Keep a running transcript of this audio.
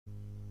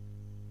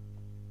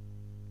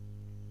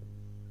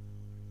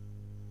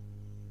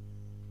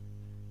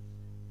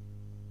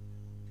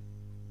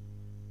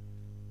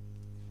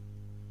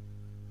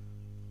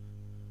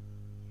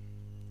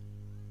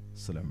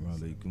السلام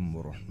عليكم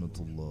ورحمة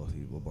الله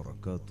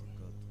وبركاته.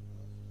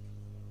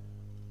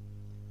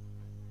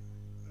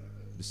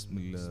 بسم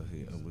الله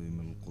عظيم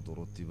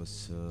القدرة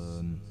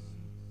والشان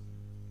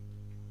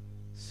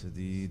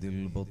سديد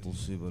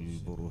البطش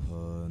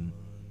والبرهان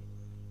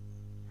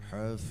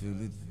حافل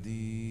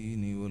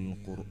الدين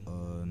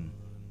والقرآن.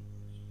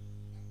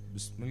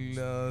 بسم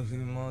الله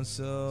ما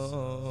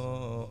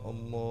شاء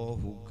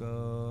الله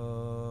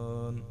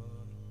كان.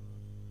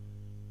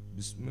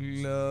 بسم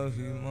الله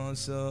ما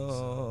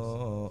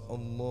شاء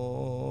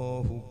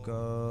الله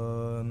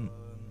كان.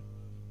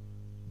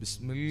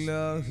 بسم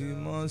الله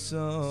ما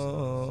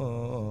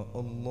شاء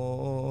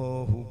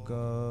الله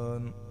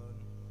كان.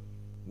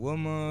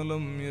 وما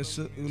لم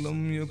يشأ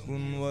لم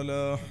يكن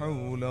ولا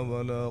حول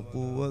ولا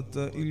قوة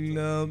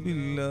إلا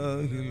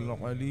بالله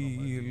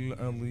العلي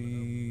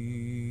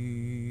العظيم.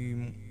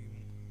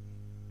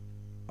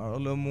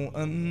 أعلم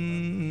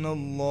أن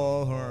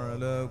الله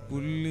على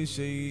كل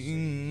شيء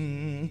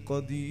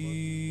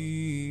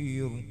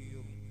قدير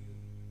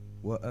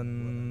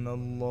وأن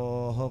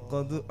الله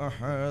قد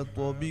أحاط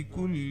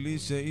بكل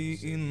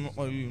شيء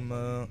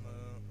علما.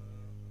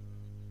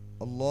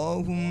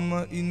 اللهم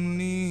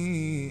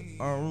إني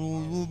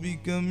أعوذ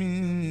بك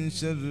من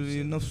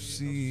شر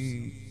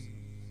نفسي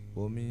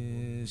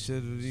ومن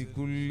شر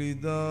كل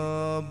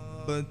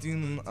دابة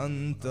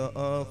أنت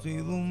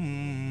آخذ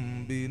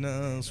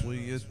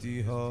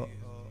بناصيتها.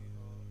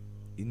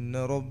 إن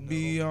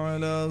ربي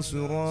على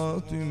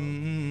صراط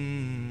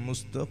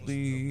مستقيم.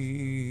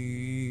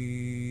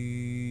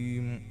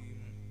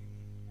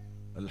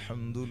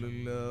 الحمد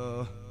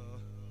لله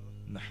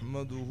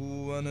نحمده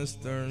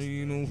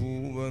ونستعينه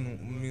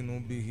ونؤمن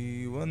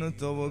به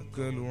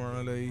ونتوكل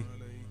عليه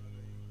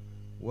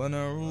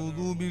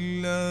ونعوذ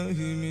بالله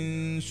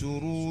من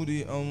شرور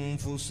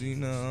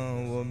أنفسنا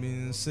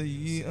ومن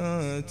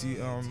سيئات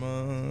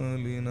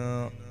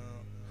أعمالنا.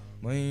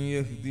 من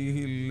يهده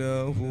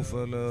الله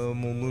فلا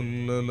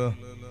مضل له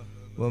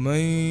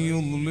ومن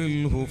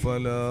يضلله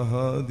فلا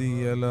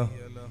هادي له.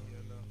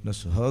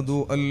 نشهد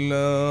أن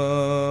لا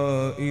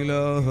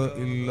إله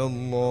إلا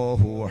الله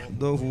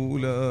وحده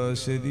لا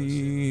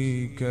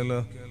شريك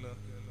له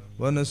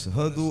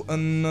ونشهد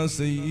أن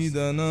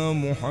سيدنا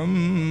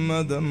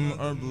محمدا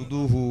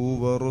عبده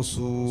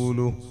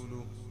ورسوله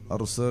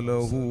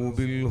أرسله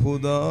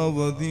بالهدى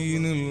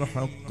ودين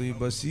الحق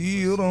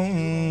بشيرا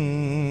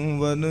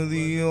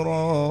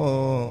ونذيرا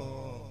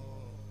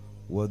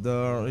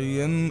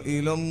وداعيا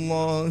إلى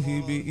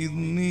الله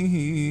بإذنه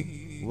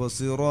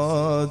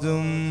وسراجا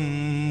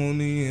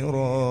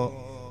منيرا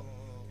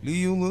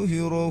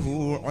ليظهره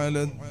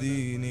على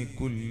الدين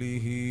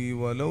كله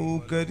ولو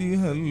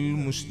كره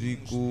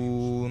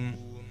المشركون.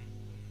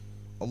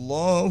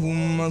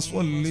 اللهم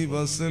صل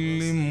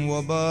وسلم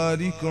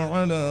وبارك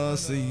على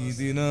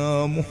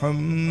سيدنا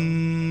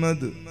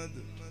محمد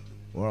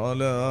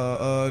وعلى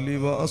آل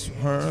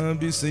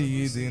وأصحاب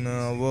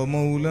سيدنا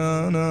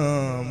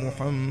ومولانا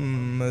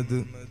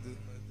محمد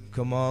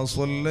كما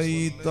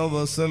صليت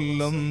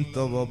وسلمت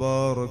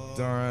وباركت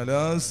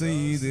على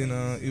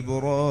سيدنا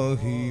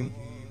إبراهيم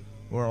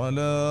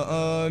وعلى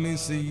آل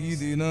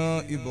سيدنا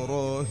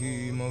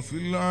إبراهيم في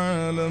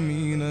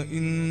العالمين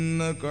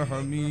إنك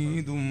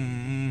حميد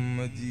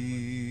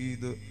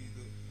مجيد.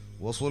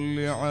 وصل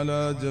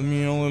على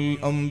جميع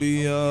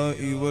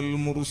الأنبياء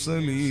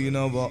والمرسلين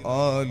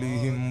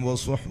وآلهم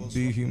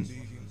وصحبهم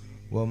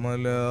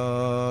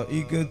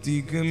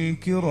وملائكتك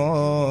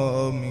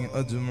الكرام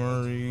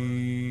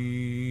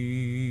أجمعين.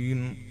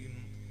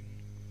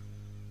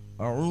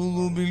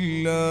 أعوذ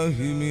بالله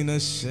من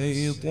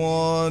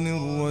الشيطان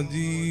الرجيم.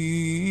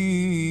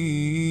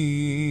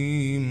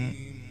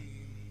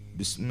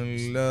 بسم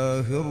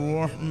الله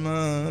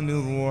الرحمن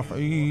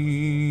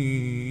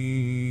الرحيم.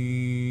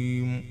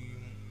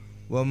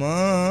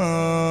 وما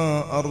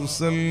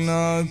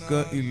أرسلناك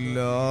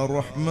إلا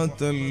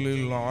رحمة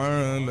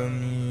للعالمين.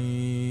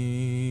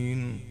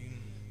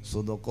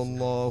 صدق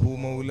الله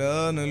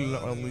مولانا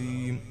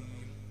العظيم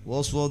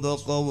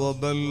وصدق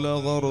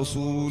وبلغ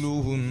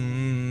رسوله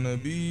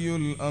النبي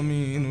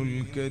الأمين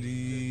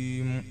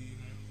الكريم.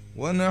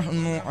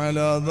 ونحن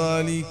على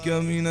ذلك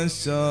من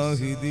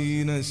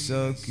الشاهدين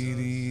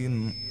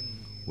الشاكرين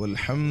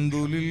والحمد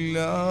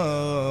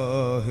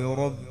لله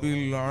رب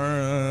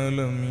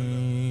العالمين.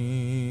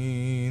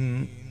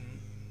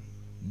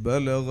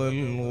 بلغ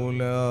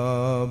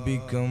الغلا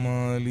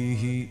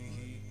بكماله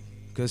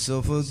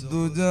كشف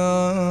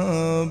الدجى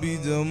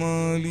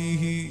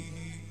بجماله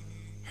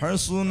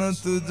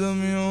حسنت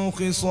جميع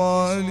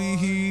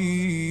خصاله.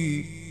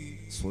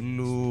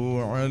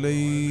 صلوا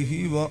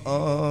عليه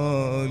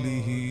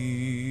وآله.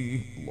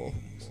 اللهم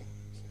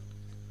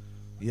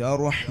يا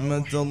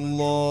رحمة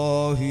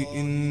الله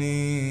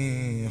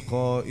إني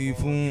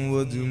خائف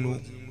وجل.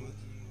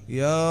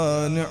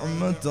 يا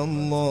نعمة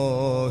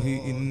الله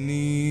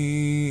إني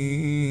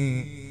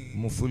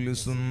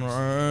مفلس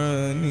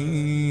عاني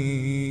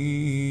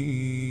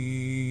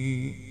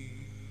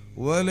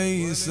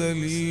وليس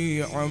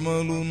لي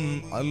عمل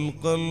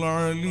ألقى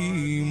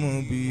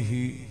العليم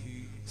به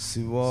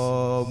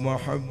سوى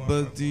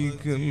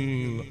محبتك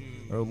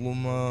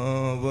العظمى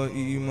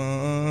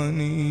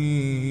وإيماني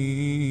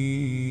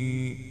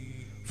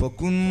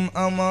فكن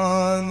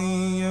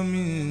أماني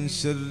من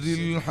شر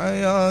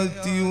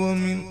الحياة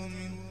ومن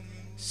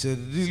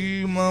شر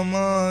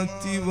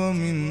الممات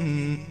ومن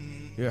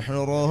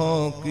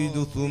إحراق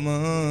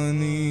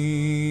جثماني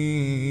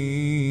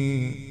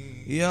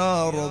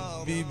يا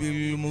ربي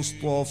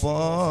بالمصطفى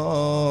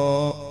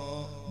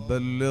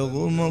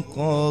بلغ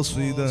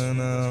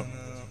مقاصدنا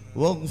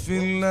واغفر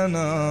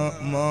لنا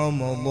ما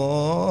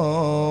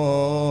مضى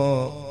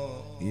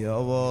يا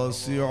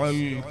واسع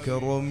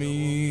الكرم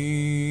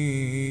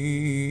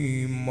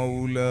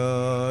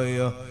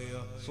مولاي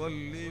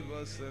صل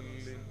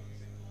وسلم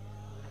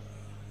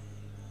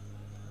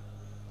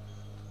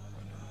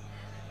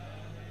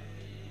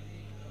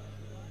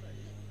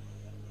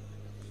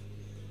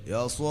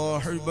يا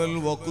صاحب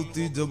الوقت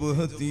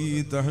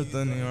جبهتي تحت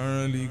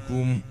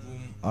نعالكم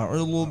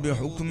أعظ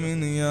بحكم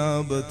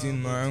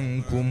نيابة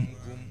عنكم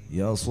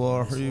يا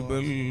صاحب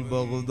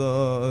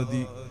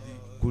البغداد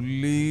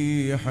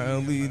كلي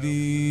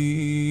حاضري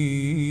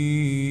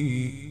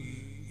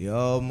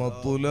يا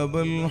مطلب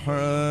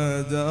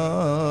الحاجات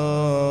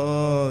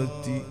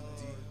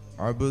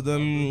عبد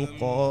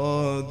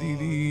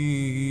القادر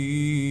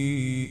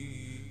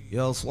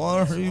يا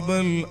صاحب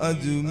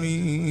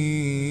الأجمير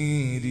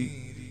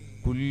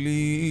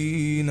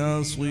كلي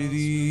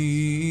ناصري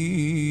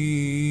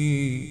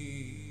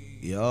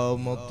يا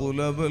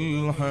مطلب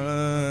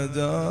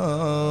الحاجات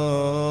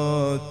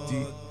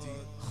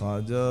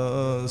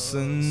خواجة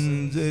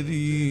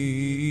سنجري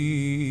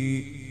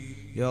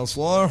يا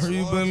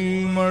صاحب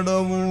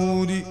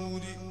المدبور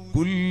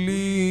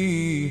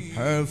كلي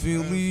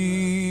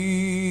حافظي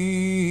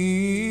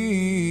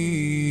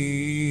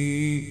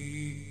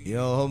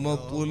يا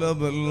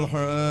مطلب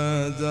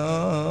الحاجات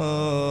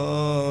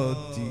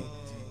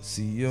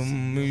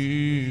سيم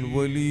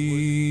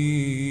الولي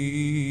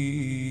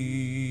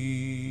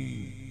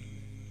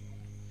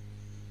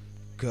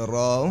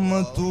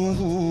كرامته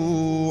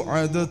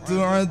عدت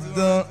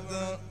عدا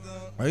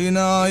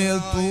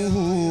عنايته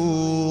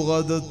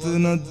غدت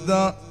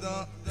ندى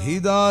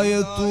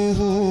هدايته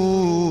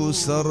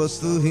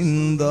سرت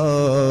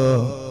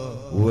هندا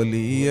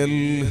ولي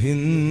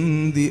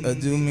الهند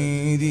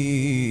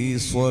أجميري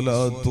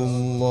صلاة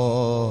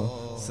الله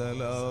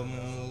سلام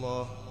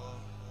الله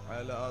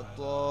على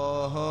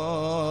طه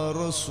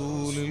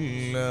رسول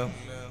الله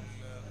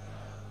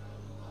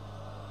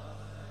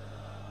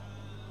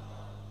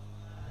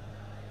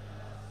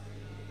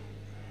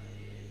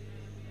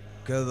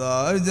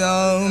كذا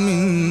جاء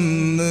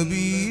من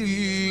نبي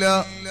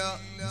الله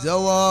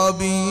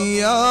جوابي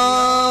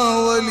يا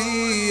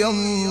ولي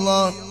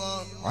الله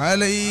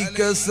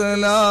عليك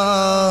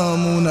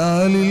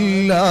سلامنا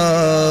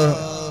لله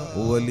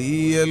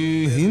ولي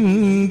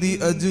الهند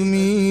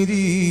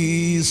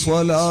أجميري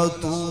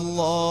صلاة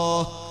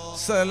الله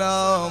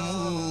سلام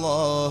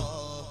الله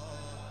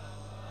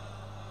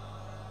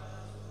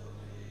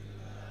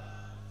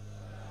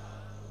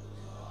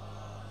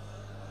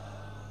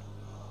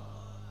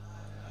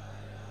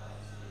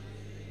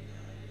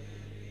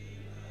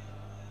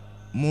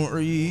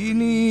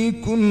معيني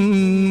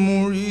كن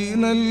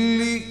معينا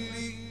لي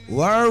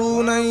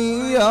وعونا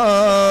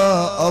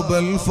يا أبا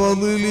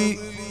الفضل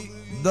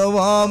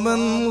دواما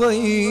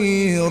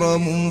غير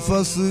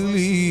منفصل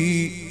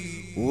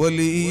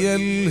ولي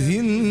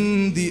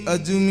الهند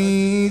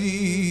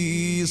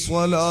أجميري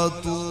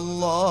صلاة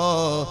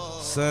الله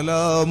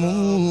سلام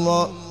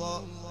الله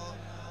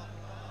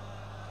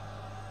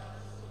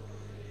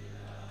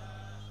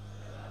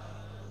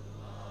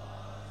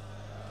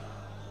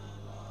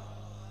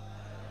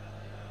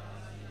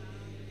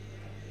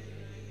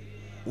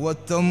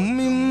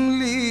وتمم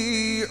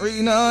لي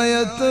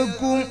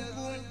عنايتكم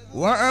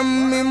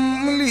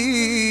وعمم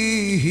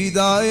لي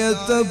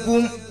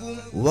هدايتكم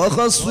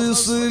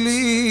وخصص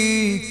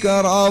لي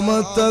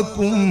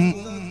كرامتكم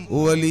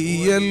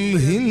ولي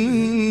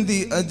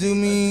الهند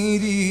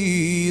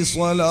أجميري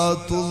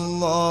صلاة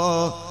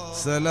الله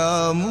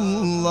سلام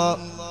الله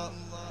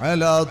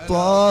على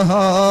طه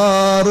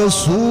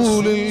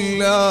رسول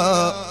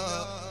الله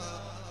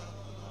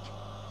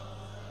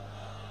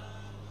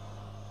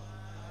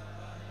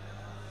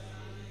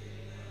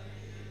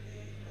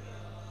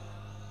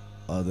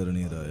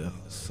ആദരണീയരായ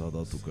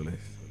സാദാത്തുക്കളെ,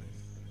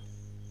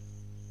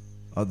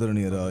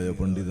 ആദരണീയരായ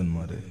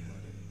പണ്ഡിതന്മാരെ,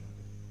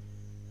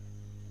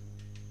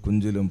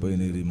 കുഞ്ചിലം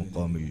പൈനേരി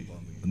മഖാമിൽ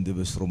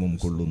അന്ത്യവിശ്രമം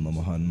കൊള്ളുന്ന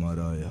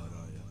മഹാന്മാരായ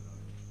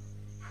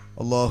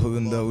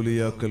അള്ളാഹുവിൻ്റെ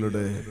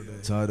ഔലിയാക്കളുടെ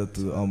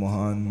ചാരത്ത് ആ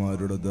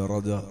മഹാന്മാരുടെ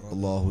ദറജ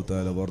അള്ളാഹു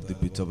തആല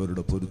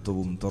വർദ്ധിപ്പിച്ചവരുടെ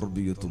പൊരുത്തവും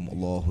തർബിയത്തും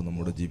അള്ളാഹു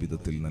നമ്മുടെ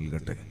ജീവിതത്തിൽ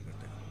നൽകട്ടെ.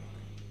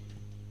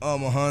 ആ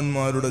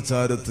മഹാന്മാരുടെ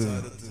ചാരത്ത്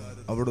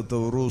അവിടുത്തെ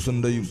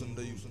ഉറൂസിൻ്റെയും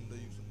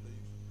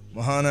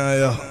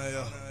മഹാനായ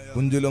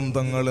കുഞ്ചിലം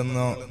തങ്ങൾ എന്ന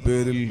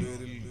പേരിൽ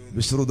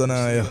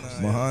വിശ്രുതനായ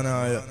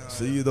മഹാനായ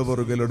സയ്യിദ്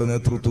അവർകളുടെ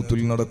നേതൃത്വത്തിൽ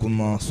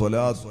നടക്കുന്ന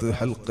സ്വലാത്ത്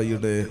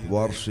ഹൽഖയുടെ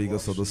വാർഷിക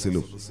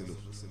സദസ്സിലും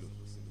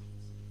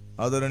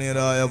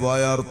ആദരണീയരായ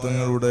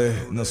ബായാർത്ഥങ്ങളുടെ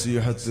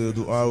നസീഹത്ത്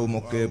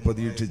ദുആവുമൊക്കെ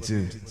പ്രതീക്ഷിച്ച്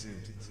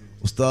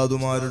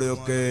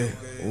ഉസ്താദുമാരുടെയൊക്കെ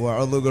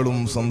വഅളുകളും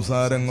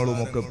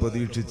സംസാരങ്ങളുമൊക്കെ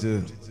പ്രതീക്ഷിച്ച്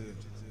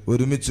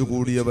ഒരുമിച്ച്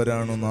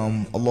കൂടിയവരാണ് നാം.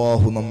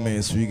 അല്ലാഹു നമ്മെ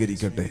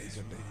സ്വീകരിക്കട്ടെ.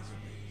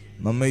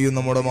 നമ്മെയും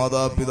നമ്മുടെ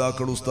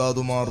മാതാപിതാക്കൾ,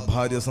 ഉസ്താദുമാർ,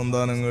 ഭാര്യ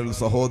സന്താനങ്ങൾ,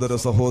 സഹോദര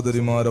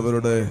സഹോദരിമാർ,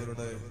 അവരുടെ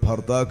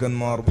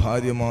ഭർത്താക്കന്മാർ,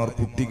 ഭാര്യമാർ,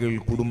 കുട്ടികൾ,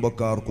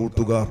 കുടുംബക്കാർ,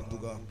 കൂട്ടുകാർ,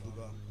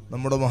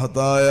 നമ്മുടെ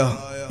മഹത്തായ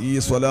ഈ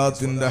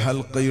സ്വലാത്തിന്റെ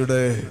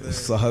ഹൽഖയുടെ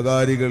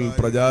സഹകാരികൾ,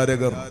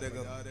 പ്രചാരകർ,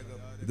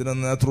 ഇതിന്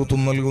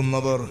നേതൃത്വം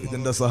നൽകുന്നവർ,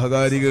 ഇതിന്റെ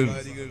സഹകാരികൾ,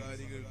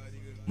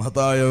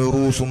 മഹത്തായ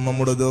ഉറൂസും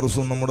നമ്മുടെ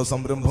ദർസും നമ്മുടെ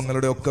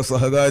സംരംഭങ്ങളുടെ ഒക്കെ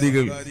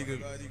സഹകാരികൾ,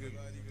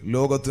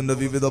 ലോകത്തിന്റെ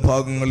വിവിധ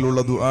ഭാഗങ്ങളിലുള്ള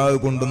ദുആ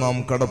കൊണ്ട് നാം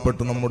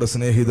കടപ്പെട്ട് നമ്മുടെ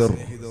സ്നേഹിതർ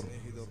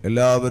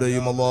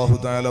എല്ലാവരെയും അല്ലാഹു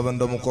തആല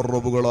അവന്റെ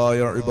മുഖറബുകളായ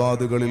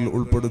ഇബാദുകളിൽ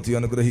ഉൾപ്പെടുത്തി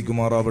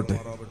അനുഗ്രഹിക്കുമാറാവട്ടെ.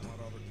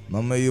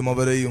 നമ്മെയും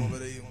അവരെയും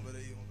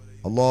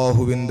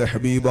അല്ലാഹുവിന്റെ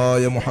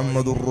ഹബീബായ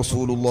മുഹമ്മദുർ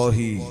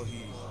റസൂലുള്ളാഹി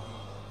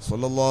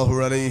സ്വല്ലല്ലാഹു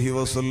അലൈഹി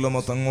വസല്ലമ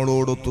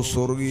തങ്ങളോടൊത്ത്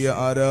സ്വർഗീയ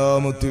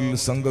ആരാമത്തിൽ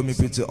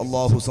സംഗമിപ്പിച്ച്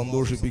അല്ലാഹു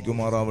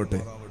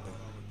സന്തോഷിപ്പിക്കുമാറാവട്ടെ.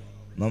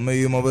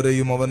 നമ്മെയും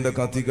അവരെയും അവന്റെ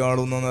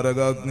കത്തിക്കാളുന്ന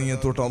നരകാഗ്നിയെ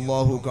തൊട്ട്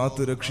അല്ലാഹു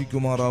കാത്ത്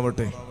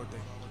രക്ഷിക്കുമാറാവട്ടെ.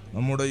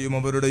 നമ്മുടെയും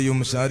അവരുടെയും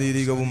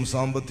ശാരീരികവും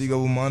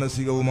സാമ്പത്തികവും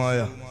മാനസികവുമായ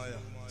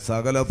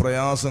സകല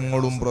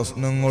പ്രയാസങ്ങളും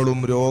പ്രശ്നങ്ങളും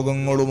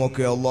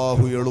രോഗങ്ങളുമൊക്കെ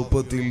അല്ലാഹു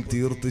എളുപ്പത്തിൽ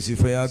തീർത്ത്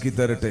ശിഫയാക്കി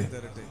തരട്ടെ.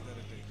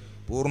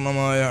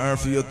 പൂർണ്ണമായ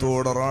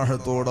ആഫിയത്തോടെ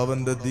റാഹത്തോടെ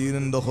അവന്റെ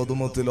ദീനിന്റെ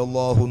ഖിദ്മത്തിൽ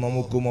അല്ലാഹു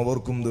നമുക്കും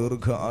അവർക്കും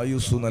ദീർഘ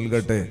ആയുസ്സു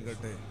നൽകട്ടെ.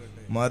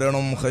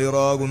 മരണം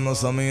ഖൈറാകുന്ന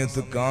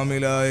സമയത്ത്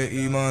കാമിലായ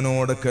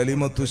ഈമാനോടെ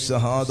കലിമത്തു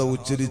ഷഹാദ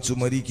ഉച്ചരിച്ചു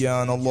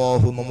മരിക്കാൻ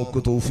അല്ലാഹു നമുക്ക്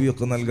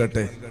തൗഫീഖ്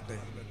നൽകട്ടെ.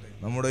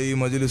 നമ്മുടെ ഈ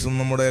മജ്ലിസും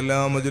നമ്മുടെ എല്ലാ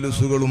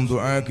മജ്ലിസുകളും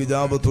ദുആക്ക്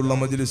ഇജാബത്തുള്ള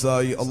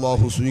മജ്ലിസായി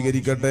അല്ലാഹു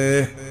സ്വീകരിക്കട്ടെ.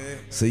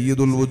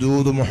 സയ്യിദുൽ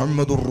വജൂദ്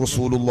മുഹമ്മദുർ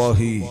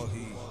റസൂലുള്ളാഹി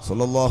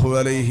സ്വല്ലല്ലാഹു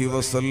അലൈഹി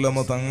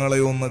വസല്ലമ തങ്ങളെ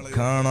ഒന്ന്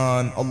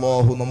കാണാൻ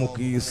അല്ലാഹു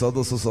നമുക്ക് ഈ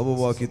സദസ്സ്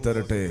സബബാക്കി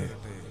തരട്ടെ.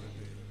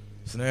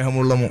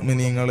 സ്നേഹമുള്ള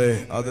മുഅ്മിനീങ്ങളെ,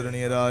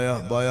 ആദരണീയരായ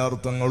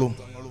ബായാർത്ഥങ്ങളും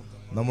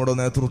നമ്മുടെ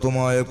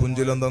നേതൃത്വമായ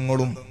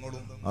കുഞ്ചിലന്തങ്ങളും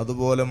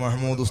അതുപോലെ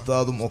മഹ്മൂദ്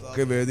ഉസ്താദും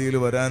ഒക്കെ വേദിയിൽ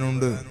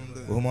വരാനുണ്ട്.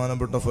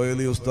 ബഹുമാനപ്പെട്ട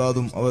ഫൈലി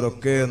ഉസ്താദും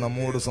അവരൊക്കെ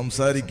നമ്മോട്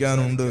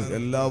സംസാരിക്കാനുണ്ട്.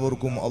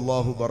 എല്ലാവർക്കും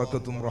അല്ലാഹു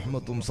ബറക്കത്തും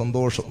റഹ്മത്തും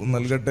സന്തോഷവും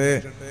നൽകട്ടെ.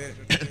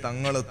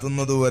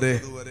 തങ്ങളെത്തുന്നതുവരെ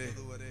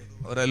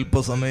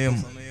ഒരല്പസമയം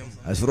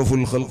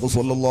അഷ്റഫുൽ ഖൽഖ്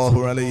സ്വല്ലല്ലാഹു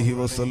അലൈഹി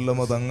വസല്ലമ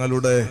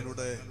തങ്ങളുടെ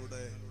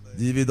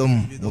ജീവിതം,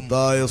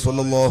 മുത്തായ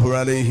സ്വല്ലല്ലാഹു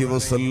അലൈഹി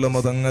വസല്ലമ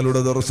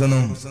തങ്ങളുടെ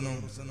ദർശനം,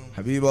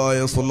 ഹബീബായ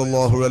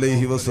സ്വല്ലല്ലാഹു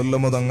അലൈഹി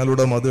വസല്ലമ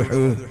തങ്ങളുടെ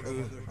മദ്ഹ്,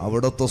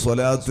 അവിടുത്തെ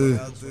സ്വലാത്ത്,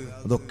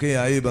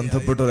 അതൊക്കെയായി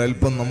ബന്ധപ്പെട്ട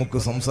ഒരൽപ്പം നമുക്ക്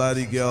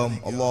സംസാരിക്കാം.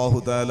 അല്ലാഹു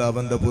തആല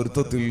അവന്റെ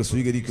പൊരുത്തത്തിൽ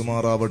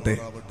സ്വീകരിക്കുമാറാവട്ടെ.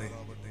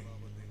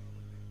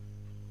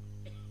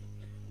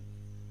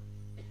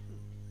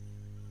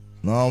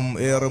 നാം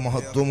ഏറെ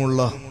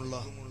മഹത്വമുള്ള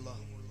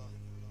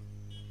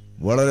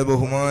വളരെ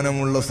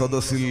ബഹുമാനമുള്ള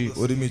സദസ്സിൽ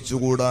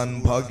ഒരുമിച്ചുകൂടാൻ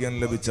ഭാഗ്യം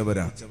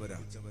ലഭിച്ചവരാണ്.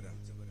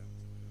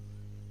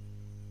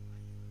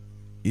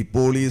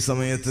 ഇപ്പോൾ ഈ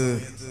സമയത്ത്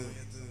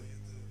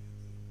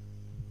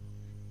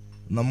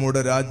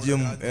നമ്മുടെ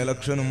രാജ്യം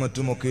ഇലക്ഷനും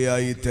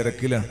മറ്റുമൊക്കെയായി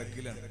തിരക്കിലാണ്.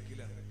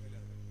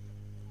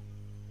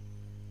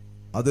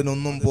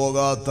 അതിനൊന്നും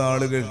പോകാത്ത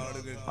ആളുകൾ,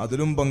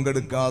 അതിലും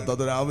പങ്കെടുക്കാത്ത,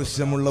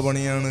 അതൊരാവശ്യമുള്ള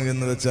പണിയാണ്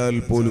എന്ന് വെച്ചാൽ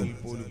പോലും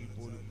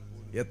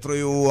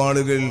എത്രയോ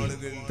ആളുകൾ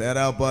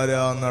തേരാപ്പാര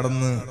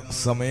നടന്ന്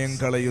സമയം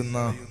കളയുന്ന,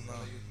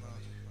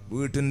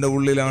 വീട്ടിന്റെ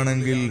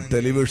ഉള്ളിലാണെങ്കിൽ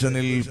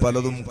ടെലിവിഷനിൽ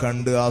പലതും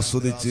കണ്ട്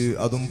ആസ്വദിച്ച്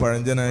അതും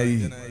പഴഞ്ചനായി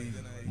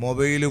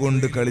മൊബൈൽ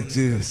കൊണ്ട്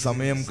കളിച്ച്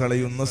സമയം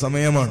കളയുന്ന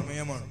സമയമാണ്.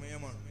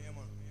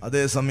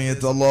 അതേ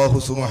സമയത്ത് അല്ലാഹു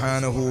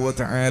സുബ്ഹാനഹു വ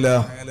തആല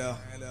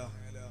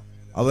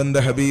അവന്റെ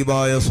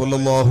ഹബീബായ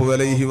സ്വല്ലല്ലാഹു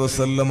അലൈഹി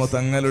വസല്ലമ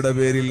തങ്ങളുടെ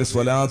പേരിൽ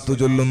സ്വലാത്ത്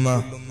ചൊല്ലുന്ന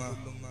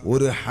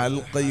ഒരു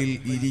ഹൽഖയിൽ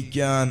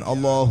ഇരിക്കാൻ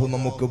അല്ലാഹു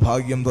നമുക്ക്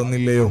ഭാഗ്യം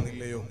തന്നില്ലയോ?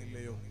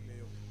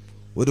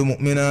 ഒരു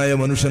മുഅ്മിനായ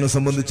മനുഷ്യനെ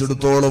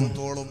സംബന്ധിച്ചിടത്തോളം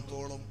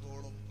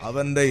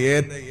അവന്റെ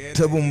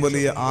ഏറ്റവും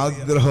വലിയ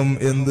ആഗ്രഹം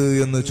എന്ത്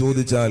എന്ന്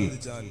ചോദിച്ചാൽ,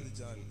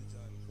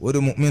 ഒരു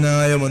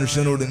മുഅ്മിനായ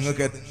മനുഷ്യനോട്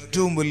നിങ്ങൾക്ക്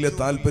ഏറ്റവും വലിയ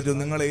താല്പര്യം,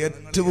 നിങ്ങളെ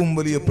ഏറ്റവും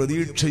വലിയ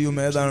പ്രതീക്ഷയും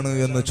ഏതാണ്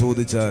എന്ന്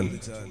ചോദിച്ചാൽ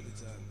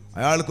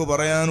അയാൾക്ക്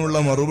പറയാനുള്ള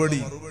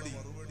മറുപടി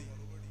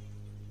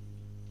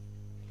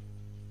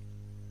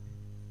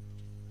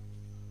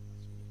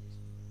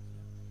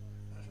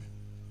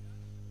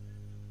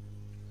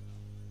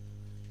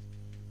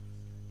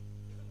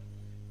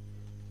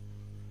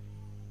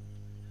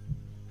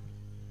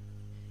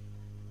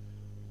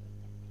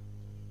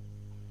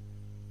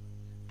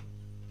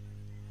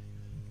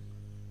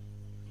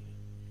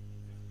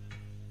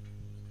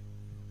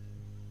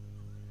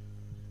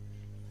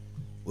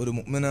ഒരു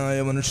മുഅ്മിനായ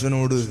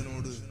മനുഷ്യനോട്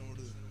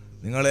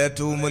നിങ്ങൾ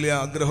ഏറ്റവും വലിയ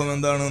ആഗ്രഹം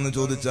എന്താണെന്ന്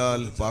ചോദിച്ചാൽ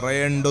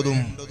പറയേണ്ടതും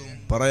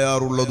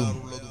പറയാറുള്ളതും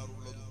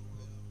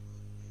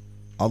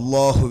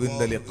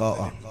അല്ലാഹുവിന്റെ ലിഖാ,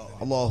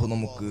 അല്ലാഹു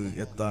നമുക്ക്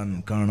എത്താൻ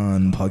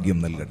കാണാൻ ഭാഗ്യം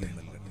നൽകട്ടെ.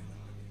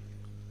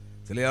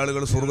 ചില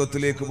ആളുകൾ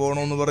സ്വർഗത്തിലേക്ക്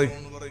പോകണമെന്ന് പറയും,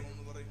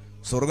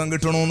 സ്വർഗം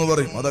കിട്ടണമെന്ന്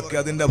പറയും. അതൊക്കെ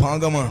അതിന്റെ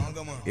ഭാഗമാണ്.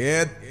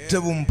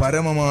 ഏറ്റവും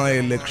പരമമായ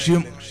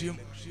ലക്ഷ്യം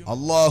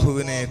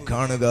അല്ലാഹുവിനെ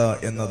കാണുക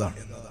എന്നതാണ്.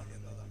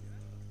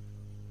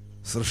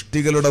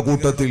 സൃഷ്ടികളുടെ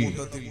കൂട്ടത്തിൽ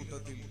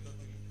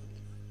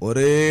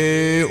ഒരേ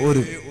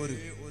ഒരു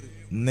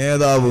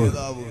നേതാവ്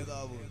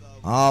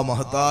ആ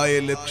മഹത്തായ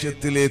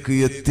ലക്ഷ്യത്തിലേക്ക്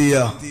എത്തിയ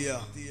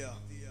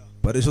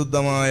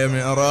പരിശുദ്ധമായ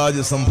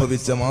മിഅ്റാജ്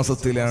സംഭവിച്ച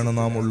മാസത്തിലാണ്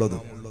നാം ഉള്ളത്.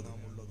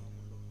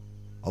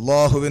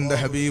 അല്ലാഹുവിന്റെ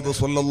ഹബീബ്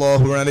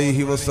സ്വല്ലല്ലാഹു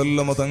അലൈഹി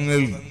വസല്ലമ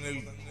തങ്ങൾ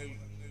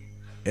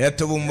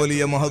ഏറ്റവും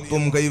വലിയ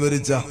മഹത്വം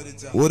കൈവരിച്ച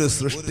ഒരു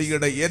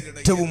സൃഷ്ടിയുടെ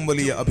ഏറ്റവും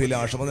വലിയ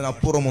അഭിലാഷം,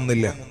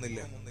 അതിനപ്പുറമൊന്നില്ല.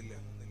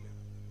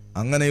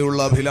 അങ്ങനെയുള്ള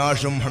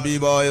അഭിലാഷം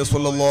ഹബീബായ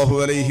സ്വല്ലല്ലാഹു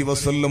അലൈഹി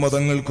വസല്ലമ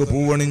തങ്ങൾക്ക്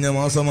പൂവണിഞ്ഞ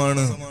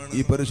മാസമാണ്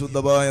ഈ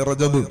പരിശുദ്ധമായ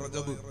റജബ്.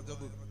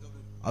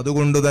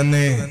 അതുകൊണ്ട്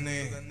തന്നെ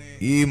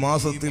ഈ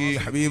മാസത്തിൽ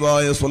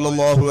ഹബീബായ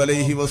സ്വല്ലല്ലാഹു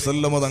അലൈഹി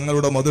വസല്ലമ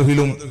തങ്ങളുടെ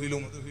മദ്ഹിലും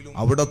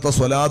അവിടത്തെ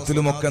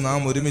സ്വലാത്തിലുമൊക്കെ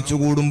നാം ഒരുമിച്ച്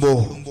കൂടുമ്പോ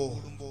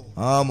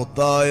ആ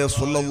മുത്തായ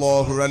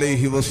സ്വല്ലല്ലാഹു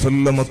അലൈഹി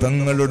വസല്ലമ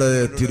തങ്ങളുടെ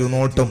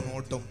തിരുനോട്ടം,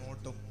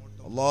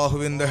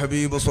 അല്ലാഹുവിന്റെ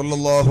ഹബീബ്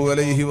സ്വല്ലല്ലാഹു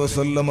അലൈഹി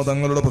വസല്ലമ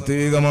തങ്ങളുടെ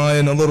പ്രത്യേകമായ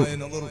നദർ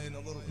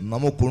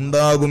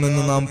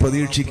നമുക്കുണ്ടാകുമെന്ന് നാം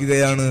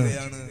പ്രതീക്ഷിക്കുകയാണ്.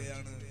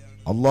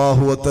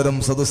 അല്ലാഹു അത്തരം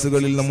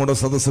സദസ്സുകളിൽ നമ്മുടെ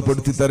സദസ്സ്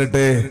പെടുത്തി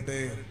തരട്ടെ.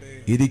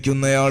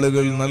 ഇരിക്കുന്ന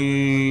ആളുകൾ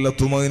നല്ല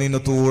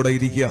തുമനീനത്തോടെ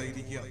ഇരിക്കുക.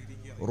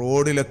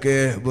 റോഡിലൊക്കെ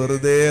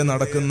വെറുതെ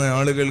നടക്കുന്ന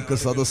ആളുകൾക്ക്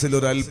സദസ്സിൽ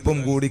ഒരല്പം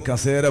കൂടി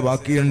കസേര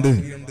ബാക്കിയുണ്ട്.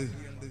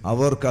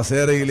 അവർ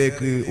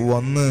കസേരയിലേക്ക്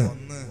വന്ന്,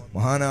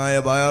 മഹാനായ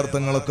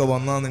ബായാർത്ഥങ്ങളൊക്കെ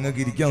വന്നാൽ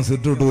നിങ്ങൾക്ക് ഇരിക്കാൻ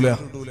സീറ്റ് കിട്ടൂല.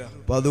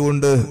 അപ്പൊ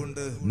അതുകൊണ്ട്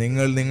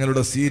നിങ്ങൾ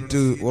നിങ്ങളുടെ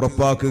സീറ്റ്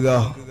ഉറപ്പാക്കുക.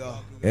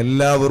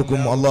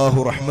 എല്ലാവർക്കും അല്ലാഹു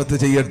റഹ്മത്ത്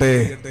ചെയ്യട്ടെ.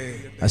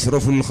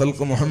 അഷ്റഫുൽ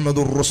ഖൽഖ്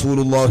മുഹമ്മദുർ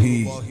റസൂലുള്ളാഹി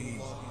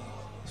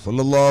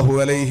സ്വല്ലല്ലാഹു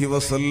അലൈഹി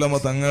വസല്ലമ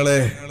തങ്ങളെ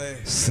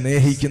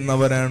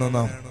സ്നേഹിക്കുന്നവരാണ്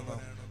നാം,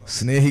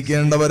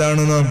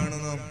 സ്നേഹിക്കേണ്ടവരാണ് നാം.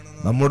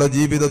 നമ്മുടെ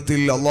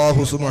ജീവിതത്തിൽ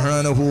അല്ലാഹു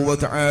സുബ്ഹാനഹു വ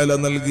തആല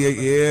നൽകിയ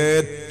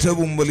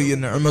ഏറ്റവും വലിയ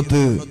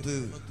നിഅമത്ത്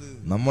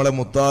നമ്മളെ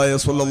മുത്തായ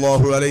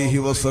സ്വല്ലല്ലാഹു അലൈഹി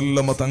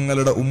വസല്ലമ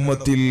തങ്ങളുടെ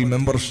ഉമ്മത്തിൽ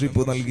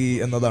മെമ്പർഷിപ്പ് നൽകി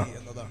എന്നതാണ്.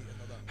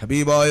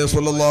 ഹബീബായ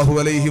സ്വല്ലല്ലാഹു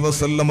അലൈഹി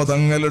വസല്ലമ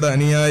തങ്ങളുടെ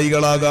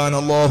അനുയായികളാകാൻ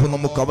അല്ലാഹു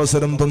നമുക്ക്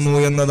അവസരം തന്നു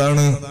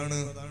എന്നതാണ്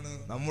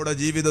നമ്മുടെ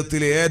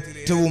ജീവിതത്തിലെ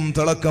ഏറ്റവും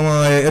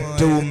തിളക്കമായ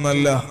ഏറ്റവും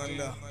നല്ല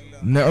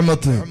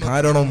നിഅമത്ത്.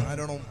 കാരണം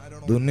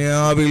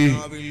ദുനിയാവിൽ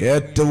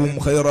ഏറ്റവും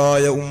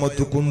ഖൈറായ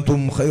ഉമ്മത്ത്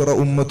കുന്തും ഖൈറ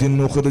ഉമ്മത്തിൻ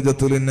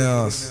ഉഖ്രിജത്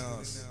ലിന്നാസ്,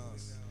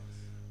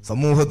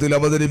 സമൂഹത്തിൽ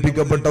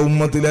അവതരിപ്പിക്കപ്പെട്ട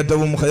ഉമ്മത്തിൽ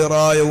ഏറ്റവും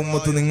ഖൈറായ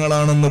ഉമ്മത്ത്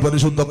നിങ്ങളാണെന്ന്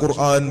പരിശുദ്ധ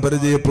ഖുർആൻ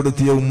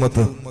പരിചയപ്പെടുത്തിയ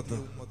ഉമ്മത്ത്.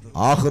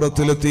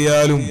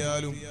 ആഖിറത്തിലെത്തിയാലും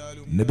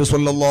നബി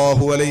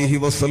സല്ലല്ലാഹു അലൈഹി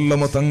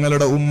വസല്ലമ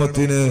തങ്ങളുടെ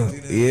ഉമ്മത്തിന്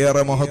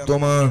ഏറെ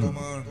മഹത്വമാണ്.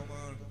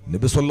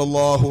 നബി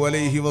സല്ലല്ലാഹു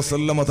അലൈഹി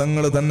വസല്ലമ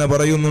തങ്ങൾ തന്നെ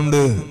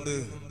പറയുന്നുണ്ട്,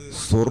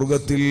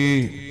 സ്വർഗത്തിൽ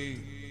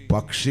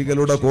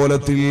പക്ഷികളുടെ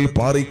കോലത്തിൽ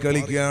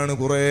പാറിക്കളിക്കുകയാണ്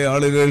കുറെ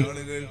ആളുകൾ.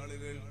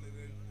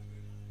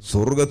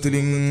 സ്വർഗത്തിൽ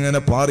ഇങ്ങനെ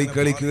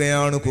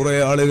പാറിക്കളിക്കുകയാണ് കുറെ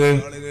ആളുകൾ.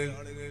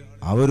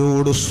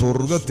 അവരോട്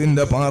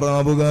സ്വർഗത്തിന്റെ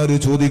പാറാവുകാര്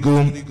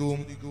ചോദിക്കും,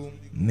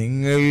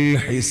 നിങ്ങൾ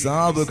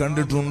ഹിസാബ്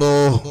കണ്ടിട്ടുണ്ടോ?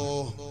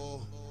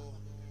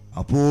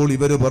 അപ്പോൾ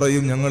ഇവര്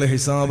പറയും, ഞങ്ങൾ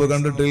ഹിസാബ്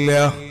കണ്ടിട്ടില്ല.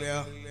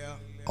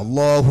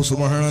 അല്ലാഹു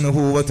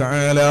സുബ്ഹാനഹു വ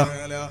തആല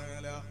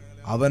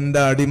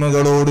അവന്റെ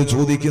അടിമകളോട്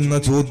ചോദിക്കുന്ന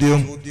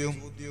ചോദ്യം,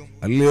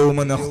 اليوم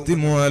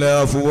نختم على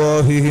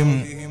أفواههم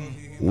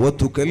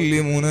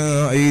وتكلمنا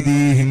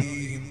أيديهم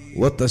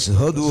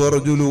وتشهد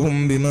أرجلهم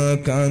بما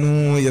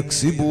كانوا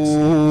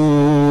يكسبون.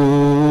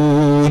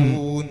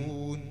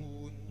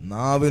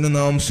 നാവിന്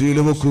നാം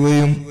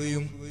ശീലവെക്കുകയും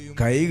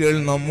കൈകൾ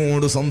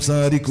നമ്മോട്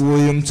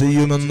സംസാരിക്കുകയും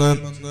ചെയ്യുമെന്ന്,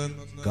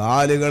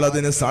 കാലുകൾ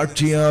അതിന്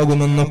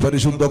സാക്ഷിയാകുമെന്ന്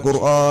പരിശുദ്ധ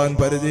ഖുർആൻ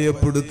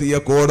പരിചയപ്പെടുത്തിയ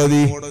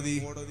കോടതി.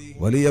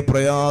 വലിയ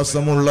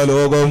പ്രയാസമുള്ള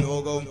ലോകം.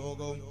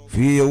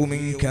 في يوم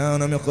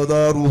كان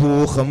مقداره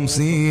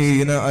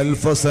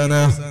 50,000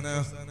 سنة.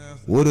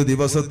 ഒരു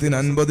ദിവസത്തിന്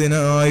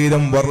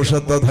 50,000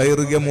 വർഷത്തെ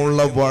ദൈർഘ്യമുള്ള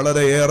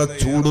വളരെയേറെ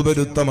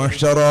ചൂടുപെരുത്ത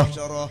മഹ്ശറ.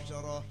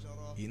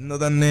 ഇന്ന്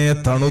തന്നെ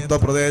തണുത്ത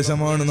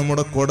പ്രദേശമാണ്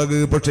നമ്മുടെ കൊടക്.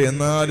 പക്ഷെ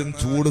എന്നാലും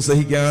ചൂട്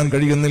സഹിക്കാൻ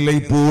കഴിയുന്നില്ല.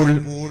 ഇപ്പോൾ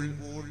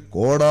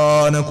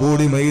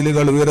കോടാനകോടി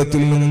മൈലുകൾ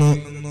ഉയരത്തിൽ നിന്ന്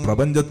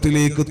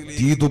പ്രപഞ്ചത്തിലേക്ക്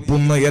തീ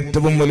തുപ്പുന്ന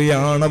ഏറ്റവും വലിയ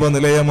ആണവ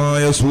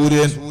നിലയമായ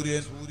സൂര്യൻ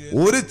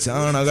ഒരു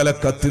ചാണകല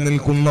കത്തി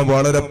നിൽക്കുന്ന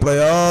വളരെ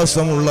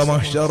പ്രയാസമുള്ള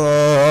മഹ്ശറ.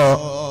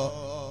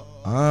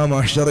 ആ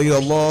മഹ്ശറയിൽ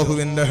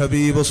അല്ലാഹുവിന്റെ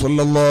ഹബീബ്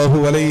സ്വല്ലല്ലാഹു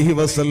അലൈഹി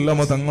വസല്ലമ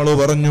തങ്ങൾ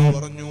പറഞ്ഞു,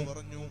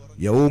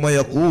 യൗമ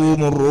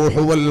യഖൂമുർ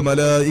റൂഹു വൽ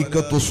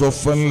മലായികത്തു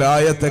സ്വഫൻ ലാ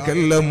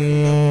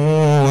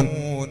യതകല്ലമൂൻ.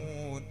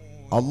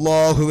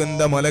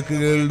 അല്ലാഹുവിന്റെ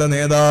മലക്കുകളുടെ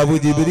നേതാവ്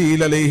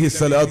ജിബ്രീൽ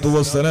അലൈഹിസ്സലാത്തു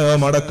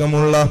വസ്സലാം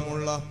അടക്കമുള്ള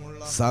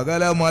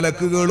സകല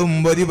മലക്കുകളും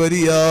വരി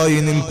വരിയായി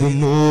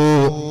നിൽക്കുന്നു.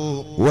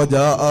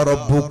 وجاء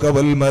ربك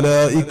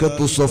والملائكة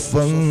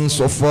صفا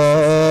صفا.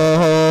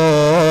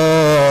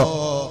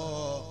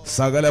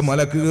 സകല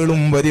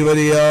മലക്കുകളും വരി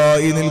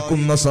വരിയായി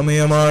നിൽക്കുന്ന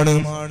സമയമാണ്.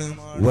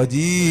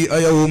 വജീഅ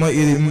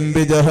യൗമഇദിൻ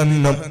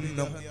ബിജഹന്നം.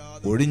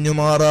 ഒഴിഞ്ഞു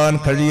മാറാൻ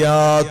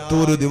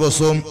കഴിയാത്തൊരു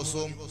ദിവസം.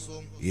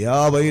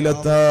 യാ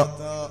വൈലത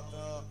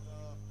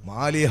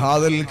മാലി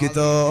ഹാദൽ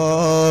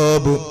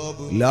കിതാബ്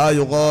ലാ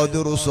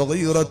യുഗാദിറു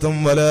സഗീറതൻ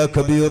വലാ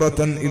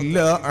കബീറതൻ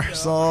ഇല്ലാ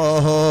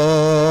അഹ്സാഹാ.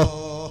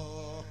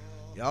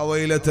 യാ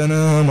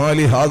വൈലതനാ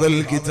മാലി ഹാദൽ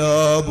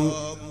കിതാബ്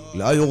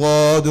ലാ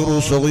യുഗാദിറു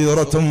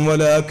സഗീറതൻ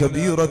വലാ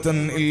കബീറതൻ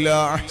ഇല്ലാ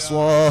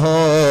അഹ്സാഹാ.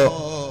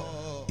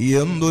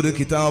 എന്തൊരു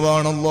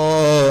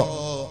കിതാബാണല്ലാഹ്,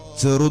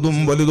 ചെറുതും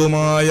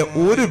വലുതുമായ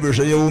ഒരു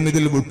വിഷയവും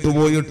ഇതിൽ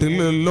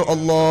വിട്ടുപോയിട്ടില്ലല്ലോ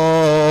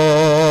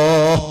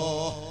അല്ലാഹ്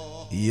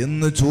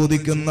എന്ന്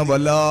ചോദിക്കുന്ന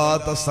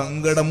വല്ലാത്ത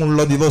സങ്കടമുള്ള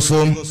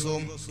ദിവസം.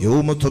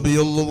 യൗമ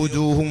തബിയല്ലു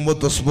വുജൂഹും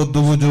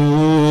വതസ്വദ്ദു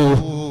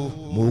വുജൂഹ്.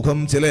 മുഖം,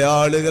 ചില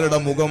ആളുകളുടെ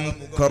മുഖം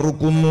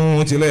കറുക്കുന്നു,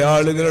 ചില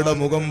ആളുകളുടെ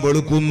മുഖം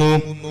വെളുക്കുന്നു.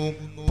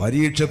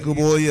 പരീക്ഷയ്ക്ക്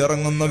പോയി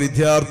ഇറങ്ങുന്ന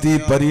വിദ്യാർത്ഥി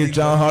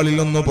പരീക്ഷാ ഹാളിൽ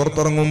നിന്ന്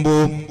പുറത്തിറങ്ങുമ്പോ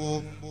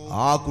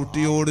ആ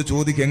കുട്ടിയോട്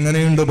ചോദിക്കും,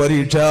 എങ്ങനെയുണ്ട്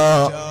പരീക്ഷ?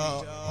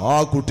 ആ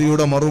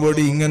കുട്ടിയുടെ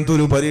മറുപടി, ഇങ്ങനത്തെ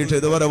ഒരു പരീക്ഷ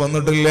ഇതുവരെ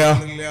വന്നിട്ടില്ല,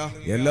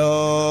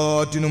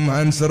 എല്ലാറ്റിനും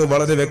ആൻസർ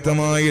വളരെ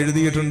വ്യക്തമായി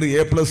എഴുതിയിട്ടുണ്ട്,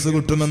 A+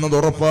 കിട്ടുമെന്നത്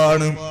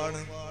ഉറപ്പാണ്.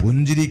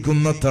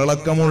 പുഞ്ചിരിക്കുന്ന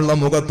തിളക്കമുള്ള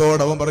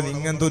മുഖത്തോട് അവൻ പറഞ്ഞു,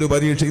 ഇങ്ങനത്തെ ഒരു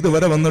പരീക്ഷ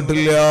ഇതുവരെ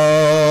വന്നിട്ടില്ല.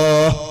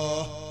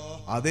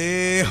 അതേ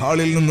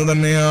ഹാളിൽ നിന്ന്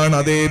തന്നെയാണ്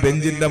അതേ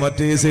ബെഞ്ചിന്റെ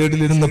മറ്റേ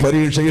സൈഡിലിരുന്ന്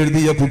പരീക്ഷ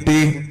എഴുതിയ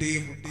കുട്ടി.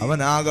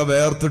 അവനാകെ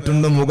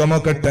വേർത്തിട്ടുണ്ട്,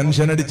 മുഖമൊക്കെ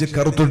ടെൻഷൻ അടിച്ച്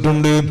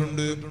കറുത്തിട്ടുണ്ട്.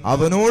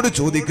 അവനോട്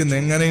ചോദിക്കുന്ന,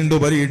 എങ്ങനെയുണ്ട്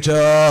പരീക്ഷ?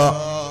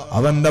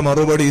 അവന്റെ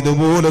മറുപടി,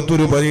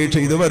 ഇതുപോലത്തൊരു പരീക്ഷ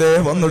ഇതുവരെ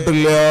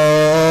വന്നിട്ടില്ല.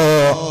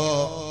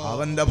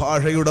 അവന്റെ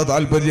ഭാഷയുടെ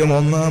താല്പര്യം,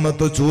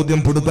 ഒന്നാമത്തെ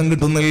ചോദ്യം പിടുത്തം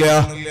കിട്ടുന്നില്ല,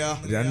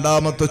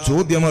 രണ്ടാമത്തെ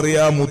ചോദ്യം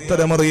അറിയാം,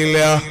 ഉത്തരമറിയില്ല,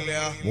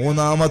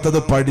 മൂന്നാമത്തത്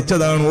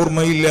പഠിച്ചതാണ്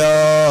ഓർമ്മയില്ല.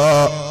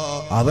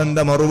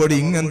 അവന്റെ മറുപടി,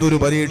 ഇങ്ങനത്തെ ഒരു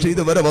പരീക്ഷ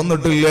ഇതുവരെ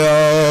വന്നിട്ടില്ല.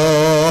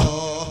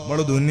 നമ്മൾ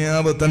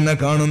ദുനിയാവ് തന്നെ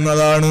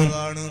കാണുന്നതാണ്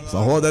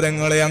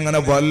സഹോദരങ്ങളെ. അങ്ങനെ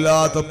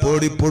വല്ലാത്ത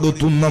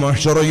പേടിപ്പെടുത്തുന്ന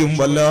മഹ്ശറയും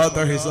വല്ലാത്ത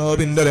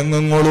ഹിസാബിന്റെ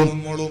രംഗങ്ങളും.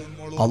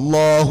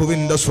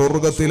 അള്ളാഹുവിന്റെ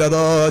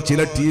സ്വർഗത്തിലതാ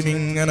ചില ടീം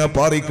ഇങ്ങനെ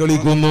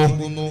പാറിക്കളിക്കുന്നു.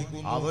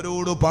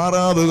 അവരോട്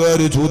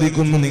പാറാവുകാര്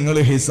ചോദിക്കുന്നു, നിങ്ങൾ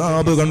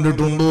ഹിസാബ്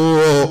കണ്ടിട്ടുണ്ടോ?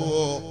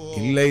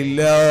 ഇല്ല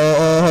ഇല്ല,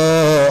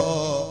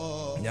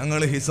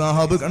 ഞങ്ങൾ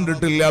ഹിസാബ്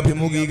കണ്ടിട്ടില്ല,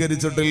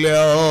 അഭിമുഖീകരിച്ചിട്ടില്ല.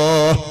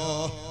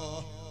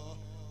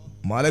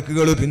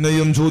 മലക്കുകൾ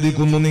പിന്നെയും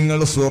ചോദിക്കുന്നു, നിങ്ങൾ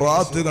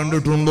സിറാത്ത്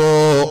കണ്ടിട്ടുണ്ടോ?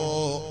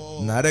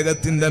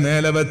 നരകത്തിന്റെ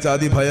മേലെ വെച്ച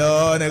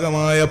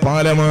അതിഭയാനകമായ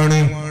പാലമാണ്.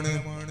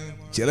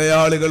 ചില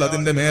ആളുകൾ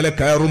അതിന്റെ മേലെ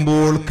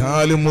കയറുമ്പോൾ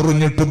കാല്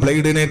മുറിഞ്ഞിട്ട്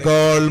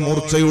ബ്ലേഡിനേക്കാൾ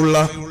മൂർച്ചയുള്ള,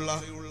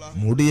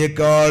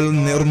 മുടിയേക്കാൾ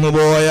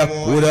നേർന്നുപോയ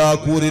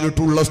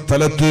കൂരാക്കൂരിട്ടുള്ള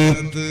സ്ഥലത്ത്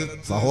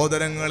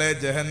സഹോദരങ്ങളെ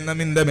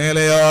ജഹന്നമിന്റെ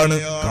മേലെയാണ്.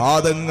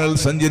 കാതങ്ങൾ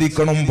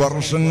സഞ്ചരിക്കണം,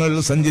 വർഷങ്ങൾ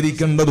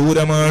സഞ്ചരിക്കേണ്ട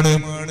ദൂരമാണ്.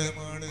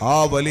 ആ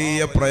വലിയ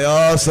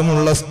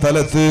പ്രയാസമുള്ള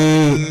സ്ഥലത്ത്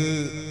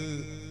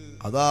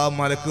അതാ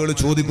മലക്കുകൾ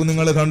ചോദിക്കും,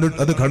 നിങ്ങൾ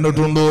അത്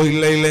കണ്ടിട്ടുണ്ടോ?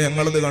 ഇല്ല ഇല്ല,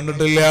 ഞങ്ങളത്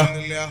കണ്ടിട്ടില്ല.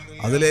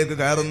 അതിലേക്ക്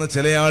കയറുന്ന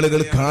ചില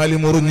ആളുകൾ കാല്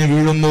മുറിഞ്ഞു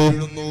വീഴുന്നു,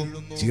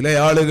 ചില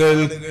ആളുകൾ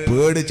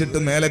പേടിച്ചിട്ട്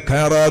മേലെ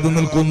കയറാതെ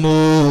നിൽക്കുന്നു.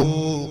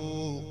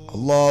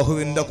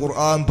 അള്ളാഹുവിന്റെ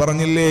ഖുർആൻ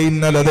പറഞ്ഞില്ലേ,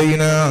 ഇന്ന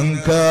ലദൈന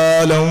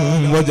അൻകാലം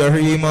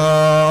വജഹീമാ.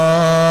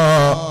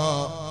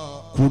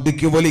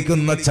 കുടുക്കി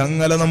വലിക്കുന്ന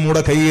ചങ്ങല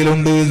നമ്മുടെ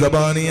കയ്യിലുണ്ട്,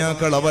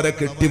 സബാനിയാക്കൾ അവരെ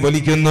കെട്ടി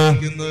വലിക്കുന്നു.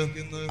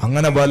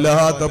 അങ്ങനെ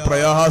വല്ലാത്ത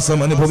പ്രയാസം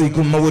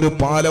അനുഭവിക്കുന്ന ഒരു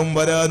പാലം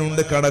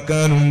വരാനുണ്ട്,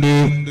 കടക്കാനുണ്ട്.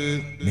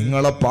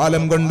 നിങ്ങളെ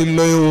പാലം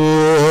കണ്ടില്ലയോ?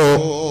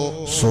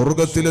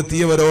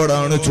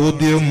 സ്വർഗത്തിലെത്തിയവരോടാണ്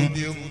ചോദ്യം.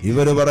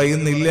 ഇവര്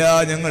പറയുന്നില്ല,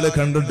 ഞങ്ങൾ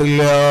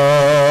കണ്ടിട്ടില്ല.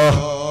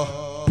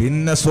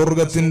 പിന്നെ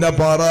സ്വർഗത്തിന്റെ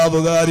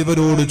പാറാവുകാർ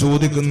ഇവരോട്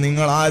ചോദിക്കും,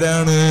 നിങ്ങൾ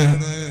ആരാണ്?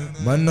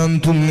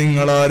 മന്നന്തും,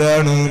 നിങ്ങൾ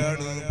ആരാണ്?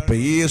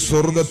 ഈ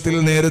സ്വർഗത്തിൽ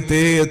നേരത്തെ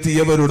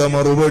എത്തിയവരുടെ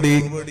മറുപടി,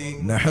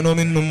 നഹ്നു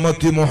മിൻ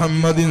ഉമ്മത്തി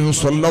മുഹമ്മദിൻ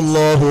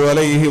സ്വല്ലല്ലാഹു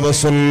അലൈഹി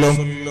വസല്ലം,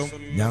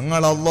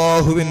 ഞങ്ങൾ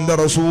അല്ലാഹുവിന്റെ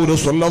റസൂൽ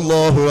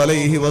സ്വല്ലല്ലാഹു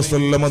അലൈഹി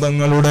വസല്ലം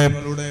തങ്ങളുടെ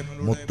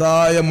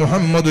മുത്തായ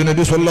മുഹമ്മദ്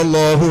നബി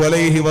സ്വല്ലല്ലാഹു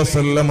അലൈഹി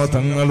വസല്ലം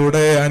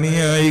തങ്ങളുടെ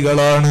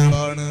അനുയായികളാണ്.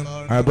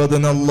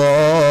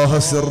 അബദനല്ലാഹ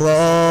സിറാ,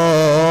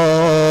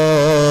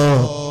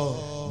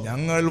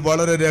 ഞങ്ങൾ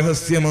വളരെ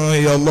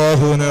രഹസ്യമായി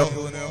അല്ലാഹുവിനെ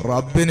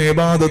റബ്ബിനെ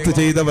ഇബാദത്ത്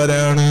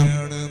ചെയ്തവരാണ്.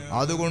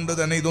 അതുകൊണ്ട്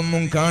തന്നെ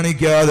ഇതൊന്നും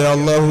കാണിക്കാതെ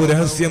അള്ളാഹു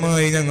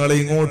രഹസ്യമായി ഞങ്ങളെ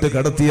ഇങ്ങോട്ട്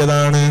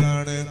കടത്തിയതാണ്.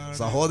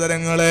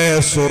 സഹോദരങ്ങളെ,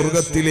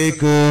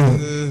 സ്വർഗത്തിലേക്ക്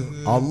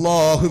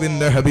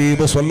അള്ളാഹുവിന്റെ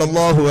ഹബീബ്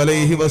സ്വല്ലല്ലാഹു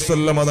അലൈഹി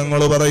വസല്ലം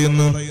തങ്ങൾ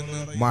പറയുന്നു,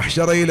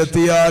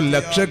 മഹ്ശറയിലെത്തിയാൽ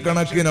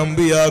ലക്ഷക്കണക്കിന്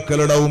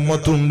അമ്പിയാക്കളുടെ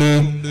ഉമ്മത്തുണ്ട്.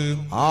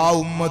 ആ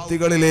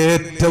ഉമ്മത്തികളിൽ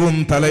ഏറ്റവും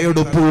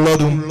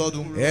തലയെടുപ്പുള്ളതും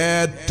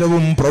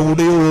ഏറ്റവും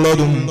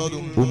പ്രൗഢിയുള്ളതും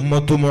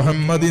ഉമ്മത്തു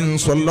മുഹമ്മദിൻ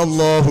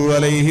സ്വല്ലല്ലാഹു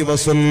അലൈഹി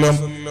വസല്ലം,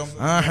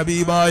 ആ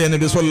ഹബീബായ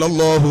നബി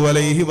സ്വല്ലല്ലാഹു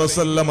അലൈഹി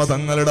വസല്ലം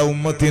തങ്ങളുടെ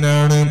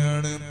ഉമ്മത്തിനാണ്.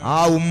 ആ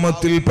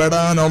ഉമ്മത്തിൽ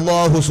പെടാൻ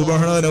അല്ലാഹു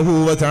സുബ്ഹാനഹു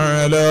വ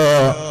തആല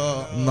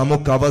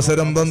നമുക്ക്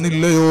അവസരം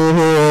തന്നില്ലയോ?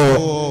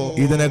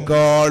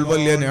 ഇതിനേക്കാൾ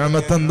വലിയ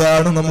നിഅമത്ത്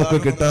എന്താണ് നമുക്ക്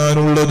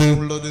കിട്ടാനുള്ളത്?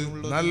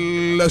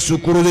 നല്ല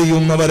ശുക്ർ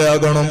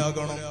ചെയ്യുന്നവരാകണം,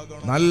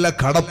 നല്ല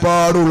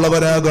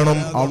കടപ്പാടുള്ളവരാകണം,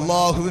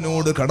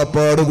 അള്ളാഹുവിനോട്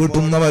കടപ്പാട്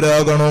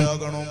വീട്ടുന്നവരാകണം,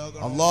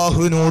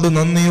 അള്ളാഹുവിനോട്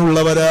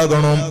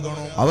നന്ദിയുള്ളവരാകണം,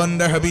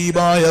 അവന്റെ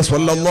ഹബീബായ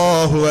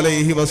സ്വല്ലല്ലാഹു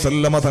അലൈഹി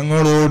വസല്ലമ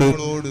തങ്ങളോട്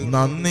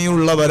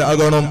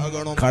നന്ദിയുള്ളവരാകണം,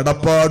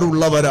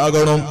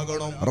 കടപ്പാടുള്ളവരാകണം.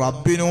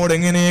 റബ്ബിനോട്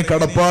എങ്ങനെ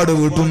കടപ്പാട്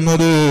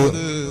വീട്ടുന്നത്?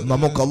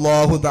 നമുക്ക്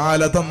അല്ലാഹു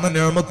തആല തന്ന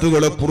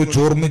നിഅമത്തുകളെ കുറിച്ച്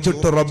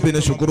ഓർമ്മിച്ചിട്ട്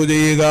റബ്ബിനെ ശുക്ർ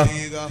ചെയ്യുക.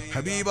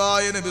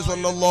 ഹബീബായ നബി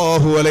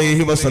സല്ലല്ലാഹു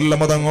അലൈഹി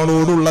വസല്ലമ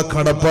തങ്ങളോടുള്ള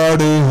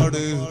കടപ്പാട്,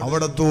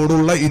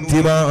 അവിടത്തോടുള്ള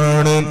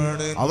ഇത്തിബാഅാണ്,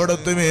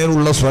 അവിടത്തെ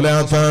മേലുള്ള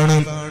സ്വലാത്താണ്,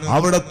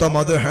 അവിടത്തെ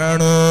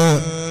മദ്ഹാണ്.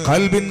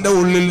 ഖൽബിന്റെ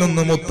ഉള്ളിൽ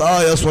നിന്ന്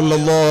മുത്തായ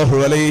സല്ലല്ലാഹു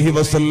അലൈഹി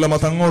വസല്ലമ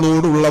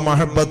തങ്ങളോടുള്ള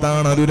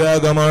മഹബ്ബത്താണ്,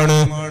 അനുരാഗമാണ്.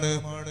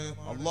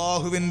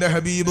 അല്ലാഹുവിന്റെ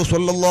ഹബീബ്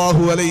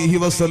സല്ലല്ലാഹു അലൈഹി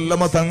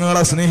വസല്ലമ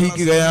തങ്ങളെ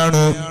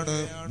സ്നേഹിക്കുകയാണ്.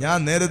 ഞാൻ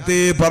നേരത്തെ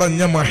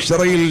പറഞ്ഞ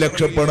മഹ്ശറയിൽ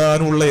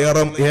രക്ഷപ്പെടാനുള്ള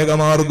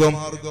ഏകമാർഗം.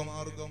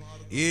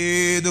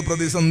 ഏത്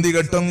പ്രതിസന്ധി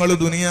ഘട്ടങ്ങൾ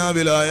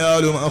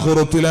ദുനിയാവിലായാലും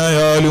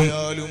ആഖിറത്തിലായാലും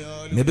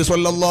നബി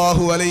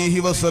സല്ലല്ലാഹു അലൈഹി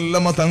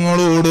വസല്ലമ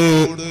തങ്ങളോട്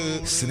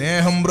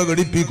സ്നേഹം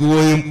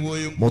പ്രകടിപ്പിക്കുകയും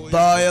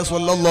മുത്തായ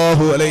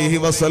സല്ലല്ലാഹു അലൈഹി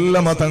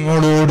വസല്ലമ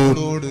തങ്ങളോട്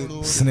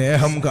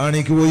സ്നേഹം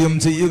കാണിക്കുകയും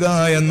ചെയ്യുക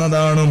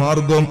എന്നതാണ്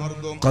മാർഗം.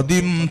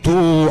 ഖദിംതു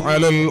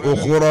അലൽ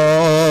ഉഖ്റാ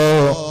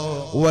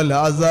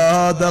വലാ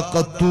സാദ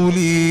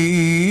ഖത്തുലി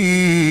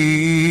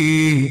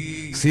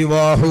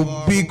സിവാ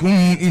ഹുബ്ബികും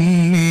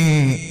ഇന്നി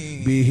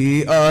ബിഹി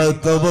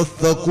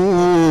അതവസ്സഖൂ.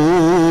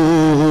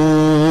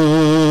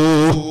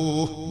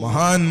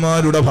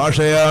 മഹാന്മാരുടെ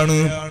ഭാഷയാണ്.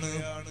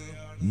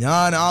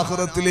 ഞാൻ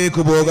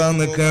ആഖിറത്തിലേക്ക് പോകാൻ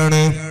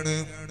നിൽക്കാണ്,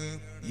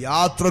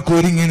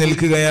 യാത്രക്കൊരുങ്ങി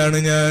നിൽക്കുകയാണ്.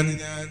 ഞാൻ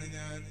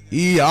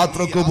ഈ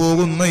യാത്രക്ക്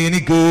പോകുന്ന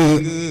എനിക്ക്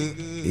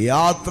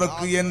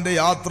യാത്രക്ക് എന്റെ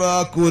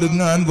യാത്രക്ക്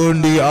ഒരുങ്ങാൻ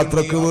വേണ്ടി,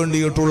 യാത്രക്ക്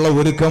വേണ്ടിയിട്ടുള്ള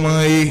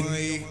ഒരുക്കമായി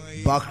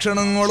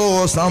ഭക്ഷണങ്ങളോ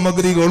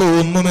സാമഗ്രികളോ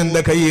ഒന്നും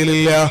എന്റെ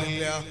കയ്യിലില്ല.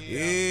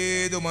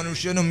 ഏത്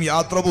മനുഷ്യനും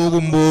യാത്ര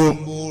പോകുമ്പോൾ,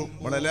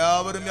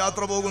 നമ്മളെല്ലാവരും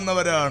യാത്ര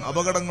പോകുന്നവരാണ്,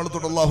 അപകടങ്ങൾ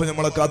തൊട്ട് അല്ലാഹു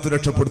നമ്മളെ കാത്തു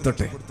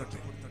രക്ഷപ്പെടുത്തട്ടെ.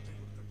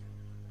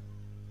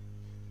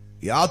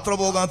 യാത്ര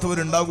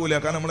പോകാത്തവരുണ്ടാകൂല,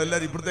 കാരണം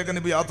നമ്മളെല്ലാവരും ഇപ്പോഴത്തേക്ക്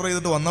ഇപ്പൊ യാത്ര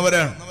ചെയ്തിട്ട്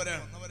വന്നവരാണ്.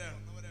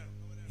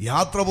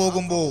 യാത്ര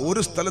പോകുമ്പോ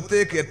ഒരു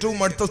സ്ഥലത്തേക്ക്, ഏറ്റവും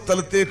അടുത്ത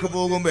സ്ഥലത്തേക്ക്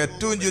പോകുമ്പോ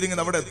ഏറ്റവും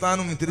ചുരുങ്ങിയത് അവിടെ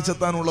എത്താനും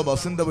തിരിച്ചെത്താനുള്ള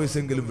ബസിന്റെ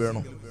പൈസയെങ്കിലും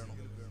വേണം.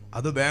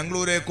 അത്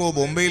ബാംഗ്ലൂരേക്കോ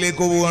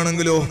ബോംബെയിലേക്കോ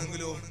പോവുകയാണെങ്കിലോ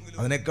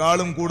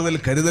അതിനേക്കാളും കൂടുതൽ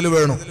കരുതൽ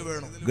വേണം.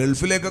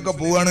 ഗൾഫിലേക്കൊക്കെ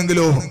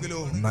പോവുകയാണെങ്കിലോ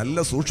നല്ല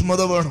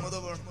സൂക്ഷ്മത വേണം,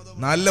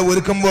 നല്ല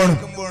ഒരുക്കം വേണം.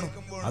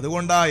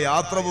 അതുകൊണ്ടാ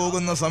യാത്ര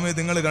പോകുന്ന സമയത്ത്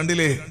നിങ്ങൾ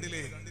കണ്ടില്ലേ,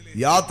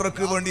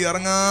 യാത്രക്ക് വേണ്ടി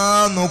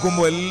ഇറങ്ങാൻ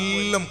നോക്കുമ്പോ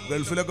എല്ലാം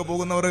ഗൾഫിലൊക്കെ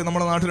പോകുന്നവർ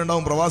നമ്മുടെ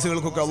നാട്ടിലുണ്ടാവും.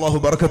 പ്രവാസികൾക്കൊക്കെ അള്ളാഹു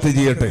ബർക്കത്ത്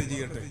ചെയ്യട്ടെ.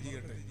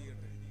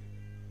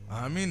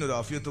 ആമീൻ. ഒരു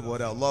ആഫിയത്ത്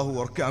പോരാ, അള്ളാഹു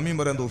ഉറക്കെ ആമീൻ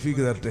പറയാൻ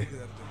തൗഫീക്ക് തരട്ടെ.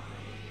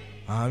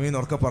 ആമീൻ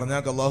ഉറക്കെ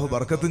പറഞ്ഞാൽ അള്ളാഹു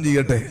ബർക്കത്തും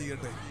ചെയ്യട്ടെ.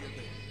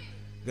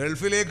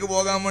 ഗൾഫിലേക്ക്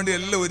പോകാൻ വേണ്ടി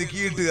എല്ലാം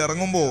ഒരുക്കിയിട്ട്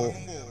ഇറങ്ങുമ്പോ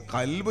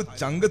കൽബ്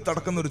ചങ്ക്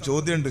തടക്കുന്ന ഒരു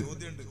ചോദ്യമുണ്ട്.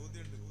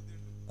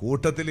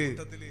 കൂട്ടത്തില്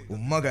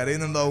ഉമ്മ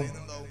കരയുന്നുണ്ടാവും,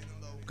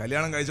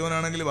 കല്യാണം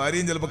കഴിച്ചവനാണെങ്കിൽ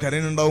ഭാര്യയും ചിലപ്പോ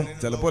കരയുന്നുണ്ടാവും,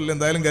 ചിലപ്പോ അല്ല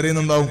എന്തായാലും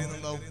കരയുന്നുണ്ടാവും.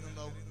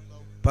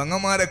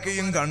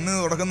 പെങ്ങന്മാരൊക്കെയും കണ്ണ്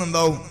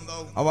തുടക്കുന്നുണ്ടാവും.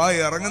 അവ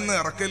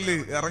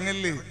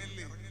ഇറങ്ങല്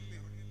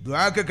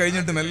ദ്വാക്കെ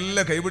കഴിഞ്ഞിട്ട്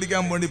മെല്ലെ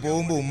കൈപിടിക്കാൻ വേണ്ടി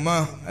പോകുമ്പോ ഉമ്മ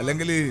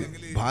അല്ലെങ്കിൽ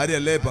ഭാര്യ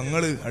അല്ലേ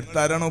പെങ്ങള്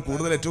അടുത്താരാണോ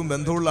കൂടുതൽ ഏറ്റവും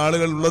ബന്ധമുള്ള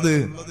ആളുകൾ ഉള്ളത്,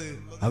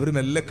 അവര്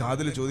മെല്ലെ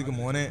കാതിൽ ചോദിക്കും,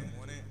 മോനെ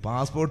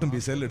പാസ്പോർട്ടും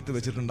വിസയിലും എടുത്ത്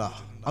വെച്ചിട്ടുണ്ടാ?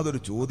 അതൊരു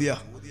ചോദ്യ,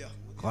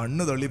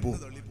 കണ്ണ് തള്ളിപ്പോ.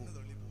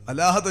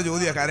 അല്ലാത്ത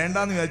ചോദ്യ,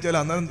 കരണ്ടാന്ന് വിചാരിച്ചാൽ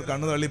അന്നേരം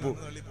കണ്ണ് തള്ളിപ്പോ.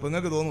 ഇപ്പൊ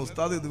നിങ്ങൾക്ക് തോന്നും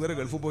ഉസ്താദ് ഇതുവരെ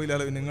ഗൾഫിൽ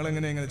പോയില്ലല്ലോ,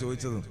 നിങ്ങളെങ്ങനെ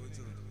ചോദിച്ചത്?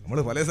 നമ്മൾ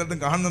പല സ്ഥലത്തും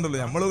കാണുന്നുണ്ടല്ലോ.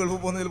 നമ്മൾ ഗൾഫിൽ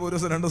പോകുന്നതിൽ ഒരു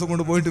ദിവസം 2 ദിവസം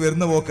കൊണ്ട് പോയിട്ട്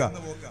വരുന്ന പോക്ക.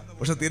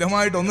 പക്ഷെ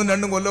സ്ഥിരമായിട്ട്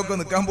 1-2 കൊല്ലമൊക്കെ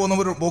നിൽക്കാൻ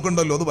പോകുന്നവർ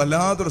പോക്കുണ്ടല്ലോ, അത്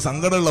വല്ലാത്തൊരു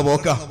സങ്കടമുള്ള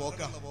പോക്ക.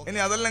 ഇനി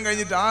അതെല്ലാം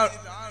കഴിഞ്ഞിട്ട് ആ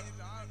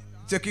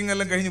ചെക്കിംഗ്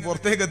എല്ലാം കഴിഞ്ഞ്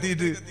പുറത്തേക്ക്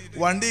എത്തിയിട്ട്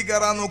വണ്ടി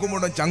കയറാൻ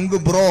നോക്കുമ്പോൾ ചങ്ക്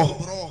ബ്രോ,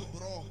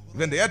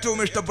 ഇവന്റെ ഏറ്റവും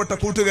ഇഷ്ടപ്പെട്ട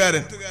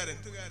കൂട്ടുകാരൻ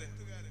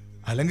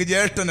അല്ലെങ്കിൽ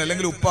ജ്യേഷ്ഠൻ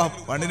അല്ലെങ്കിൽ ഉപ്പ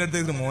വണ്ടിന്റെ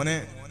അടുത്തേക്ക്, മോനെ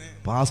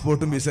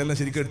പാസ്പോർട്ടും വിസയെല്ലാം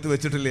ശരിക്കും എടുത്ത്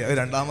വെച്ചിട്ടില്ലേ? അത്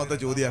രണ്ടാമത്തെ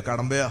ചോദ്യ,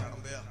 കടമ്പയാ.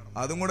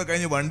 അതും കൂടെ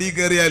കഴിഞ്ഞ് വണ്ടി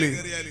കയറിയാല്,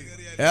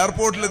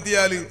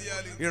 എയർപോർട്ടിലെത്തിയാല്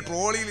ഈ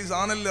ട്രോളിയിൽ ഈ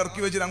സാധനം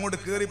ഇറക്കി വെച്ചിട്ട് അങ്ങോട്ട്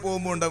കയറി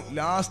പോകുമ്പോ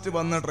ലാസ്റ്റ്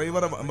വന്ന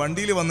ഡ്രൈവറെ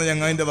വണ്ടിയിൽ വന്ന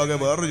ഞങ്ങാന്റെ വക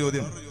വേറൊരു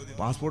ചോദ്യം,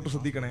 പാസ്പോർട്ട്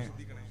ശ്രദ്ധിക്കണേ,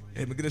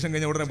 എമിഗ്രേഷൻ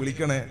കഴിഞ്ഞ ഉടനെ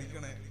വിളിക്കണേ.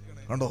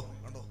 കണ്ടോ,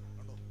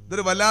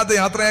 ഇതൊരു വല്ലാത്ത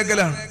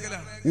യാത്രയാക്കലാണ്.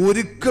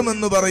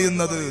 ഒരുക്കമെന്ന്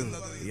പറയുന്നത്,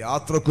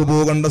 യാത്രക്ക്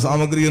പോകേണ്ട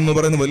സാമഗ്രി എന്ന്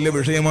പറയുന്നത് വലിയ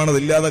വിഷയമാണ്.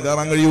 അതില്ലാതെ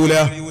കയറാൻ കഴിയൂല.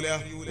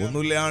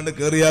 ഒന്നുമില്ലാണ്ട്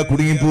കേറിയാ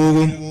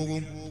കുടുങ്ങിപ്പോകും.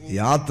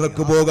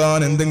 യാത്രക്ക് പോകാൻ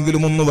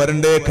എന്തെങ്കിലും ഒന്ന്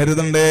വരണ്ടേ,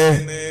 കരുതണ്ടേ.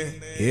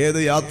 ഏത്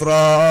യാത്ര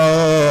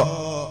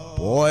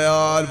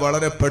പോയാൽ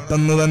വളരെ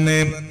പെട്ടെന്ന് തന്നെ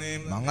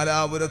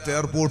മംഗലാപുരത്ത്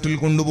എയർപോർട്ടിൽ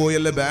കൊണ്ടുപോയി,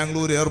 അല്ലെ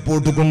ബാംഗ്ലൂർ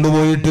എയർപോർട്ടിൽ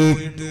കൊണ്ടുപോയിട്ട്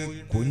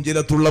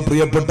കുഞ്ചിലത്തുള്ള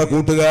പ്രിയപ്പെട്ട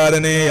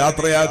കൂട്ടുകാരനെ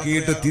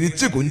യാത്രയാക്കിയിട്ട്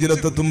തിരിച്ച്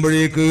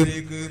കുഞ്ചിലത്തെത്തുമ്പോഴേക്ക്,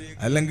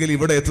 അല്ലെങ്കിൽ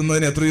ഇവിടെ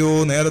എത്തുന്നതിന് എത്രയോ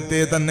നേരത്തെ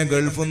തന്നെ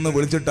ഗൾഫിൽ നിന്ന്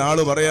വിളിച്ചിട്ട്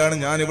ആള് പറയാണ്,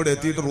 ഞാൻ ഇവിടെ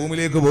എത്തിയിട്ട്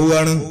റൂമിലേക്ക്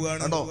പോവുകയാണ്.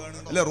 കണ്ടോ,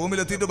 അല്ലെ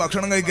റൂമിലെത്തിയിട്ട്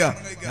ഭക്ഷണം കഴിക്കാം.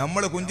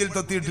 നമ്മള്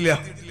കുഞ്ചിലത്തെത്തിയിട്ടില്ല,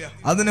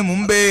 അതിന്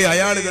മുമ്പേ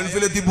അയാള്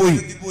ഗൾഫിലെത്തിപ്പോയി.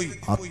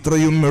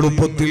 അത്രയും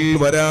എളുപ്പത്തിൽ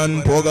വരാൻ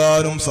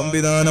പോകാനും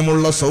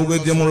സംവിധാനമുള്ള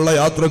സൗകര്യമുള്ള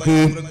യാത്രക്ക്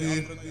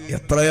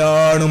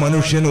എത്രയാണ്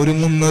മനുഷ്യൻ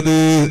ഒരുങ്ങുന്നത്,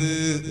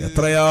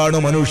 എത്രയാണ്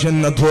മനുഷ്യൻ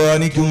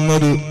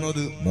അധ്വാനിക്കുന്നത്.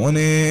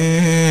 മോനെ,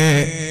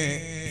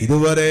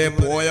 ഇതുവരെ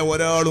പോയ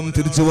ഒരാളും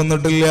തിരിച്ചു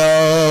വന്നിട്ടില്ല.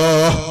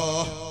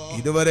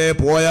 ഇതുവരെ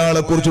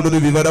പോയാളെ കുറിച്ചൊരു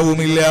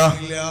വിവരവുമില്ല.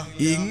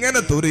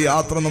 ഇങ്ങനത്തെ ഒരു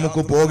യാത്ര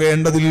നമുക്ക്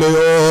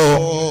പോകേണ്ടതില്ലയോ?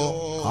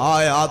 ആ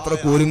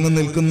യാത്രക്ക് ഒരുങ്ങി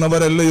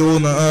നിൽക്കുന്നവരല്ലയോ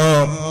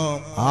നാം?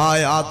 ആ ആ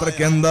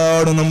യാത്രക്ക്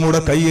എന്താണ് നമ്മുടെ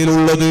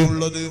കയ്യിലുള്ളത്?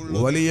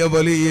 വലിയ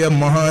വലിയ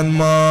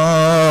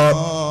മഹാന്മാർ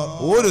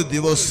ഒരു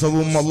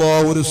ദിവസവും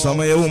ഒരു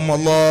സമയവും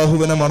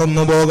അല്ലാഹുവിനെ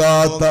മറന്നു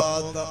പോകാത്ത,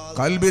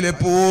 ഖൽബിൽ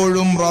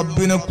എപ്പോഴും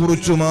റബ്ബിനെ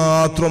കുറിച്ച്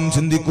മാത്രം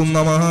ചിന്തിക്കുന്ന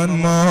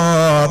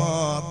മഹാന്മാർ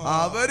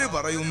അവര്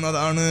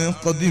പറയുന്നതാണ്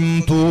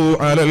ഖദിംതു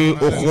അലൽ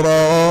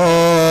ഉഖ്റാ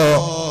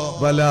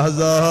വലാ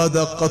സാദ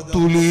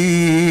ഖത്തുലി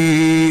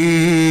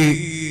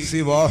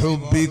സിവാ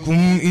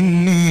ഹുബ്ബികും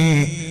ഇന്നി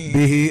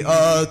ബിഹി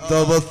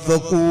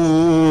അതവസ്സഖൂ.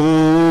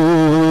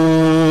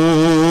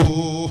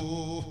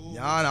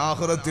 ഞാൻ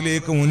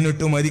ആഖിറത്തിലേക്ക്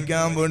മുന്നിട്ട്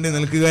മരിക്കാൻ വേണ്ടി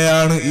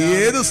നിൽക്കുകയാണ്.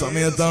 ഏത്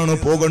സമയത്താണ്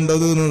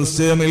പോകേണ്ടത് എന്ന്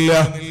നിശ്ചയമില്ല.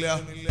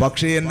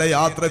 പക്ഷേ എന്റെ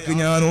യാത്രക്ക്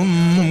ഞാൻ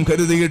ഒന്നും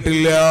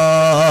കരുതിയിട്ടില്ല.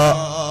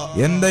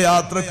 എന്റെ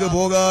യാത്രക്ക്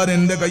പോകാൻ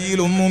എന്റെ കയ്യിൽ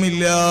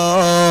ഒന്നുമില്ല.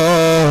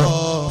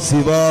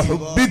 സിവാ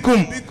ഹുബ്ബികും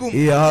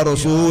യാ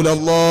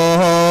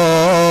റസൂലല്ലാഹ്,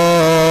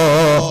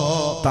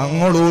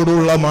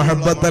 തങ്ങളോടുള്ള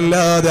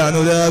മഹബ്ബത്തല്ലാതെ,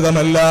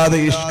 അനുരാഗമല്ലാതെ,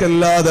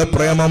 ഇഷ്കല്ലാതെ,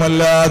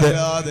 പ്രേമമല്ലാതെ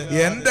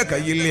എന്റെ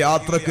കയ്യിൽ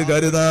യാത്രക്ക്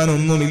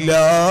കരുതാനൊന്നുമില്ല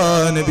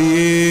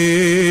നബിയേ.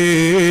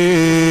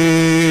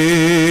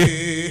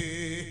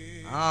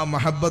 ആ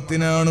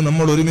മഹബ്ബത്തിനാണ്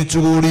നമ്മൾ ഒരുമിച്ച്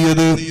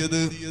കൂടിയത്.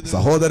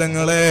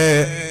 സഹോദരങ്ങളെ,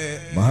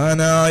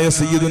 മഹാനായ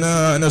സയ്യിദുനാ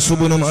അനസ്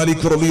ഇബ്നു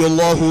മാലിക്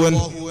റളിയല്ലാഹു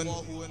അൻഹു,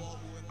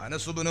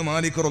 അനസ് ഇബ്നു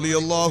മാലിക്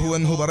റളിയല്ലാഹു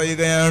അൻഹു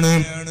പറയുകയാണ്,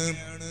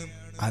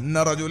 അന്ന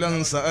റജുലൻ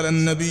സഅല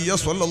നബിയ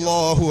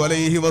സ്വല്ലല്ലാഹു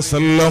അലൈഹി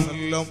വസല്ലം,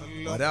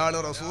 ഒരാൾ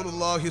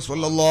റസൂലുള്ളാഹി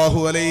സ്വല്ലല്ലാഹു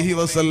അലൈഹി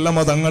വസല്ലം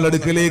തങ്ങളുടെ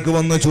അടുക്കലേക്ക്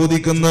വന്ന്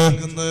ചോദിക്കുന്നു.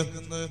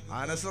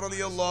 അനസ്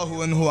റളിയല്ലാഹു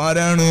അൻഹു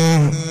ആരാണ്?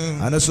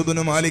 അനസ്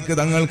ഇബ്നു മാലിക്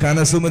തങ്ങൾക്ക്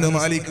അനസ് ഇബ്നു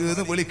മാലിക്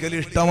എന്ന് വിളിക്കൽ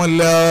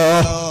ഇഷ്ടമല്ല.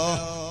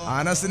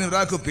 അനസിന്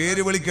ഒരാൾക്ക്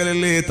പേര്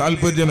വിളിക്കലല്ലേ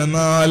താല്പര്യം.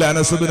 എന്നാൽ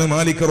അനസ് ഇബ്നു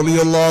മാലിക്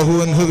റളിയല്ലാഹു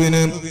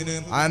അൻഹുവിന്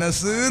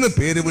അനസ് എന്ന്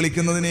പേര്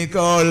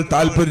വിളിക്കുന്നതിനേക്കാൾ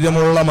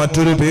താല്പര്യമുള്ള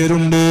മറ്റൊരു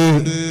പേരുണ്ട്,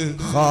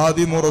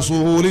 ഖാദിമു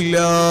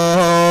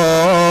റസൂലില്ലാഹ്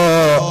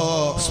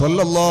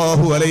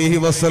സ്വല്ലല്ലാഹു അലൈഹി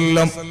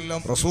വസല്ലം.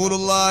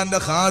 റസൂലുള്ളാഹിന്റെ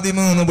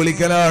ഖാദിമു എന്ന്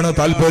വിളിക്കലാണ്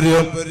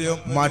താല്പര്യം.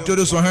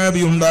 മറ്റൊരു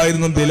സ്വഹാബി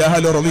ഉണ്ടായിരുന്നു,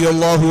 ബിലാൽ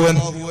റളിയല്ലാഹു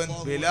അൻഹു.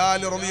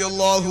 ബിലാൽ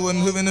റളിയല്ലാഹു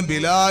അൻഹുവിന്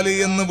ബിലാൽ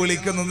എന്ന്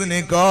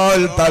വിളിക്കുന്നതിനേക്കാൾ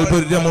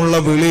താല്പര്യമുള്ള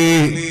വിളി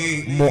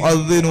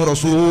മുഅദ്ദിനു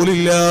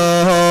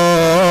റസൂലില്ലാഹ്,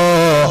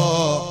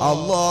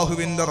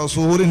 അല്ലാഹുവിന്റെ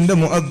റസൂലിന്റെ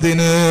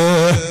മുഅദ്ദിന്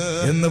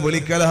എന്ന്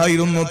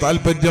വിളിക്കലായിരുന്നു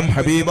താല്പര്യം.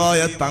 ഹബീബായ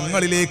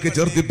തങ്ങളിലേക്ക്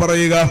ചേർത്തി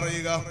പറയുക.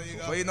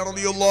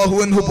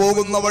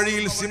 പോകുന്ന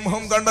വഴിയിൽ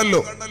സിംഹം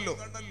കണ്ടല്ലോ.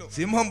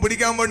 സിംഹം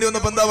പിടിക്കാൻ വേണ്ടി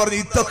വന്നപ്പോ എന്താ പറഞ്ഞു?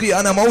 ഇത്തഖി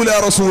അന മൗലാ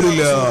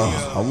റസൂലില്ലാഹ്,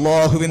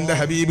 അല്ലാഹുവിന്റെ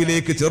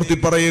ഹബീബിലേക്ക് ചേർത്തി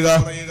പറയുക.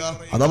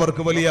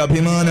 അതവർക്ക് വലിയ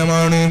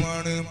അഭിമാനമാണ്.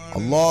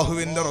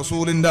 അല്ലാഹുവിന്റെ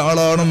റസൂലിന്റെ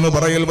ആളാണെന്ന്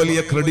പറയൽ വലിയ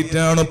ക്രെഡിറ്റ്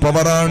ആണ്,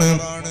 പവറാണ്.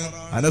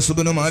 അനസ്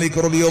ഇബ്നു മാലിക്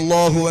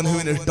റളിയല്ലാഹു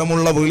അൻഹുവിന്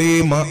ഇഷ്ടമുള്ള വിളി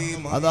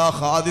അതാ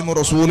ഖാദിമു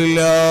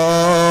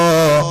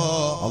റസൂലില്ലാഹ്,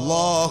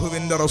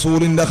 അല്ലാഹുവിന്റെ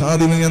റസൂലിന്റെ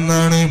ഖാദിമ്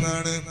എന്നാണ്.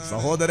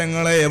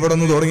 സഹോദരങ്ങളെ, എവിടെ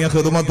നിന്ന് തുടങ്ങിയ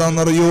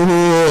ഖിദ്മത്താണെന്നറിയോ?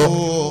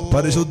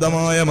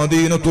 പരിശുദ്ധമായ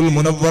മദീനത്തുൽ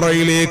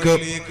മുനവ്വറയിലേക്ക്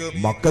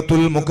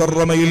മക്കത്തുൽ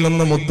മുകറമയിൽ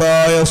നിന്ന്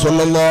മുത്തായ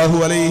സ്വല്ലല്ലാഹു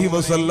അലൈഹി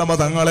വസല്ലമ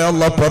തങ്ങളെ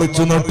അല്ലാഹ്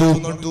പറിച്ചു നട്ടു.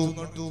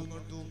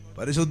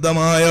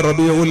 പരിശുദ്ധമായ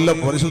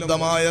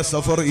പരിശുദ്ധമായ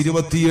സഫർ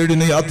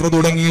 27-ന് യാത്ര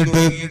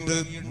തുടങ്ങിയിട്ട്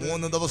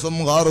 3 ദിവസം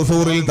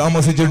ഗാറുസൂറിൽ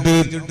താമസിച്ചിട്ട്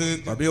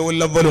റബീഉൽ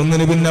അവ്വൽ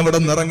 1-ന് പിന്നെ അവിടെ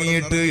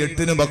നിറങ്ങിയിട്ട്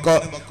 8-ന് ബക്ക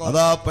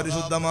അതാ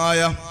പരിശുദ്ധമായ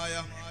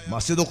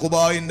മസ്ജിദ്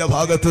ഖുബായിന്റെ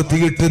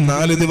ഭാഗത്തെത്തിയിട്ട്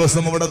 4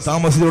 ദിവസം അവിടെ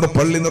താമസിച്ചു. അവിടെ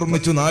പള്ളി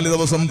നിർമ്മിച്ചു 4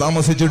 ദിവസം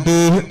താമസിച്ചിട്ട്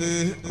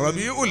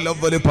റബീഉൽ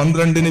അവ്വൽ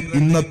 12-ന്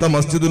ഇന്നത്തെ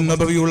മസ്ജിദുൻ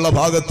നബവിയുള്ള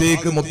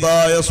ഭാഗത്തേക്ക്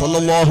മുത്തായ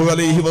സ്വല്ലല്ലാഹു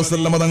അലൈഹി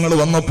വസല്ലമ തങ്ങൾ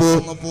വന്നപ്പോൾ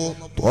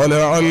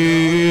ത്വലഅൽ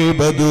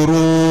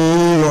ബദ്റു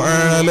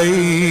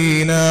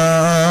അലൈനാ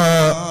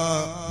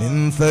മിൻ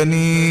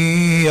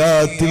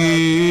സനിയാത്തിൽ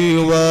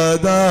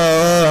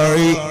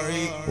വദാഇ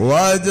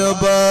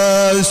വജബ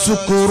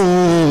ശുക്രു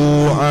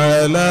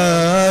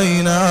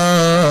അലൈനാ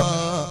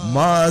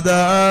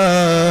മദാ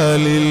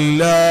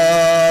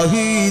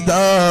ലില്ലാഹി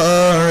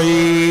ദാഇ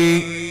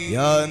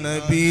യാ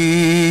നബി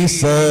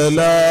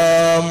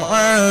സലാം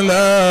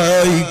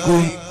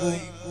അലൈക്കും.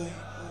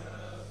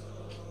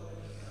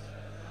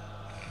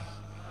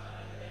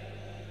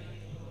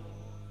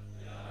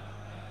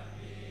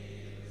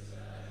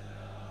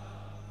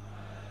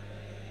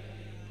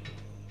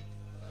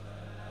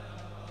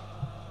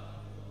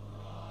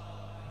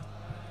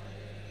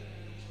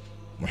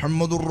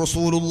 മുഹമ്മദുർ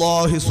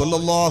റസൂലുള്ളാഹി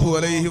സ്വല്ലല്ലാഹു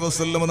അലൈഹി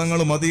വസല്ലം തങ്ങൾ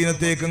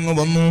മദീനത്തേക്ക് അങ്ങ്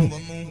വന്നു.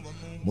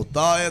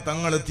 മുത്തായ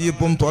തങ്ങൾ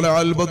എത്തിയപ്പം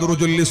ത്വലഅൽ ബദ്റു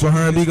ചൊല്ലി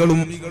സ്വഹാബികളും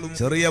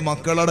ചെറിയ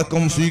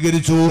മക്കളടക്കം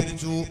സ്വീകരിച്ചു.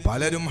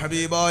 പലരും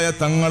ഹബീബായ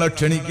തങ്ങളെ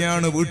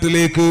ക്ഷണിക്കാണ്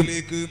വീട്ടിലേക്ക്,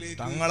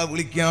 തങ്ങളെ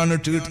വിളിക്കാണ്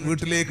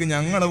വീട്ടിലേക്ക്.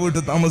 ഞങ്ങളെ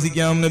വീട്ടിൽ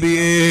താമസിക്കാം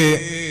നബിയേ,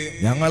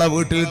 ഞങ്ങളെ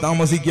വീട്ടിൽ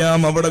താമസിക്കാം,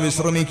 അവിടെ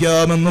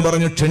വിശ്രമിക്കാം എന്ന്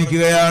പറഞ്ഞ്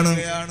ക്ഷണിക്കുകയാണ്.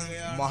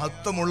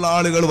 മഹത്വമുള്ള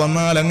ആളുകൾ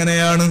വന്നാൽ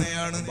അങ്ങനെയാണ്.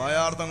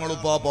 ബായാർ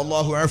തങ്ങളുപ്പാപ്പ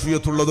അല്ലാഹു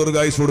ആഫിയത്തുള്ള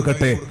ദീർഘായുസ്സ്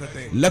കൊടുക്കട്ടെ.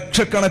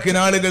 ലക്ഷക്കണക്കിന്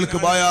ആളുകൾക്ക്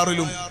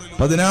ബായാറിലും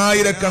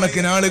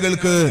 10,000-കണക്കിന്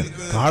ആളുകൾക്ക്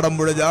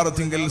കാടമ്പുഴ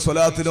ജാറത്തിങ്കൽ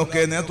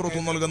സ്വലാത്തിനൊക്കെ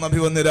നേതൃത്വം നൽകുന്ന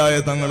അഭിവന്ദരായ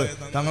തങ്ങളെ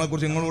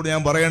കുറിച്ച് നിങ്ങളോട്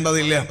ഞാൻ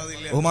പറയേണ്ടതില്ല.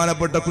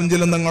 ബഹുമാനപ്പെട്ട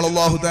കുഞ്ചിലം തങ്ങൾ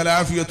അല്ലാഹു തആല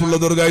ആഫിയത്തുള്ള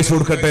ദീർഘായുസ്സ്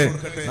കൊടുക്കട്ടെ.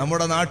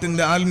 നമ്മുടെ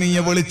നാട്ടിന്റെ ആത്മീയ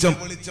വെളിച്ചം.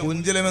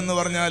 കുഞ്ചിലം എന്ന്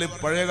പറഞ്ഞാൽ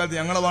പഴയ കാലത്ത്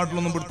ഞങ്ങളുടെ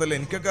നാട്ടിലൊന്നും പിടുത്തല്ല.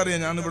 എനിക്കൊക്കെ അറിയാം,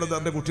 ഞാൻ ഇവിടെ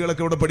എന്റെ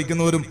കുട്ടികളൊക്കെ ഇവിടെ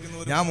പഠിക്കുന്നവരും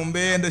ഞാൻ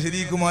മുമ്പേ എന്റെ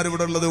ശരീക്കുമാർ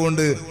ഇവിടെ ഉള്ളത്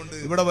കൊണ്ട്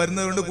ഇവിടെ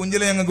വരുന്നതുകൊണ്ട്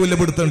കുഞ്ചില ഞങ്ങൾക്ക് വലിയ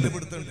പിടുത്തുണ്ട്.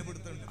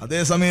 അതേ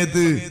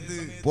സമയത്ത്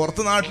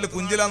പുറത്ത് നാട്ടില്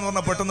കുഞ്ചില എന്ന്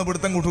പറഞ്ഞാൽ പെട്ടെന്ന്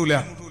പിടുത്തം കൂട്ടൂല.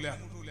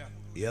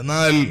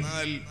 എന്നാൽ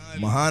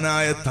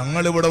മഹാനായ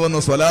തങ്ങൾ ഇവിടെ വന്ന്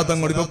സ്വലാത്തം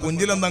കൊണ്ട് ഇപ്പൊ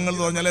കുഞ്ചിലം തങ്ങൾ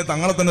എന്ന് പറഞ്ഞാലേ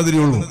തങ്ങളെ തന്നെ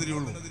തിരിയുള്ളൂ.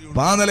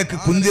 ആ നിലക്ക്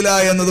കുഞ്ചില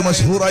എന്നത്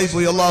മഷ്ഹൂറായി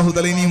പോയി. അള്ളാഹു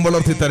തആല ഇനിയും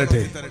വളർത്തി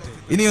തരട്ടെ.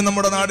 ഇനിയും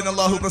നമ്മുടെ നാടിന്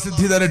അള്ളാഹു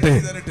പ്രസിദ്ധി തരട്ടെ.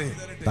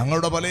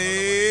 തങ്ങളുടെ പല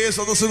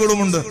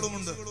സദസ്സുകളുമുണ്ട്.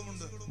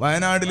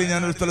 വയനാട്ടിൽ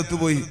ഞാനൊരു സ്ഥലത്ത്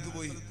പോയി,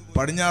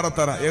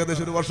 പടിഞ്ഞാറത്തറ.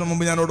 ഏകദേശം 1 വർഷം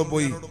മുമ്പ് ഞാനവിടെ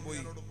പോയി.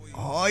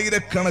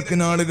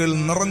 1000-കണക്കിന് ആളുകൾ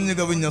നിറഞ്ഞു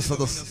കവിഞ്ഞ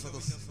സദസ്.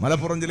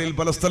 മലപ്പുറം ജില്ലയിൽ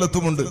പല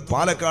സ്ഥലത്തുമുണ്ട്.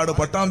 പാലക്കാട്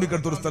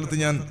പട്ടാമ്പിക്കടുത്തൊരു സ്ഥലത്ത്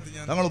ഞാൻ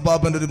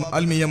തങ്ങളുപ്പാപ്പന്റെ ഒരു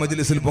ആത്മീയ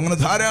മജ്ലിസിൽ പോകും. അങ്ങനെ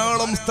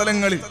ധാരാളം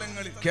സ്ഥലങ്ങളിൽ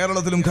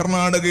കേരളത്തിലും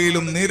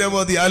കർണാടകയിലും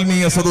നിരവധി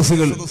ആത്മീയ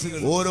സദസ്സുകൾ.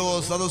 ഓരോ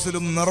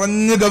സദസ്സിലും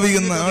നിറഞ്ഞു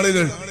കവിയുന്ന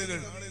ആളുകൾ.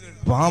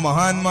 അപ്പൊ ആ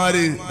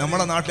മഹാന്മാര്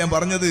നമ്മുടെ നാട്ടിൽ ഞാൻ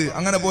പറഞ്ഞത്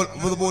അങ്ങനെ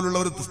പോലുള്ള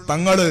ഒരു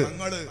തങ്ങള്,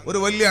 ഒരു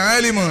വലിയ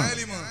ആലിമ്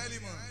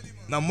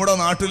നമ്മുടെ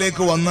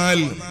നാട്ടിലേക്ക് വന്നാൽ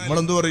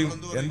നമ്മളെന്തു പറയും?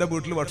 എന്റെ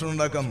വീട്ടിൽ ഭക്ഷണം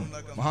ഉണ്ടാക്കാം.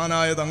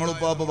 മഹാനായ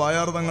തങ്ങളുപ്പാപ്പ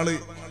വായാർ തങ്ങള്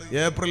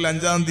ഏപ്രിൽ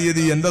 5-ാം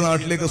തീയതി എന്റെ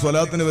നാട്ടിലേക്ക്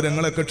സ്വലാത്തിന് വരെ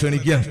ഞങ്ങളൊക്കെ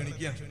ക്ഷണിക്കാം.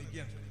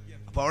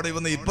 അപ്പൊ അവിടെ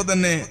വന്ന് ഇപ്പൊ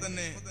തന്നെ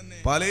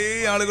പല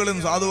ആളുകളും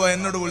സാധുവായി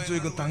എന്നോട് വിളിച്ചു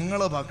ചോദിക്കും,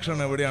 തങ്ങളെ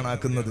ഭക്ഷണം എവിടെയാണ്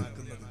ആക്കുന്നത്?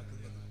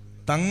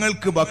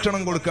 തങ്ങൾക്ക്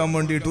ഭക്ഷണം കൊടുക്കാൻ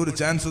വേണ്ടിയിട്ട് ഒരു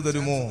ചാൻസ്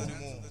തരുമോ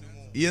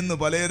എന്ന്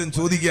പലരും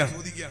ചോദിക്കാം.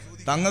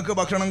 തങ്ങൾക്ക്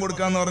ഭക്ഷണം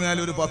കൊടുക്കാന്ന് പറഞ്ഞാൽ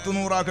ഒരു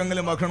 10-100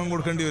 ആക്കെങ്കിലും ഭക്ഷണം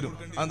കൊടുക്കേണ്ടി വരും.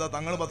 എന്താ?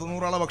 തങ്ങൾ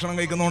 10-100 ആളെ ഭക്ഷണം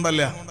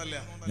കഴിക്കുന്നോണ്ടല്ല.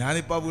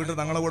 ഞാനിപ്പോ വീട്ടിൽ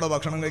തങ്ങളെ കൂടെ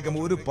ഭക്ഷണം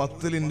കഴിക്കുമ്പോൾ ഒരു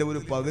 10-ന്റെ ഒരു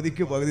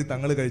പകുതിക്ക് പകുതി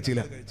തങ്ങൾ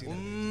കഴിച്ചില്ല,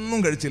 ഒന്നും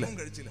കഴിച്ചില്ല.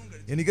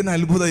 എനിക്കെന്നെ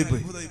അത്ഭുതമായി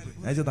പോയി.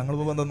 ഞാൻ തങ്ങൾ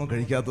എന്തൊന്നും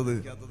കഴിക്കാത്തത്,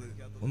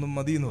 ഒന്നും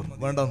മതി എന്ന് പറഞ്ഞു.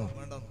 വേണ്ടെന്നു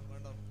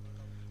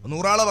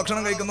 100 ആളെ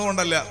ഭക്ഷണം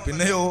കഴിക്കുന്നതുകൊണ്ടല്ല.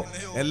 പിന്നെയോ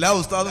എല്ലാ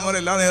ഉസ്താദുമാരും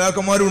എല്ലാ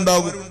നേതാക്കന്മാരും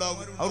ഉണ്ടാകും,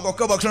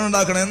 അവർക്കൊക്കെ ഭക്ഷണം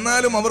ഉണ്ടാക്കണം.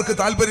 എന്നാലും അവർക്ക്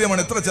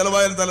താല്പര്യമാണ് എത്ര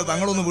ചെലവായാലും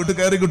തങ്ങളൊന്ന് വീട്ടിൽ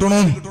കയറി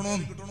കിട്ടണോ.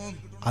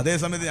 അതേ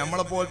സമയത്ത്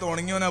നമ്മളെ പോലത്തെ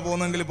ഉണങ്ങിയവനാ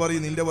പോകുന്നെങ്കിൽ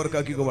പറയും നിന്റെ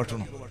വർക്കാക്കിക്കോ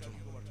ഭക്ഷണം.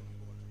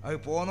 അത്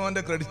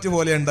പോന്നവന്റെ ക്രെഡിറ്റ്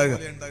പോലെ ഉണ്ടാകുക.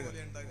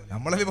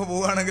 നമ്മളിപ്പോ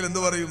പോവുകയാണെങ്കിൽ എന്ത്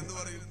പറയും?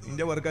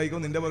 നിന്റെ വർക്കായിക്കോ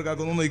നിന്റെ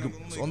വർക്കാക്കുന്നു നോക്കും,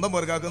 സ്വന്തം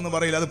വർക്കാക്കെന്ന്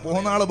പറയില്ല. അത്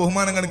പോകുന്ന ആളെ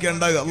ബഹുമാനം കണക്കി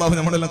ഉണ്ടാകുക. അള്ളാഹു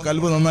നമ്മളെല്ലാം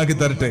കൽബ് നന്നാക്കി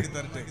തരട്ടെ.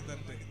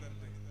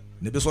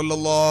 നബി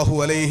സല്ലല്ലാഹു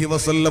അലൈഹി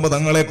വസല്ലം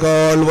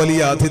തങ്ങളെക്കാൾ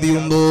വലിയ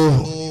അതിഥിയുണ്ടോ?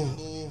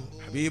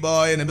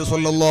 ഹബീബായ നബി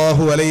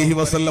സല്ലല്ലാഹു അലൈഹി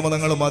വസല്ലം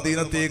തങ്ങൾ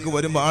മദീനത്തേക്ക്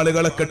വരുമ്പോൾ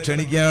ആളുകളൊക്കെ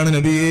ക്ഷണിക്കുകയാണ്,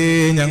 നബിയേ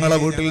ഞങ്ങളെ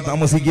വീട്ടിൽ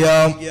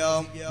താമസിക്കാം,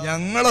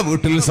 ഞങ്ങളെ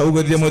വീട്ടിൽ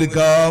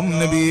സൗകര്യമൊരുക്കാം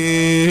നബിയേ.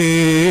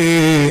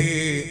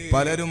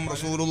 പലരും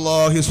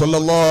റസൂലുള്ളാഹി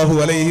സ്വല്ലല്ലാഹു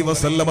അലൈഹി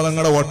വസല്ലം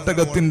തങ്ങളുടെ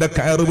ഒട്ടകത്തിന്റെ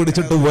കയറ്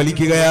പിടിച്ചിട്ട്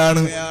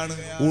വലിക്കുകയാണ്.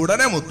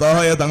 ഉടനെ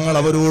മുത്തായ തങ്ങൾ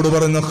അവരോട്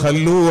പറഞ്ഞു,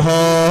 ഖല്ലൂഹാ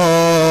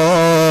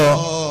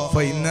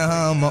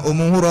ഫഇന്നഹാ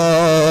മഅ്മൂറാ.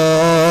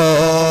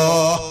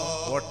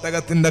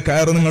 ഒട്ടകത്തിന്റെ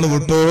കയറ് നിങ്ങൾ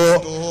വിട്ടോ,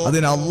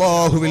 അതിന്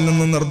അള്ളാഹുവിൽ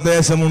നിന്ന്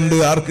നിർദ്ദേശമുണ്ട്.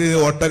 ആർക്ക്?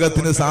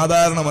 ഒട്ടകത്തിന്.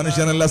 സാധാരണ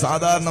മനുഷ്യനല്ല,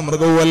 സാധാരണ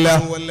മൃഗവുമല്ല,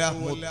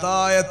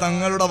 മുത്തായ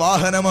തങ്ങളുടെ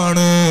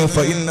വാഹനമാണ്.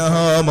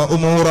 ഫഇന്നഹാ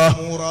മഅ്മൂറ.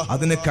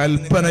 അതിന്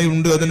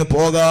കൽപ്പനയുണ്ട്, അതിന്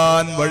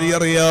പോകാൻ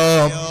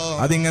വഴിയറിയാം.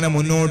 അതിങ്ങനെ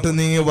മുന്നോട്ട്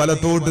നീങ്ങി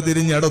വലത്തോട്ട്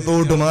തിരിഞ്ഞ്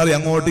ഇടത്തോട്ട് മാറി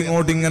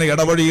അങ്ങോട്ടിങ്ങോട്ട് ഇങ്ങനെ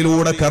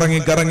ഇടവഴിയിലൂടെ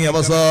കറങ്ങി കറങ്ങി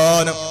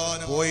അവസാനം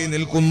പോയി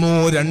നിൽക്കുന്നു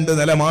 2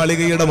 നില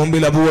മാളികയുടെ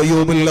മുമ്പിൽ. അബൂ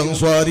അയ്യൂബുൽ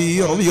അൻസാരി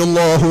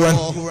റളിയല്ലാഹു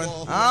അൻഹു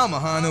ആ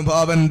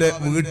മഹാനുഭാവന്റെ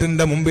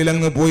വീട്ടിന്റെ മുമ്പിൽ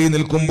അങ്ങ് പോയി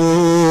നിൽക്കുമ്പോ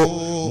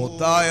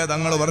മുത്തായ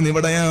തങ്ങൾ പറഞ്ഞു,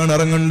 ഇവിടെയാണ്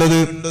ഇറങ്ങേണ്ടത്.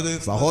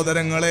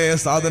 സഹോദരങ്ങളെ,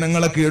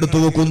 സാധനങ്ങളൊക്കെ എടുത്തു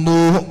വെക്കുന്നു.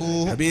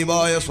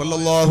 ഹബീബായ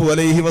സ്വല്ലല്ലാഹു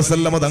അലൈഹി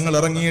വസല്ലം തങ്ങൾ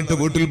ഇറങ്ങിയിട്ട്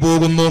വീട്ടിൽ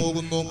പോകുന്നു.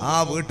 ആ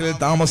വീട്ടിൽ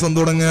താമസം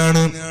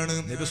തുടങ്ങാണ്.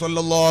 നബി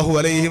സ്വല്ലല്ലാഹു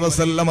അലൈഹി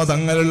വസല്ലം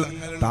തങ്ങൾ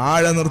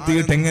താഴെ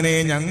നിർത്തിയിട്ട് എങ്ങനെ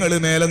ഞങ്ങൾ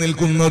മേലെ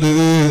നിൽക്കുന്നത്?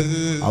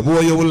 അബൂ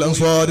അയ്യൂബുൽ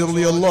അൻസാരി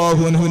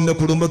റളിയല്ലാഹു അൻഹുവിന്റെ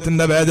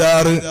കുടുംബത്തിന്റെ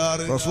ബേജാറ്.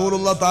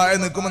 റസൂലുള്ളാഹി താഴെ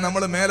നിൽക്കുമ്പോൾ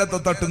നമ്മൾ മേലത്തെ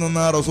തട്ട്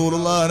നിന്നാ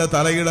റസൂലുള്ളാഹിന്റെ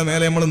തലയുടെ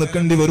മേലെ നമ്മൾ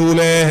നിൽക്കേണ്ടി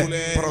വരൂലേ?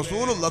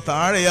 റസൂലുള്ളാഹി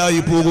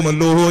താഴെയായി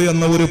പോകുമല്ലോ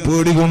എന്ന ഒരു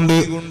പേടി കൊണ്ട്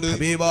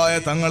ഹബീബായ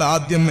തങ്ങൾ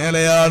ആദ്യം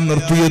മേലെയാണ്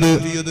നിർത്തിയത്.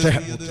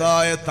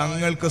 മുത്തായ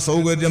തങ്ങൾക്ക്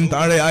സൗകര്യം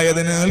താഴെ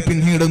ആയതിനാൽ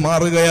പിന്നീട്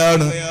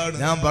മാറുകയാണ്.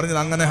 ഞാൻ പറഞ്ഞത്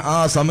അങ്ങനെ ആ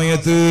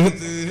സമയത്ത്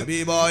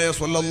ഹബീബായ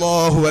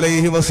സ്വല്ലല്ലാഹു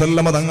അലൈഹി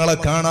വസല്ലം തങ്ങളെ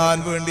കാണാൻ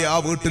വേണ്ടി ആ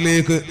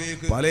വീട്ടിലേക്ക്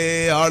പല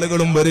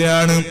ആളുകളും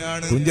വരികയാണ്.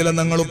 കുഞ്ചിലം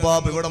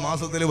തങ്ങളുപ്പാപ്പ ഇവിടെ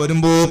മാസത്തിൽ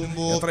വരുമ്പോ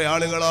എത്ര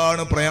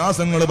ആളുകളാണ്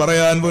പ്രയാസങ്ങൾ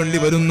പറയാൻ വേണ്ടി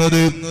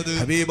വരുന്നത്.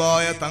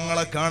 ഹബീബായ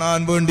തങ്ങളെ കാണാൻ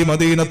വേണ്ടി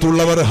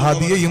മദീനത്തുള്ളവർ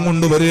ഹദിയയും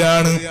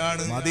കൊണ്ടുവരികയാണ്.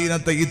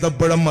 മദീനത്തെ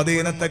ഈത്തപ്പഴം,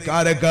 മദീനത്തെ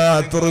കാരക്ക,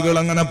 അത്തറുകൾ,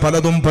 അങ്ങനെ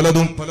പലതും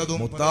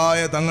മുത്തായ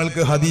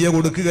തങ്ങൾക്ക് ഹദിയ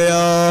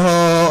കൊടുക്കുകയാ.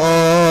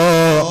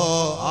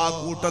 ആ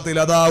കൂട്ടത്തിൽ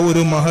അതാ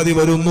ഒരു മഹദി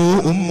വരുന്നു.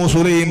 ഉമ്മു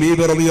സുലൈം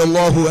ബീബി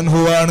റളിയല്ലാഹു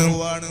അൻഹുവാണ്.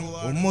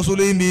 ഉമ്മു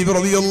സുലൈം ബീബി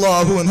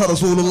റളിയല്ലാഹു അൻഹ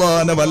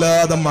റസൂലുള്ളാഹിനെ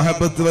വല്ലാതെ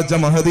മഹബത്ത് വെച്ച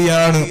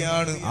മഹദിയാണ്.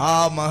 ആ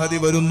മഹദി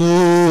വരുന്നു.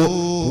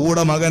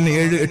 കൂടെ മകൻ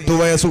 7-8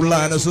 വയസ്സുള്ള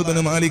അനസ്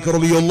ഇബ്നു മാലിക്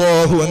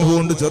റളിയല്ലാഹു അൻഹു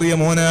ഉണ്ട്, ചെറിയ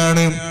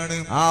മോനാണ്.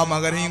 ആ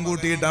മകനെയും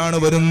കൂട്ടിയിട്ടാണ്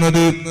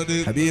വരുന്നത്.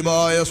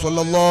 ഹബീബായ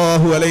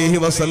സ്വല്ലല്ലാഹു അലൈഹി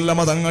വസല്ലമ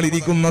തങ്ങൾ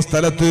ഇരിക്കുന്ന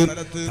സ്ഥലത്ത്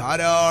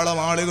ധാരാളം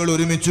ആളുകൾ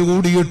ഒരുമിച്ച്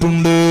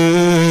കൂടിയിട്ടുണ്ട്.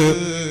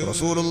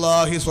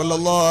 റസൂലുള്ളാഹി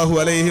സ്വല്ലല്ലാഹു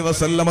അലൈഹി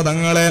വസല്ലമ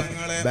തങ്ങളെ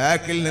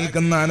ബാക്കിൽ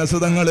നിൽക്കുന്ന അനസ്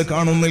തങ്ങൾ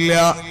കാണുന്നില്ല.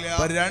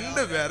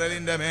 2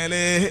 വിരലിന്റെ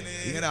മേലെ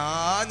ഇങ്ങനെ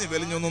ആഞ്ഞു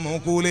വലിഞ്ഞൊന്ന്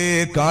നോക്കൂലേ,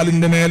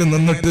 കാലിന്റെ മേലെ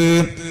നിന്നിട്ട്.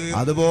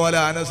 അതുപോലെ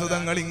അനസ്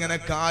തങ്ങൾ ഇങ്ങനെ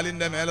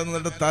കാലിന്റെ മേലെ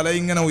നിന്നിട്ട് തല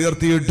ഇങ്ങനെ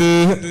ഉയർത്തിയിട്ട്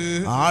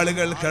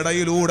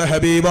ആളുകൾക്കിടയിലൂടെ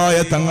ഹബീബായ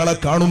തങ്ങളെ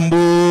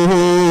കാണുമ്പോ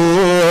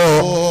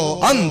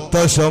അന്ത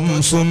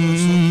ശംസുൻ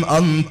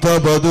അന്ത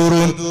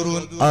ബദറുൻ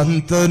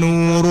അന്ത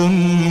നൂറുൻ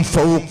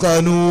ഫൗഖ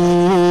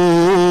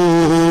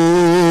നൂർ.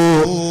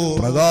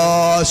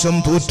 പ്രകാശം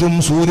തൂറ്റും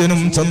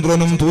സൂര്യനും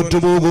ചന്ദ്രനും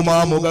തൂറ്റുപോകും ആ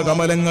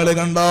മുഖകമലങ്ങൾ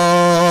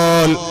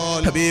കണ്ടാൽ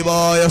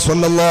ഹബീബായ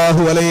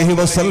സ്വല്ലല്ലാഹു അലൈഹി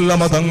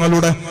വസല്ലമ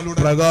തങ്ങളുടെ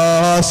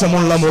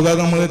പ്രകാശമുള്ള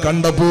മുഖകമൽ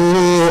കണ്ടപ്പോ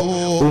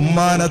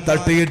ഉമ്മാനെ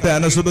തട്ടിയിട്ട്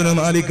അനസ് ഇബ്നു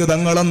മാലിക്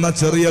തങ്ങളെന്ന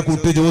ചെറിയ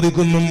കുട്ടി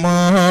ചോദിക്കുന്നു, ഉമ്മാ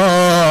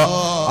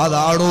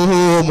അതാണോ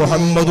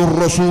മുഹമ്മദുർ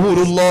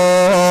റസൂലുള്ളാഹ്?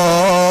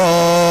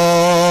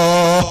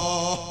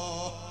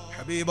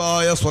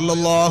 ഹബീബായ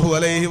സ്വല്ലല്ലാഹു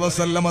അലൈഹി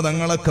വസല്ലമ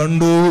തങ്ങളെ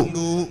കണ്ടു.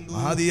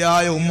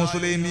 മഹദിയായ ഉമ്മു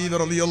സുലൈം ബീവി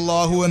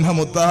റളിയല്ലാഹു അൻഹ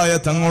മുത്തായ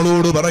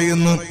തങ്ങളോട്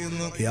പറയുന്നു,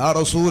 യാ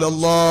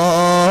റസൂലല്ലാഹ്,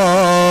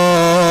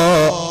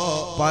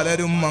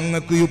 പലരും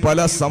അങ്ങക്ക് പല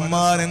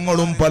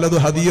സമ്മാനങ്ങളും പലത്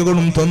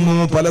ഹദിയകളും തന്നു,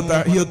 പല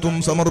തഹ്യത്തും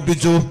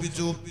സമർപ്പിച്ചു.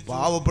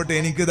 പാവപ്പെട്ട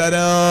എനിക്ക്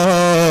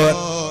തരാൻ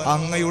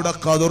അങ്ങയുടെ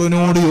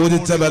ഖദറിനോട്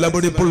യോജിച്ച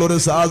വിലപിടിപ്പുള്ള ഒരു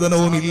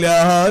സാധനവും ഇല്ല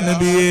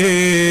നബിയേ.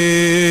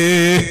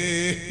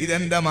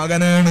 ഇതെന്റെ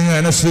മകനാണ്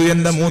അനസ്,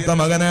 എന്റെ മൂത്ത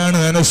മകനാണ്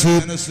അനസ്.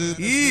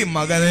 ഈ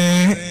മകനെ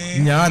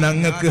ഞാൻ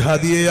അങ്ങക്ക്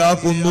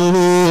ഹദിയയാക്കുന്നു.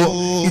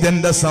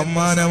 ഇതെന്റെ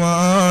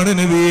സമ്മാനമാണ്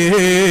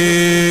നബിയേ.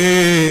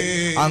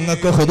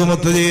 അങ്ങക്ക്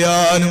ഖുദ്മത്ത്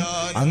ചെയ്യാനും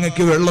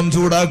അങ്ങക്ക് വെള്ളം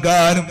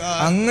ചൂടാക്കാനും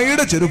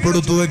അങ്ങയുടെ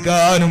ചെരുപ്പെടുത്തു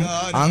വെക്കാനും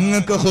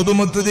അങ്ങക്ക്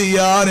ഖുദ്മത്ത്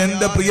ചെയ്യാൻ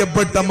എന്റെ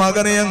പ്രിയപ്പെട്ട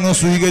മകനെ അങ്ങ്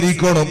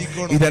സ്വീകരിക്കണം.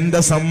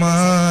 ഇതെന്റെ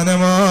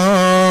സമ്മാനമാ.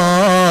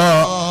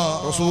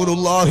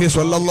 റസൂലുള്ളാഹി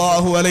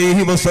സ്വല്ലല്ലാഹു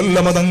അലൈഹി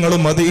വസല്ലമ തങ്ങൾ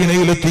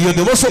മദീനയിലെത്തിയ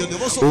ദിവസം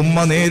ഉമ്മ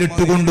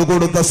നേരിട്ട്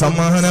കൊണ്ടുകൊടുത്ത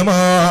സമ്മാനമാ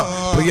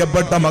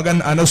പ്രിയപ്പെട്ട മകൻ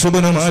അനസ്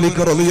ഇബ്നു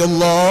മാലിക്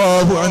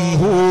റളിയല്ലാഹു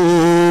അൻഹു.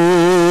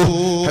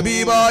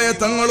 ഹബീബായ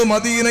തങ്ങൾ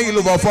മദീനയിൽ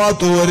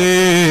വഫാത്ത് വരെ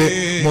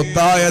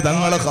മുത്തായ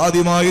തങ്ങളെ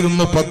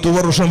ഖാദിമായിരുന്നു 10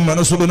 വർഷം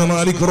അനസ് ഇബ്നു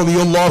മാലിക്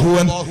റളിയല്ലാഹു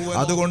അൻഹു.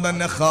 അതുകൊണ്ട്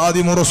തന്നെ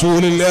ഖാദിമു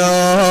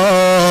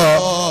റസൂലില്ലാഹ്,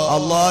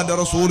 അല്ലാഹുവിന്റെ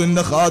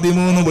റസൂലിന്റെ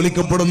ഖാദിമു എന്ന്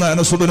വിളിക്കപ്പെടുന്ന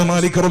അനസ് ഇബ്നു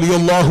മാലിക്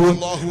റളിയല്ലാഹു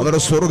അവരെ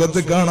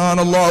സ്വർഗ്ഗത്തിൽ കാണാൻ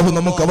അല്ലാഹു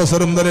നമുക്ക്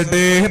അവസരം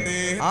തരട്ടെ.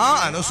 ആ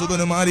അനസ്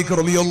ഇബ്നു മാലിക്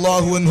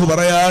റളിയല്ലാഹു അൻഹു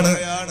പറയാണ്,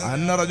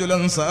 അന്ന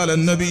റജുലൻ സഅല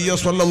നബിയ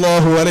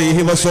സ്വല്ലല്ലാഹു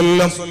അലൈഹി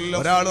വസല്ലം,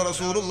 ഒരാൾ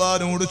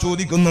റസൂലുള്ളാഹിനോട്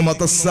ചോദിക്കുന്നു,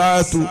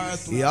 മതസ്സാഅതു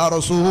യാ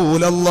റസൂലല്ലാഹ്,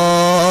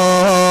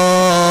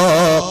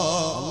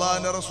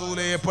 അല്ലാഹുവിന്റെ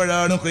റസൂലേ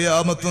എപ്പോഴാണ്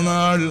ഖിയാമത്ത്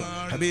നാൾ?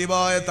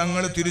 ഹബീബായ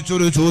തങ്ങൾ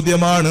തിരിച്ചൊരു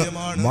ചോദ്യമാണ്,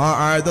 മാ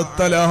അഅദത്ത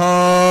ലഹാ,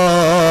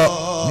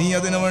 നീ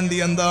അതിനു വേണ്ടി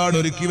എന്താണ്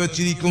ഒരുക്കി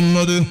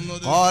വെച്ചിരിക്കുന്നത്?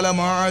 ഖാല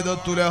മാ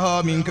അഅദതു ലഹാ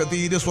മിൻ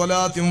കതീരി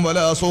സ്വലാത്തിൻ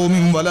വലാ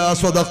സൗമിൻ വലാ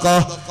സ്വദഖ,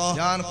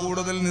 ഞാൻ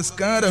കൂടുതൽ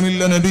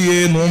നിസ്കാരമില്ല നബിയേ,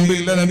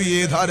 നോമ്പില്ല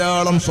നബിയേ,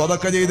 ധാരാളം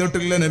സ്വദഖ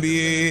ചെയ്തിട്ടില്ല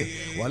നബിയേ,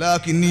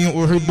 വലാകിന്നി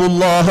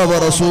ഉഹിബ്ബുല്ലാഹ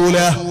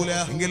വറസൂലഹു,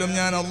 എങ്കിലും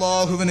ഞാൻ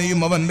അല്ലാഹുവിനെയും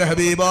അവന്റെ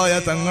ഹബീബായ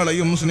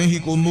തങ്ങളെയും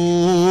സ്നേഹിക്കുന്നു.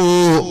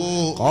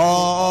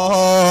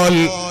 ഖാൽ,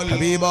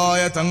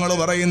 ഹബീബായ തങ്ങൾ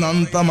പറയുന്ന,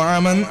 അന്ത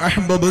മഅമൻ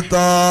അഹ്ബബ്ത,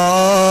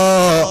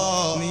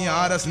 നീ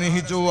ആരെ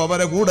സ്നേഹിച്ചു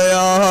അവരെ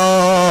കൂടെയാ.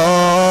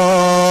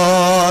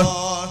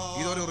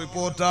 ഇതൊരു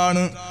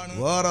റിപ്പോർട്ടാണ്.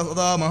 വേറെ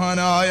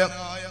മഹാനായ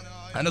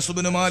അനസ്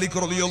ഇബ്നു മാലിക്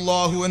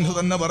റളിയല്ലാഹു അൻഹു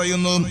തന്നെ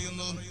പറയുന്നു,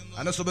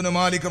 അനസ് ഇബ്നു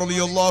മാലിക്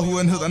റളിയല്ലാഹു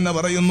അൻഹു തന്നെ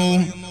പറയുന്നു,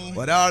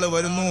 ഒരാൾ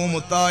വരുന്നു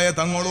മുത്തായ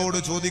തങ്ങളോട്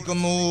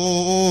ചോദിക്കുന്നു,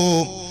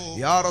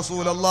 യാ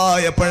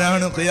റസൂലല്ലാഹ്,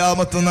 എപ്പോഴാണ്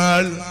ഖിയാമത്ത്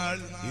നാൾ?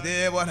 ഇതേ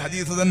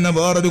ഹദീസ് തന്നെ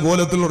വേറൊരു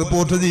കോലത്തിൽ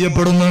റിപ്പോർട്ട്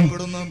ചെയ്യപ്പെടുന്നു.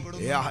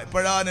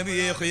 എപ്പോഴാ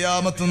നബിയെ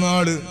ഖിയാമത്ത്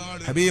നാള്?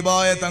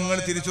 ഹബീബായ തങ്ങൾ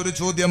തിരിച്ചൊരു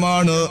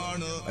ചോദ്യമാണ്,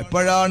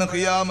 എപ്പോഴാണ്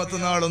ഖിയാമത്ത്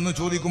നാൾ എന്ന്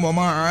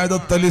ചോദിക്കുമ്പോൾ,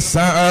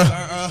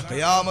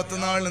 ഖിയാമത്ത്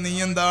നാളിന് നീ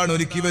എന്താണ്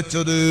ഒരുക്കി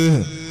വെച്ചത്?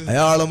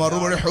 അയാൾ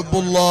മറുപടി,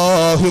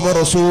 ഹുബ്ബുല്ലാഹി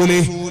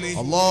വറസൂലിഹി,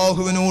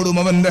 അല്ലാഹുവിനോടും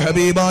അവന്റെ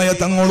ഹബീബായ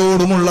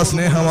തങ്ങളോടുമുള്ള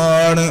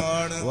സ്നേഹമാണ്,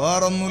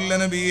 വേറൊന്നുമില്ല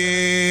നബിയേ.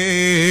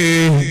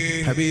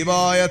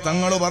 ഹബീബായ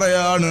തങ്ങൾ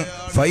പറയാണ്,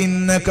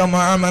 ഫഇന്നക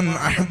മഅമൻ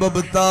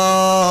അഹ്ബബ്ത,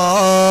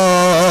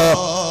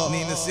 നീ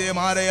നിശ്ചയം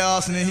ആരെയാ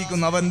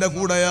സ്നേഹിക്കുന്ന അവന്റെ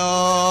കൂടെയാ.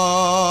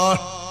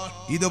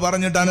 ഇത്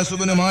പറഞ്ഞിട്ട് അനസ്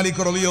ഇബ്നു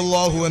മാലിക്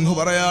റളിയല്ലാഹു അൻഹു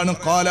പറയാണ്,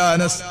 ഖാല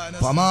അനസ്,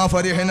 ഫമാ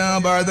ഫരിഹനാ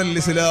ബഅദൽ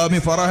ഇസ്ലാമി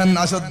ഫറഹൻ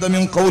അശദ്ദ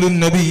മിൻ ഖൗലിൻ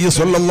നബി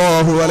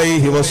സ്വല്ലല്ലാഹു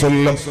അലൈഹി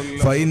വസല്ലം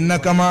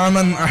ഫഇന്നക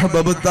മഅമൻ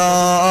അഹ്ബബ്ത.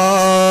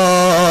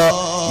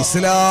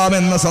 ഇസ്ലാം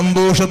എന്ന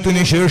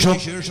സന്തോഷത്തിന് ശേഷം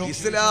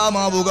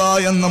ഇസ്ലാമാവുക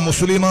എന്ന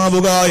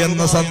മുസ്ലിമാവുക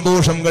എന്ന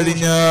സന്തോഷം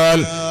കഴിഞ്ഞാൽ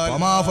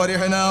വമാ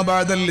ഫരിഹനാ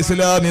ബഅദൽ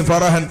ഇസ്ലാമി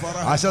ഫറഹൻ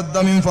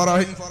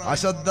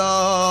അശദ്ദ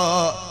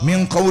മിൻ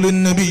ഖൗലിൻ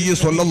നബി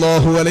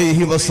സ്വല്ലല്ലാഹു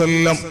അലൈഹി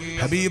വസല്ലം.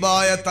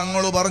 ഹബീബായ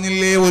തങ്ങൾ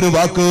പറഞ്ഞില്ലേ ഒരു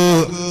വാക്ക്,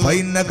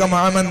 ഫഇന്നക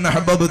മഅമൻ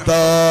അഹബബ്ത,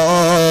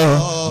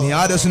 നീ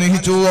ആരെ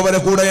സ്നേഹിച്ചു അവരെ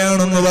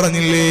കൂടെയാണെന്ന്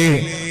പറഞ്ഞില്ലേ.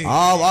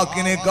 ആ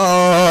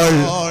വാക്കിനേക്കാൾ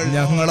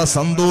ഞങ്ങളെ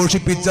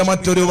സന്തോഷിപ്പിച്ച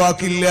മറ്റൊരു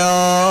വാക്കില്ല.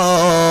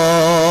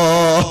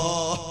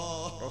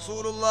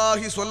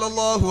 റസൂലുള്ളാഹി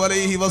സ്വല്ലല്ലാഹു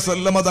അലൈഹി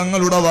വസല്ലമ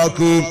തങ്ങളുടെ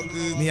വാക്ക്,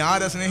 നീ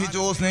ആരെ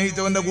സ്നേഹിച്ചോ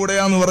സ്നേഹിച്ചവന്റെ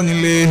കൂടെയാന്ന്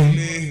പറഞ്ഞില്ലേ.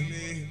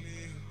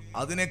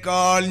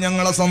 അതിനേക്കാൾ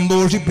ഞങ്ങളെ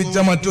സന്തോഷിപ്പിച്ച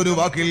മറ്റൊരു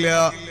വാക്കില്ല.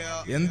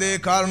 എന്തേ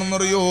കാരണം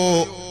എന്നറിയോ?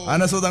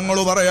 അനസ് തങ്ങൾ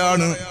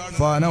പറയാണ്,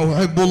 ഫഅന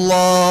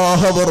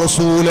ഉഹിബ്ബുല്ലാഹ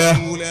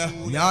വറസൂലഹു,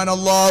 ഞാൻ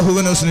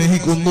അല്ലാഹുവിനെ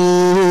സ്നേഹിക്കുന്നു,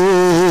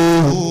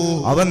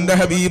 അവന്റെ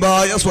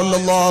ഹബീബായ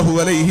സ്വല്ലല്ലാഹു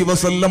അലൈഹി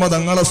വസല്ലമ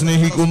തങ്ങളെ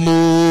സ്നേഹിക്കുന്നു,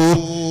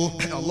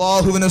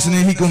 അല്ലാഹുവിനെ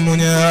സ്നേഹിക്കുന്നു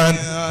ഞാൻ.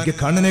 എനിക്ക്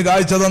കണ്ണിന്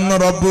കാഴ്ച തന്ന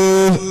റബ്ബ്,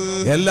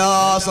 എല്ലാ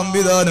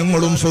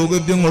സംവിധാനങ്ങളും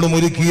സൗകര്യങ്ങളും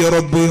ഒരുക്കിയ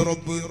റബ്ബ്,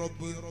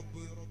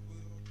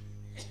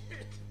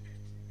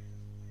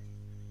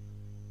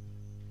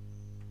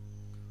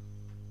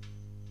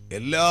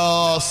 എല്ലാ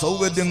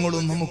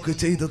സൗകര്യങ്ങളും നമുക്ക്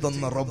ചെയ്തു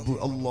തന്ന റബ്ബ്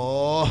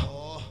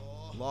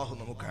അല്ലാഹു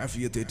നമുക്ക്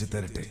ആഫിയത്ത്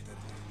തരട്ടെ.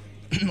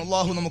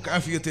 അല്ലാഹു നമുക്ക്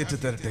ആഫിയത്ത്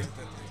തരട്ടെ.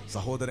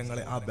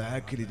 സഹോദരങ്ങളെ, ആ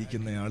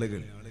ബാക്കിലിരിക്കുന്ന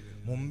ആളുകൾ,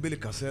 മുമ്പിൽ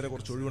കസേര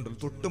കുറച്ച് ഒഴിവുണ്ടല്ലോ,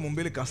 തൊട്ട്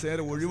മുമ്പിൽ കസേര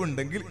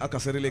ഒഴിവുണ്ടെങ്കിൽ ആ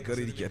കസേരയിലേക്ക്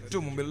കയറിയിരിക്കുക.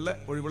 ഏറ്റവും മുമ്പിലുള്ള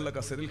ഒഴിവുള്ള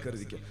കസേരയിൽ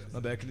കയറിയിരിക്കുക.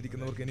 എന്നാൽ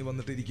ബാക്കിലിരിക്കുന്നവർക്ക് ഇനി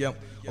വന്നിട്ട് ഇരിക്കാം.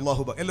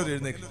 അല്ലാഹു എല്ലാവരും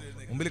എഴുന്നേക്കും.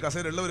 മുമ്പിൽ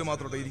കസേര ഉള്ളവർ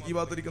മാത്രം, ഇരിക്കി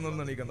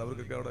ഭാഗത്തിരിക്കുന്നവരൊന്നും എണീക്കണ്ട,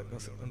 അവർക്കൊക്കെ അവിടെ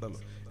കസേര ഉണ്ടല്ലോ.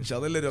 പക്ഷെ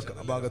അതെല്ലാവരും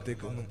ആ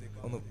ഭാഗത്തേക്ക്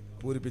ഒന്ന്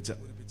പൂരിപ്പിച്ച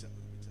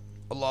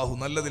അല്ലാഹു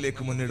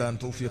നല്ലതിലേക്ക് മുന്നിടാൻ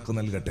തൗഫീഖ്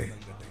നൽകട്ടെ.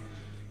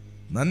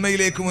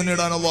 നന്മയിലേക്ക്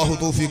മുന്നിടാൻ അല്ലാഹു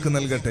തൗഫീഖ്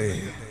നൽകട്ടെ.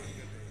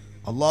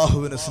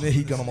 അല്ലാഹുവിനെ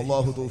സ്നേഹിക്കണം,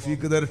 അല്ലാഹു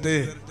തൗഫീഖ് തരട്ടെ.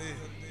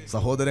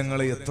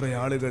 സഹോദരങ്ങളെ, എത്ര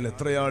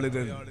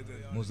ആളുകൾ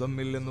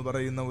മുസമ്മിൽ എന്ന്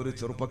പറയുന്ന ഒരു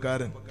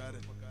ചെറുപ്പക്കാരൻ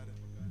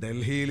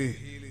ഡൽഹിയിൽ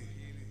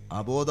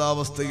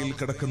അബോധാവസ്ഥയിൽ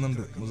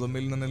കിടക്കുന്നുണ്ട്.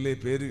 മുസമ്മിൽ എന്നല്ലേ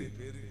പേര്.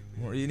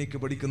 മൊഴീനിക്ക്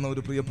പഠിക്കുന്ന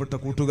ഒരു പ്രിയപ്പെട്ട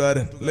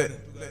കൂട്ടുകാരൻ അല്ലേ.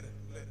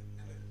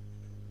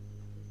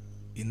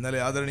 ഇന്നലെ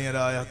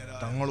ആദരണീയരായ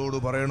തങ്ങളോട്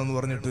പറയണമെന്ന്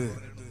പറഞ്ഞിട്ട്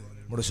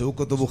നമ്മുടെ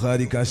ഷൗക്കത്ത്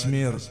ബുഖാരി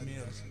കാശ്മീർ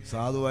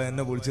സാധുവായ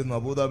എന്നെ വിളിച്ചിരുന്നു.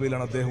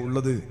 അബുദാബിയിലാണ് അദ്ദേഹം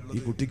ഉള്ളത്. ഈ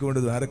കുട്ടിക്ക്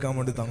വേണ്ടി ധാരക്കാൻ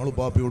വേണ്ടി തങ്ങളും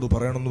പാപ്പയോട്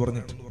പറയണമെന്ന്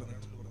പറഞ്ഞിട്ട്,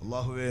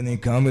 അല്ലാഹുവേ നീ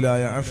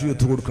കാമിലായ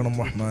ആഫിയത്ത് കൊടുക്കണം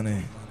റഹ്മാനെ.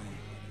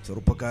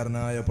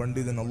 ചെറുപ്പക്കാരനായ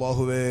പണ്ഡിതൻ,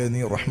 അല്ലാഹുവേ നീ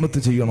റഹ്മത്ത്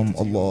ചെയ്യണം.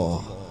 അല്ലാഹ്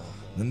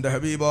നിന്റെ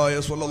ഹബീബായ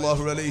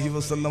സ്വല്ലല്ലാഹു അലൈഹി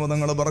വസല്ലമ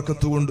തങ്ങളെ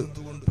ബറക്കത്ത് കൊണ്ട്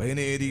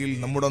പൈനേരിയിൽ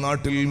നമ്മുടെ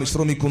നാട്ടിൽ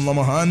വിശ്രമിക്കുന്ന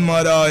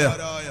മഹാന്മാരായ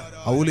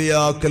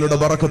ഔലിയാക്കളുടെ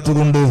ബറക്കത്ത്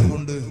കൊണ്ട്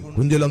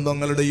കുഞ്ചിലം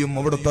തങ്ങളുടെയും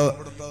അവിടുത്തെ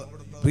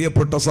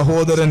പ്രിയപ്പെട്ട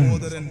സഹോദരൻ,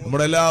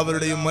 നമ്മുടെ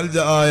എല്ലാവരുടെയും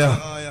മൽജആയ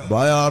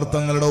ബായാർ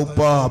തങ്ങളുടെ ഉപ്പ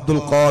അബ്ദുൽ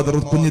ഖാദിർ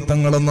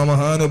കുഞ്ഞിത്തങ്ങൾ എന്ന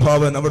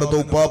മഹാനുഭാവൻ, അവിടുത്തെ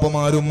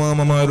ഉപ്പാപ്പമാരും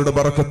മാമമാരുടെ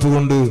ബറക്കത്ത്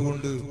കൊണ്ട്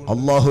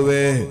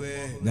അല്ലാഹുവേ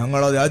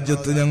ഞങ്ങളുടെ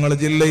രാജ്യത്ത്, ഞങ്ങളുടെ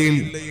ജില്ലയിൽ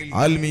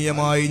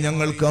ആത്മീയമായി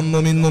ഞങ്ങൾക്ക്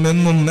അന്നും ഇന്നും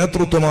എന്നും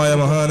നേതൃത്വമായ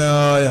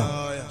മഹാനായ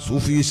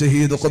സൂഫി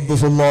ഷഹീദ്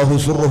ഖദ്ദസല്ലാഹു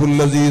സിർറഹുൽ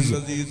അസീസ്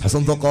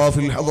ഹസൻ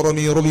തഖാഫിൽ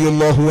ഹദറമി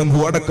റളിയല്ലാഹു അൻഹു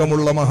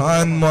അടക്കമുള്ള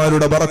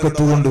മഹാന്മാരുടെ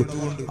ബറക്കത്ത് കൊണ്ട്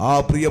ആ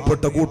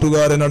പ്രിയപ്പെട്ട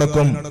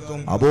കൂട്ടുകാരനടക്കം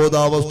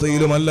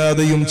അബോധാവസ്ഥയിലും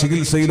അല്ലാതെയും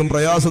ചികിത്സയിലും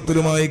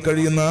പ്രയാസത്തിലുമായി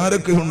കഴിയുന്ന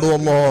ആരൊക്കെ ഉണ്ടോ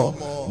അല്ലാഹ്,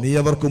 നീ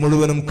അവർക്ക്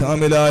മുഴുവനും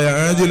കാമിലായ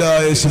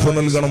ആജിലായ ശിഫ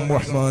നൽകണം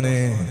റഹ്മാനേ.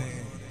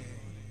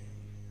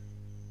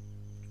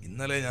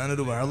 ഇന്നലെ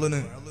ഞാനൊരു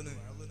വഅളിന്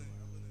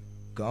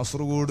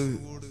കാസർഗോഡ്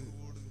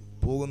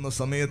പോകുന്ന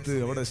സമയത്ത്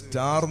അവിടെ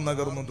സ്റ്റാർ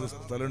നഗർ എന്നൊരു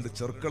സ്ഥലമുണ്ട്,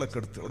 ചെർക്കളൊക്കെ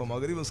അടുത്ത്. അവിടെ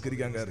മഗ്‌രിബ്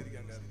നിസ്കരിക്കാൻ കയറി.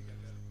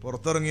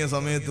 പുറത്തിറങ്ങിയ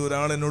സമയത്ത്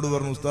ഒരാൾ എന്നോട്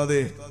പറഞ്ഞു,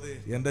 ഉസ്താദേ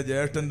എന്റെ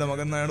ജ്യേഷ്ഠന്റെ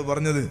മകൻ എന്നാണ്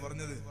പറഞ്ഞത്,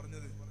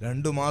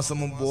 2 മാസം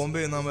മുമ്പ് ബോംബെ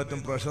എന്നാൻ പറ്റും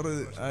പ്രഷർ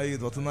ആയി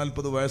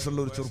 40 വയസ്സുള്ള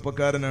ഒരു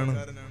ചെറുപ്പക്കാരനാണ്,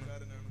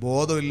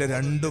 ബോധമില്ല,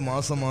 2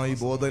 മാസമായി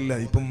ബോധമില്ല.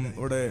 ഇപ്പം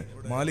ഇവിടെ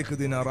മാലിക്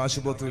ദിനാർ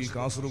ആശുപത്രിയിൽ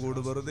കാസർഗോഡ്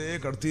വെറുതെ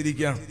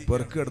കടത്തിയിരിക്കുകയാണ്.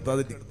 പെർക്ക്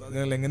കടത്താതെ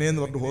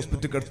എങ്ങനെയെന്ന് പറഞ്ഞിട്ട്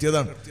ഹോസ്പിറ്റലിൽ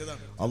കടത്തിയതാണ്.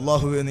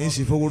 അല്ലാഹുവേ നീ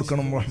ശിഫ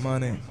കൊടുക്കണം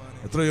റഹ്മാനെ.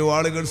 എത്രയോ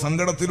ആളുകൾ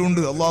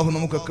സങ്കടത്തിലുണ്ട്. അല്ലാഹു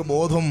നമുക്കൊക്കെ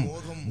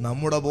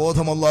നമ്മുടെ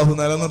ബോധം അല്ലാഹു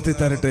നിലനിർത്തി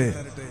തരട്ടെ.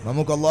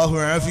 നമുക്ക് അല്ലാഹു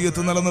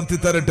ആഫിയത്ത് നിലനിർത്തി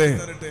തരട്ടെ.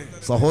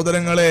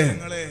 സഹോദരങ്ങളെ,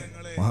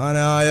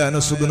 മഹാനായ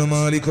അനസ് ഇബ്നു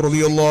മാലിക്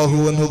റളിയല്ലാഹു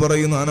അൻഹു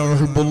പറയുന്നു, അന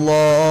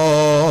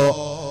ഉഹിബ്ബുല്ലാഹ്,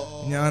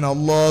 ഞാൻ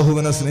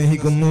അല്ലാഹുവിനെ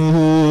സ്നേഹിക്കുന്നു,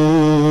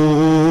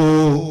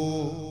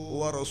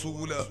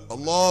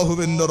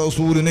 അല്ലാഹുവിന്റെ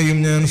റസൂലിനെയും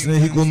ഞാൻ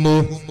സ്നേഹിക്കുന്നു,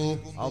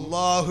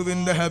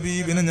 അല്ലാഹുവിന്റെ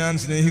ഹബീബിനെ ഞാൻ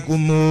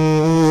സ്നേഹിക്കുന്നു.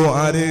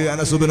 ആര്?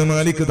 അനസ് ഇബ്നു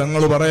മാലിക്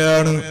തങ്ങൾ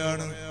പറയാണ്.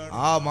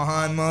 ആ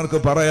മഹാന്മാർക്ക്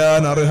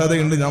പറയാൻ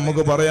അർഹതയുണ്ട്.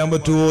 നമുക്ക് പറയാൻ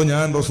പറ്റുമോ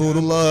ഞാൻ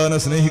റസൂലുള്ളാഹിനെ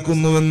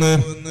സ്നേഹിക്കുന്നുവെന്ന്?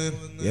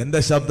 എന്റെ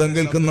ശബ്ദം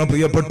കേൾക്കുന്ന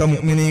പ്രിയപ്പെട്ട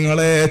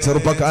മുഅ്മിനീങ്ങളെ,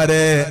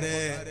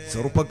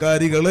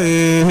 ചെറുപ്പക്കാരികളെ,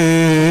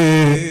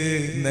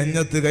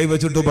 നെഞ്ഞത്ത്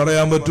കൈവച്ചിട്ട്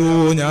പറയാൻ പറ്റുമോ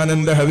ഞാൻ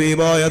എന്റെ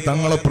ഹബീബായ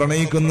തങ്ങളെ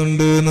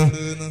പ്രണയിക്കുന്നുണ്ട് എന്ന്?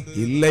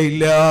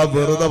 ഇല്ല,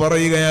 വെറുതെ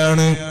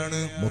പറയുകയാണ്.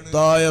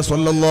 മുത്തായ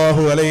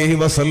സ്വല്ലല്ലാഹു അലൈഹി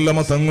വസല്ലമ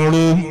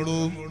തങ്ങളും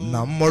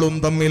നമ്മളും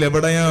തമ്മിൽ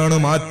എവിടെയാണ്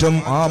മാറ്റം?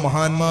 ആ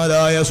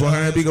മഹാന്മാരായ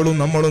സ്വഹാബികളും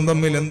നമ്മളും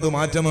തമ്മിൽ എന്ത്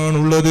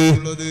മാറ്റമാണുള്ളത്?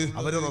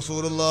 അവര്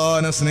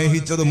റസൂലുള്ളാഹിനെ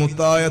സ്നേഹിച്ചത്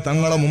മുത്തായ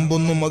തങ്ങളെ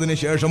മുമ്പൊന്നും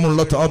അതിനുശേഷമുള്ള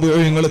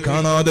താബിഈങ്ങൾ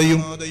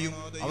കാണാതെയും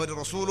അവർ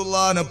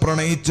റസൂലുള്ളാഹിനെ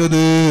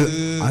പ്രണയിച്ചത്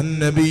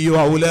അന്നബിയു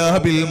ഔലാ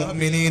ബിൽ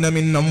മുഅ്മിനീന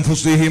മിൻ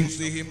അൻഫുസിഹിം,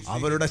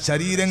 അവരുടെ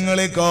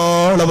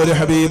ശരീരങ്ങളെക്കാൾ അവർ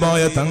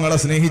ഹബീബായ തങ്ങളെ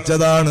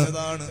സ്നേഹിച്ചതാണ്.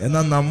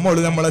 എന്നാൽ നമ്മൾ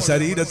നമ്മളെ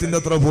ശരീരത്തിന്റെ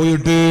അത്ര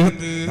പോയിട്ട്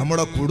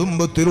നമ്മുടെ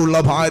കുടുംബത്തിലുള്ള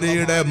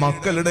ഭാര്യയുടെ,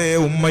 മക്കളുടെ,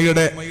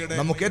 ഉമ്മയുടെ,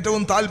 നമുക്ക്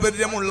ഏറ്റവും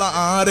താല്പര്യമുള്ള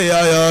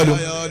ആരെയായാലും,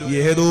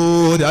 ഏതോ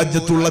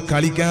രാജ്യത്തുള്ള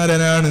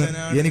കളിക്കാരനാണ്,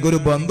 എനിക്കൊരു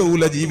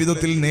ബന്ധവുമില്ല,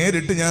 ജീവിതത്തിൽ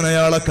നേരിട്ട് ഞാൻ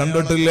അയാളെ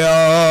കണ്ടിട്ടില്ല,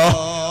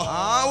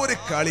 ആ ഒരു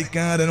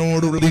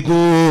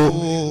കളിക്കാരനോടുള്ളിക്കോ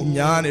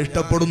ഞാൻ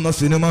ഇഷ്ടപ്പെടുന്ന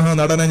സിനിമ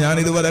നടനെ ഞാൻ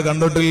ഇതുവരെ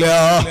കണ്ടിട്ടില്ല,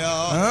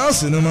 ആ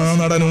സിനിമാ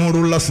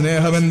നടനോടുള്ള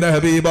സ്നേഹം എന്റെ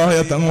ഹബീബായ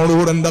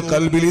തങ്ങളോട് എന്റെ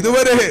കൽബിൽ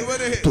ഇതുവരെ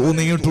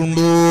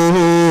തോന്നിയിട്ടുണ്ടോ?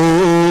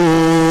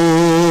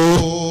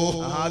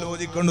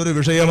 ആലോചിക്കേണ്ട ഒരു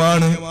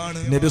വിഷയമാണ്.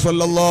 നബി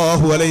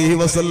സല്ലല്ലാഹു അലൈഹി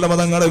വസല്ലമ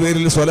തങ്ങളുടെ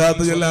പേരിൽ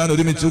സ്വലാത്ത് ചൊല്ലാൻ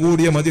ഒരുമിച്ച്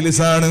കൂടിയ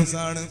മജ്ലിസാണ്.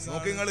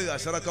 നോക്കിങ്ങള്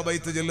അശറക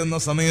ബൈത്ത് ചെല്ലുന്ന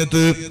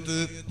സമയത്ത്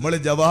നമ്മൾ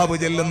ജവാബ്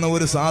ചെല്ലുന്ന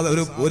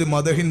ഒരു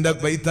മദഹിന്റെ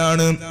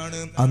ബൈത്താണ്.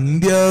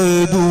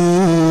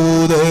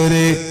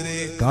 അന്ത്യദൂതരെ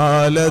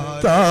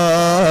കാലത്താ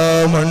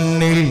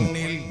മണ്ണിൽ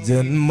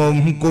ജന്മം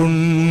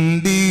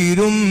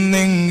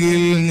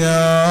കൊണ്ടിരുന്നെങ്കിൽ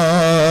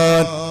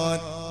ഞാൻ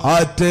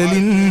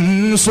ആറ്റലിൻ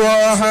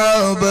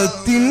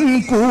സ്വഹാബത്തിൻ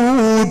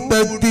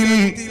കൂട്ടത്തിൽ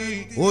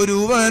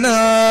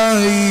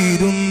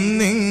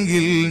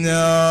ഒരുവനായിരുന്നെങ്കിൽ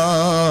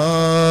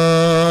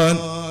ഞാൻ.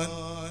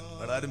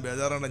 എല്ലാരും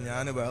ബേജാറാണ്,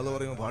 ഞാൻ വേദ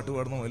പറയുമ്പോൾ പാട്ട്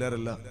പാടുന്ന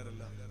മൊയിലാരല്ല,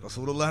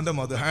 റസൂലുള്ളാഹിന്റെ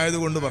മദ്ഹായത്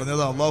കൊണ്ട്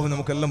പറഞ്ഞത്. അള്ളാഹു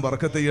നമുക്കെല്ലാം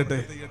ബർക്കത്ത് ചെയ്യട്ടെ.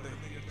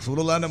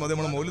 റസൂലുള്ളാഹിന്റെ മദ്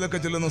നമ്മൾ മൗലിദൊക്കെ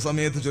ചൊല്ലുന്ന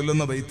സമയത്ത്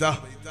ചൊല്ലുന്ന ബൈത്ത,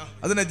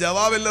 അതിന്റെ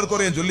ജവാബ് എല്ലാവർക്കും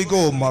അറിയാം.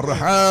 ചൊല്ലിക്കോ.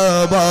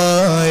 മർഹബാ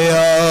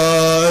യാ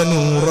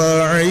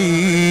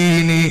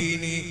നൂറൈനി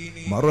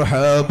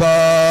മർഹബാ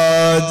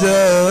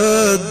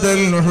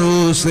ജദ്ദൽ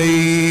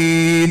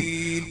ഹുസൈൻ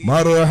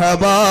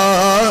മർഹബാ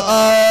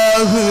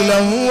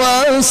അഹ്ലൻ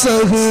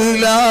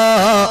വസഹ്ലാ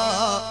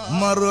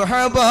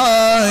മർഹബാ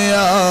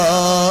യാ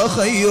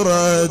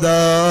ഖൈറദാ.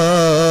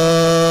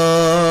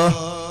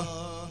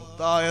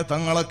 മുത്തായ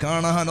തങ്ങളെ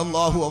കാണാൻ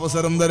അല്ലാഹു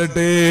അവസരം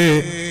തരട്ടെ.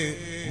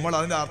 നമ്മൾ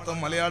അതിന്റെ അർത്ഥം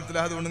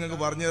മലയാളത്തിലായതുകൊണ്ട് നിങ്ങൾക്ക്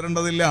പറഞ്ഞു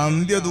തരേണ്ടതില്ല.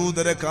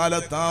 അന്ത്യദൂതരെ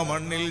കാലത്ത് ആ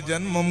മണ്ണിൽ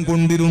ജന്മം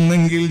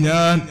കൊണ്ടിരുന്നെങ്കിൽ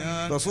ഞാൻ,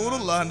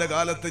 റസൂലുള്ളാഹിന്റെ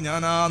കാലത്ത്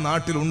ഞാൻ ആ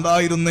നാട്ടിൽ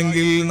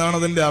ഉണ്ടായിരുന്നെങ്കിൽ എന്നാണ്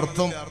അതിന്റെ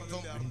അർത്ഥം.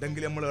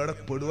 ഉണ്ടെങ്കിൽ നമ്മൾ എവിടെ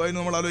പെടുവായി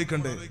നമ്മൾ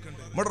ആലോചിക്കണ്ടേ?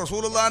 നമ്മൾ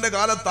റസൂലുള്ളാഹിന്റെ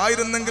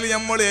കാലത്തായിരുന്നെങ്കിൽ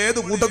നമ്മൾ ഏത്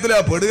കൂട്ടത്തിലാ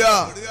പെടുക?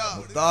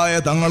 മുത്തായ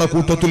തങ്ങളെ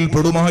കൂട്ടത്തിൽ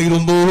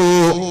പെടുമായിരുന്നു,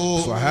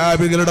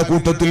 സ്വഹാബികളുടെ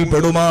കൂട്ടത്തിൽ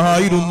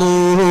പെടുമായിരുന്നു.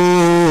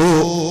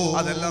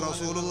 അതല്ല,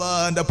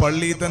 റസൂലുള്ളാഹിന്റെ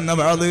പള്ളിയിൽ തന്നെ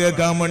വഅദ്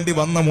കേൾക്കാൻ വേണ്ടി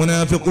വന്ന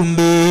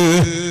മുനാഫിഖുണ്ട്.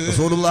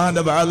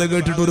 റസൂലുള്ളാഹിന്റെ വഅദ്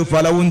കേട്ടിട്ട് ഒരു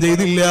ഫലവും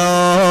ചെയ്തില്ല.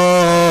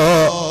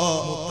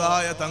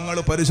 മുത്തായ തങ്ങൾ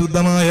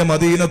പരിശുദ്ധമായ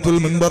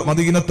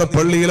മദീനത്തെ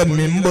പള്ളിയിലെ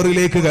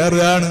മിമ്പറിലേക്ക്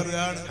കയറുകയാണ്.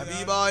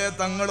 ഹബീബായ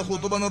തങ്ങൾ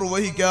ഖുതുബ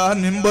നിർവഹിക്കാൻ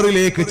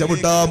മിമ്പറിലേക്ക്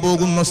ചവിട്ടാൻ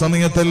പോകുന്ന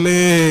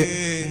സമയത്തല്ലേ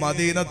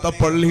മദീനത്തെ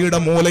പള്ളിയുടെ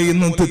മൂലയിൽ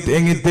നിന്ന്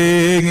തേങ്ങി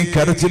തേങ്ങി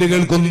കരച്ചിൽ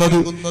കേൾക്കുന്നത്.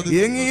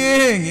 ഏങ്ങി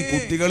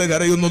കുട്ടികൾ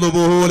കരയുന്നത്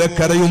പോലെ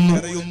കരയുന്നു.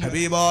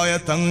 ഹബീബായ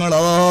തങ്ങൾ ആ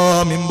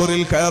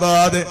മിമ്പറിൽ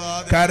കയറാതെ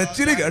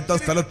കരച്ചിൽ കേട്ട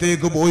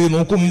സ്ഥലത്തേക്ക് പോയി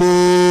നോക്കുമ്പോ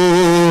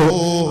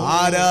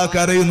ആരാ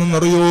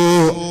കരയുന്നറിയോ?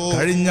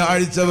 കഴിഞ്ഞ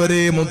ആഴ്ച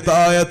വരെ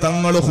മുത്തായ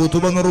തങ്ങൾ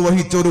ഖുതുബ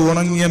നിർവഹിച്ച ഒരു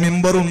ഉണങ്ങിയ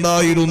മിമ്പർ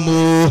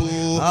ഉണ്ടായിരുന്നു.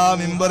 ആ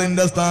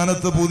മിമ്പറിന്റെ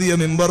സ്ഥാനത്ത് പുതിയ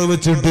മിമ്പർ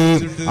വെച്ചിട്ട്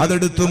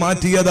അതെടുത്തു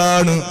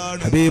മാറ്റിയതാണ്.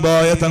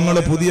 ഹബീബായ തങ്ങൾ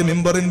പുതിയ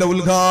മിമ്പറിന്റെ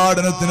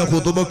ഉദ്ഘാടനത്തിന്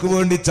ഖുതുബക്ക്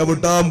വേണ്ടി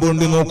ചവിട്ടാൻ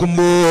വേണ്ടി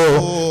നോക്കുമ്പോ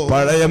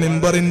പഴയ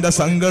മിമ്പറിന്റെ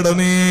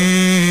സങ്കടമേ.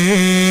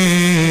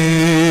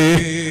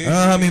 ആ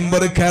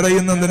മിമ്പർ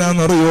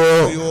കരയുന്നതിനാന്നറിയോ?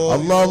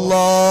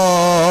 അല്ലാ,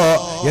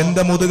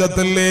 എന്റെ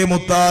മുതുകത്തല്ലേ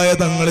മുത്തായ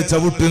തങ്ങൾ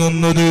ചവിട്ടി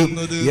നിന്നത്,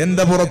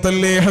 എന്റെ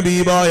പുറത്തല്ലേ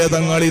ഹബീബായ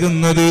തങ്ങൾ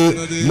ഇരുന്നത്.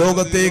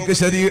 ലോകത്തേക്ക്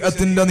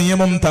ശരീഅത്തിന്റെ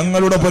നിയമം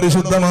തങ്ങളുടെ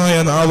പരിശുദ്ധമായ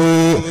നാവ്.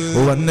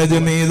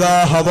 വന്നജ്മി ഇദാ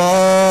ഹവാ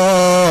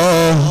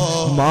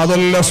മാ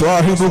ദല്ല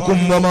സ്വാഹിബുകും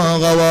വമാ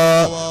ഗവാ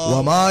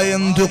വമാ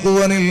യൻതിഖു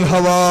അനിൽ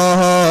ഹവാ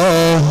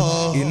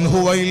ഇൻ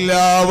ഹുവ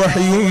ഇല്ലാ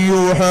വഹ്യുൻ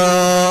യൂഹാ.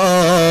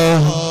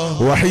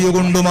 വഹ്യ്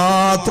കൊണ്ട്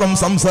മാത്രം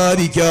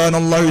സംസാരിക്കാൻ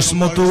അല്ലാഹു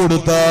ഇസ്മത്ത്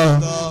കൊടുത്ത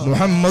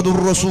മുഹമ്മദുർ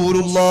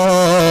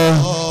റസൂലുള്ളാഹ്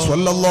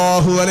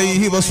സ്വല്ലല്ലാഹു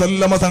അലൈഹി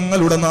വസല്ലമ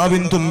തങ്ങളുടെ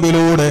നാവിൻ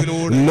തുമ്പിലൂടെ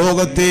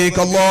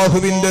ലോകത്തേക്ക്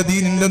അല്ലാഹുവിന്റെ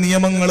ദീനിന്റെ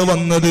നിയമങ്ങൾ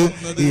വന്നത്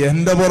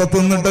എന്റെ പുറത്തു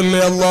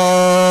നിന്നിട്ടല്ലേ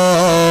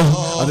അല്ലാഹ്.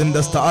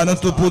 അതിന്റെ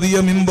സ്ഥാനത്ത് പുതിയ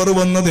മിമ്പർ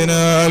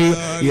വന്നതിനാൽ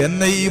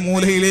എന്നെ ഈ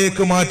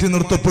മൂലയിലേക്ക് മാറ്റി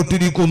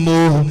നിർത്തപ്പെട്ടിരിക്കുന്നു.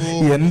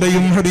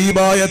 എന്റെയും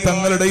ഹബീബായ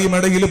തങ്ങളുടെയും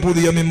ഇടയിൽ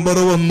പുതിയ മിമ്പർ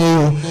വന്നു.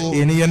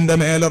 ഇനി എന്റെ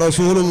മേലെ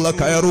റസൂലുള്ള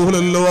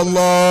കയറൂലല്ലോ അല്ലാഹ്.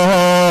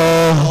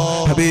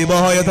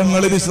 ഹബീബായ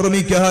തങ്ങൾ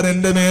വിശ്രമിക്കാൻ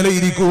എന്റെ മേലെ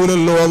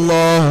ഇരിക്കൂലല്ലോ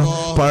അല്ലാഹ്.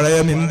 പഴയ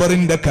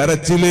മിമ്പറിന്റെ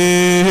കരച്ചിലേ.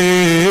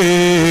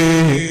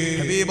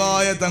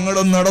 ഹബീബായ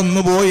തങ്ങളും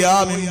നടന്നുപോയി ആ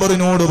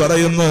മിമ്പറിനോട്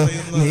പറയുന്നു,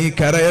 നീ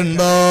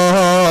കരയണ്ട,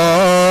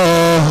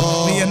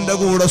 നീ എന്റെ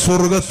കൂടെ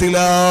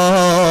സ്വർഗത്തിലാണ്.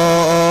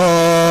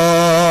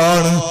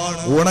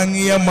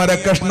 ഉണങ്ങിയ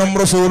മരക്കഷ്ണം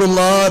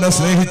റസൂലുള്ളാഹിനെ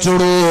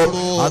സ്നേഹിച്ചോളൂ.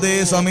 അതേ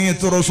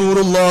സമയത്ത്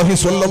റസൂലുള്ളാഹി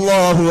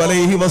സ്വല്ലല്ലാഹു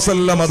അലൈഹി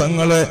വസല്ലമ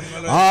തങ്ങളെ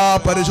ആ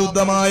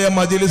പരിശുദ്ധമായ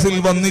മജ്ലിസിൽ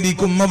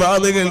വന്നിരിക്കുന്ന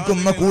വാദ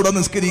കേൾക്കുന്ന കൂടെ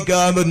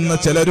നിസ്കരിക്കാൻ വരുന്ന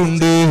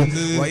ചിലരുണ്ട്.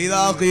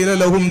 വൈദാ ഖീല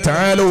ലഹും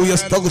തആലൂ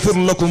യസ്തഗ്ഫിർ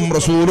ലക്കും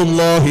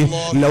റസൂലുള്ളാഹി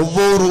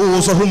ലവ്വൂ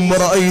റൂസഹും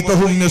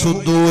വറഅയ്തഹും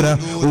യസുദ്ദൂന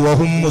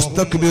വഹും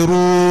മുസ്തക്ബിറൂൻ.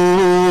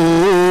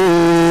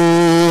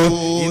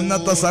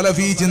 ഇന്നത്തെ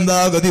സലഫി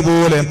ചിന്താഗതി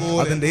പോലെ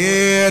അതിന്റെ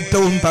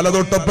ഏറ്റവും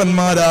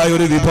തലതൊട്ടപ്പന്മാരായ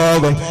ഒരു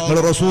വിഭാഗം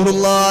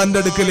റസൂലുള്ളാഹിന്റെ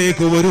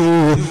അടുക്കലേക്ക് വരൂ,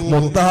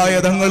 മുത്തായ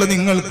തങ്ങൾ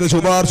നിങ്ങൾക്ക്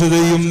ശുപാർശ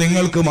ചെയ്യും,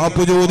 നിങ്ങൾക്ക്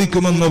മാപ്പ്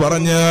ചോദിക്കുമെന്ന്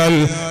പറഞ്ഞാൽ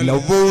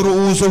ലവ്വൂ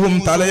റൂസഹും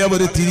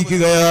തലയവർ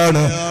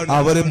തിരിക്കുകയാണ്.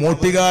 അവര്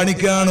മോട്ടി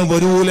കാണിക്കാണ്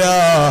വരൂല,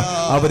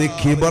 അവര്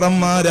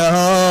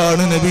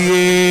കിബറന്മാരാണ്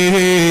നബിയേ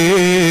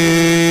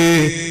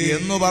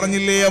എന്ന്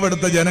പറഞ്ഞില്ലേ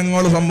അവിടുത്തെ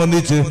ജനങ്ങളെ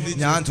സംബന്ധിച്ച്.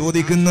 ഞാൻ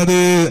ചോദിക്കുന്നത്,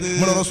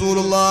 നമ്മൾ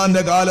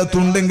റസൂലുള്ളാഹിന്റെ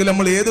കാലത്തുണ്ടെങ്കിൽ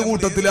നമ്മൾ ഏത്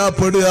കൂട്ടത്തിലാ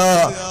പെടുക?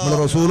 നമ്മൾ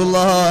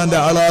റസൂലുള്ളാഹിന്റെ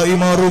ആളായി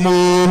മാറുമോ?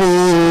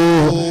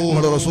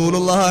 നമ്മൾ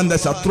റസൂലുള്ളാഹിന്റെ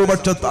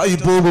ശത്രുപക്ഷത്തായി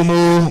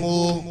പോകുമോ?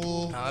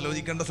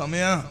 ആലോചിക്കേണ്ട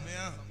സമയ.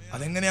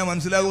 അതെങ്ങനെയാ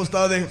മനസ്സിലാകും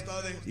ഉസ്താദേ?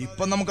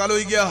 ഇപ്പൊ നമുക്ക്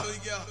ആലോചിക്കാം.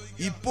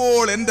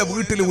 ഇപ്പോൾ എന്റെ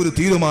വീട്ടിൽ ഒരു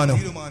തീരുമാനം,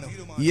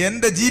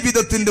 എന്റെ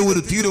ജീവിതത്തിന്റെ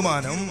ഒരു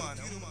തീരുമാനം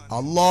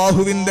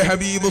അള്ളാഹുവിന്റെ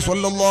ഹബീബ്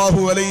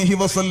സ്വല്ലല്ലാഹു അലൈഹി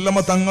വസല്ലമ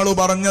തങ്ങൾ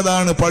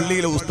പറഞ്ഞതാണ്.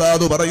 പള്ളിയിലെ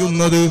ഉസ്താദ്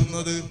പറയുന്നത്,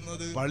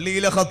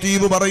 പള്ളിയിലെ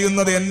ഖതീബ്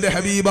പറയുന്നത് എന്റെ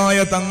ഹബീബായ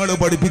തങ്ങൾ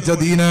പഠിപ്പിച്ച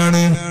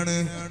ദീനാണ്.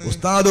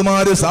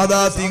 ഉസ്താദുമാര്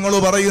സാദാത്യങ്ങൾ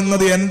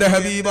പറയുന്നത് എന്റെ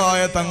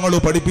ഹബീബായ തങ്ങൾ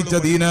പഠിപ്പിച്ച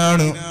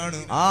ദീനാണ്.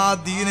 ആ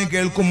ദീന്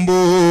കേൾക്കുമ്പോ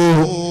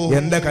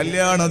എന്റെ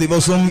കല്യാണ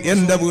ദിവസം,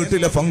 എന്റെ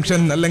വീട്ടിലെ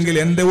ഫംഗ്ഷൻ, അല്ലെങ്കിൽ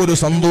എന്റെ ഒരു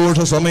സന്തോഷ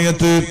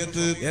സമയത്ത്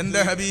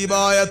എന്റെ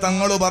ഹബീബായ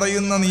തങ്ങൾ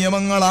പറയുന്ന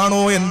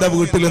നിയമങ്ങളാണോ എന്റെ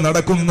വീട്ടിൽ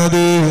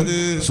നടക്കുന്നത്?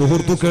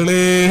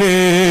 സുഹൃത്തുക്കളെ,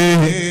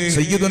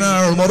 സയ്യിദുനാ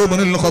ഉമർ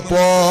ഇബ്നുൽ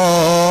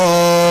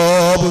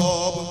ഖത്താബ്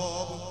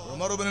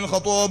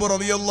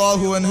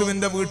റളിയല്ലാഹു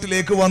അൻഹുവിന്റെ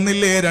വീട്ടിലേക്ക്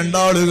വന്നില്ലേ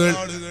രണ്ടാളുകൾ?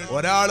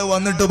 ഒരാള്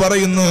വന്നിട്ട്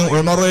പറയുന്നു,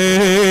 ഉമറേ,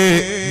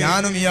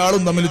 ഞാനും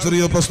ഇയാളും തമ്മിൽ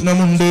ചെറിയ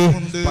പ്രശ്നമുണ്ട്,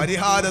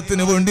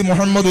 പരിഹാരത്തിന് വേണ്ടി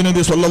മുഹമ്മദ്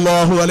നബി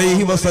സ്വല്ലല്ലാഹു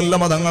അലൈഹി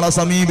വസല്ലമ തങ്ങളെ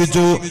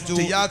സമീപിച്ചു.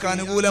 ചെയ്യാക്ക്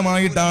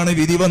അനുകൂലമായിട്ടാണ്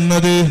വിധി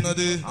വന്നത്.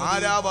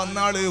 ആരാ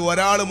വന്നാള്?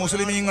 ഒരാള്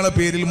മുസ്ലിമീങ്ങളെ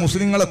പേരിൽ,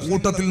 മുസ്ലിങ്ങളെ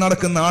കൂട്ടത്തിൽ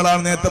നടക്കുന്ന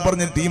ആളാണ്, നേരത്തെ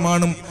പറഞ്ഞ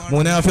ടീമാണ്,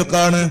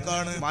 മുനാഫിഖാണ്.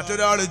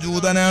 മറ്റൊരാള്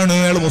ജൂതനാണ്,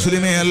 അയാൾ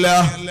മുസ്ലിമേ അല്ല.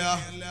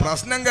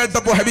 പ്രശ്നം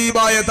കേട്ടപ്പോ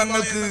ഹബീബായ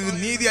തങ്ങൾക്ക്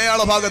നീതി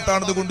അയാളെ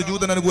ഭാഗത്താണത് കൊണ്ട്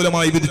ജൂതൻ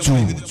അനുകൂലമായി വിധിച്ചു.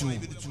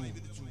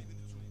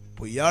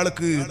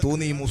 ഇയാൾക്ക്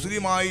തോന്നി,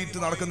 മുസ്ലിമായിട്ട്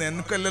നടക്കുന്ന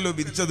എനിക്കല്ലല്ലോ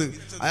വിധിച്ചത്,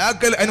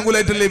 അയാൾക്ക്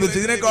അനുകൂലമായിട്ടല്ലേ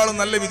വിധിച്ചത്, ഇതിനേക്കാളും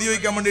നല്ല വിധി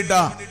വയ്ക്കാൻ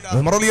വേണ്ടിട്ടാ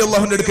ഉമർ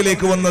റളിയല്ലാഹുവിന്റെ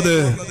അടുക്കലേക്ക് വന്നത്.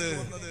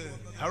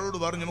 അയാളോട്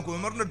പറഞ്ഞു, നമുക്ക്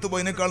ഉമറിന്റെ അടുത്ത്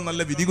പോയതിനേക്കാൾ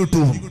നല്ല വിധി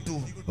കിട്ടും.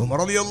 ഉമർ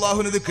റളിയല്ലാഹു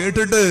ഇത്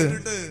കേട്ടിട്ട്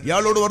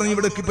ഇയാളോട് പറഞ്ഞു,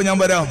 ഇവിടെ ഇപ്പൊ ഞാൻ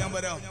വരാം.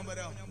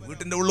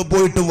 വീട്ടിന്റെ ഉള്ളിൽ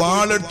പോയിട്ട്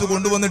വാളെടുത്ത്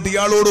കൊണ്ടുവന്നിട്ട്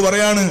ഇയാളോട്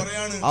പറയാണ്,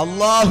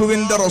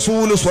 അള്ളാഹുവിന്റെ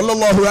റസൂല്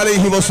സ്വല്ലല്ലാഹു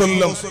അലൈഹി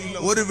വസല്ലം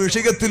ഒരു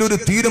വിഷയത്തിൽ ഒരു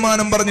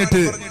തീരുമാനം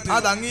പറഞ്ഞിട്ട്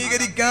അത്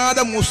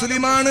അംഗീകരിക്കാതെ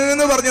മുസ്ലിമാണ്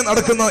എന്ന് പറഞ്ഞ്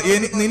നടക്കുന്ന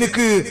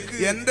നിനക്ക്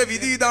എന്റെ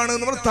വിധി ഇതാണ്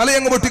എന്ന് പറഞ്ഞ്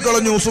തലയങ്ങ്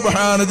പൊട്ടിക്കളഞ്ഞു.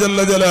 സുബ്ഹാന ജല്ല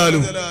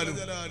ജലാലു.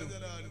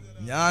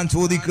 ഞാൻ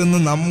ചോദിക്കുന്നു,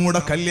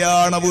 നമ്മുടെ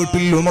കല്യാണ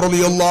വീട്ടിൽ ഉമർ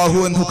റളിയല്ലാഹു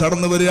അൻഹു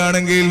കടന്നു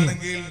വരികയാണെങ്കിൽ,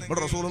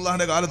 നമ്മുടെ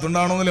റസൂലുള്ളാഹിന്റെ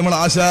കാലത്തുണ്ടാണോന്നല്ലേ നമ്മൾ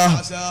ആശ?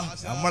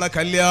 നമ്മളെ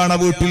കല്യാണ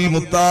വീട്ടിൽ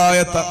മുത്തായ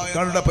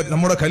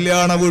നമ്മുടെ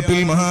കല്യാണ വീട്ടിൽ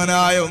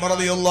മഹാനായ ഉമർ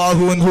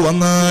റളിയല്ലാഹു അൻഹു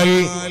വന്നാൽ,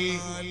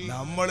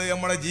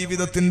 നമ്മുടെ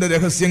ജീവിതത്തിന്റെ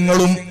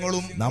രഹസ്യങ്ങളും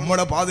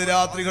നമ്മുടെ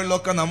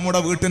പാതിരാത്രികളിലൊക്കെ നമ്മുടെ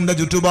വീട്ടിന്റെ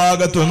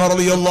ചുറ്റുഭാഗത്ത് ഉമർ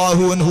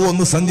റളിയല്ലാഹു അൻഹു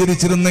ഒന്ന്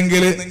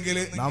സഞ്ചരിച്ചിരുന്നെങ്കിൽ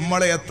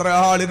നമ്മളെ എത്ര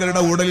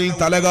ആളുകളുടെ ഉടലിൽ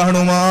തല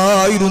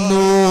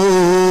കാണുമായിരുന്നു.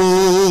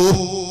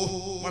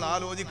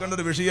 ആലോചിക്കേണ്ട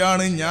ഒരു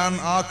വിഷയമാണ്. ഞാൻ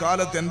ആ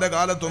കാലത്ത്, എന്റെ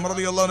കാലത്ത് ഉമർ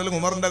റളിയല്ലാഹു അൻഹു,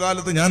 ഉമറിന്റെ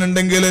കാലത്ത് ഞാൻ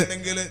ഉണ്ടെങ്കിൽ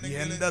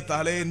എന്റെ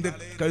തല എന്റെ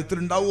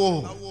കഴുത്തിലുണ്ടാവോ?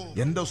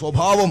 എന്റെ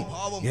സ്വഭാവം,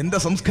 എന്റെ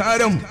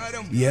സംസ്കാരം,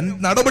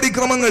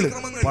 നടപടിക്രമങ്ങൾ.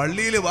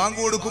 പള്ളിയിൽ വാങ്ങു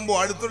കൊടുക്കുമ്പോ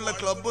അടുത്തുള്ള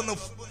ക്ലബ്ബിന്ന്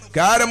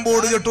കാരം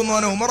ബോർഡ്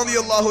ചെട്ടുന്നു ഉമർ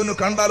റളിയല്ലാഹു അൻഹു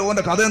കണ്ടാൽ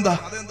ഓന്റെ കഥ എന്താ?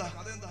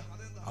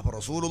 അപ്പൊ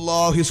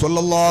റസൂലുള്ളാഹി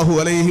സ്വല്ലല്ലാഹു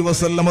അലൈഹി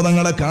വസല്ലമ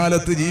തങ്ങളുടെ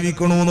കാലത്ത്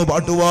ജീവിക്കണമെന്ന്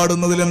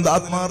പാട്ടുപാടുന്നതിൽ എന്ത്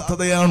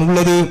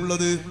ആത്മാർത്ഥതയാണുള്ളത്?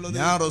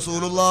 ഞാൻ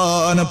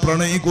റസൂലുള്ളാഹിനെ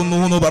പ്രണയിക്കുന്നു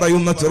എന്ന്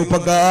പറയുന്ന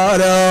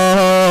ചെറുപ്പക്കാരാ,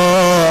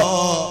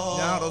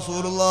 ഞാൻ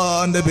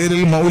റസൂലുള്ളാഹിന്റെ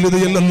പേരിൽ മൗലിദ്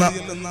ചൊല്ലുന്ന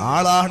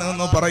ആളാണ്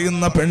എന്ന്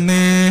പറയുന്ന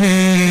പെണ്ണേ,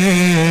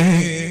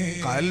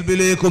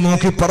 കൽബിലേക്ക്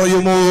നോക്കി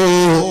പറയുമോ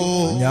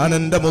ഞാൻ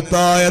എന്റെ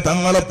മുത്തായ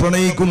തങ്ങളെ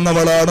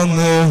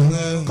പ്രണയിക്കുന്നവളാണെന്ന്?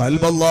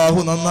 കൽബ് അല്ലാഹു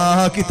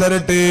നന്നാക്കി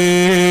തരട്ടെ.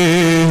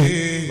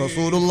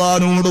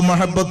 റസൂലുള്ളാഹിനോട്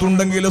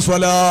മഹബ്ബത്തുണ്ടെങ്കിൽ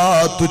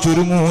സ്വലാത്ത്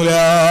ചുരുങ്ങൂല.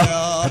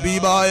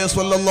 ഹബീബായ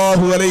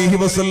സ്വല്ലല്ലാഹു അലൈഹി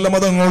വസല്ലമ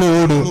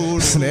തങ്ങളോട്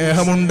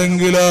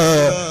സ്നേഹമുണ്ടെങ്കിൽ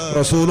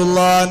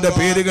റസൂലുള്ളാഹിന്റെ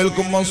പേര്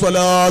കേൾക്കുമ്പോൾ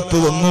സ്വലാത്ത്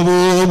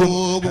വന്നുപോകും.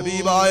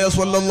 ഹബീബായ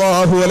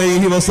സ്വല്ലല്ലാഹു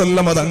അലൈഹി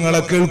വസല്ലമ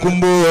തങ്ങളെ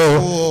കേൾക്കുമ്പോ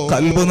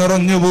കൽബ്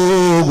നിറഞ്ഞു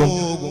പോകും.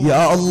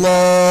 യാ അല്ലാഹ്,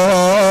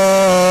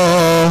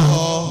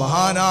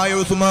 മഹാനായ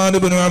ഉസ്മാൻ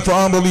ഇബ്നു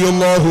അഫ്ഫാൻ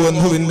റളിയല്ലാഹു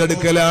അൻഹുവിന്റെ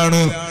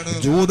അടുക്കലാണ്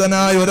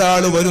ജൂതനായ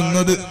ഒരാൾ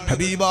വരുന്നത്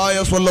ഹബീബായ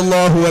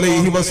സ്വല്ലല്ലാഹു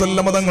അലൈഹി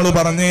വസല്ലമ തങ്ങൾ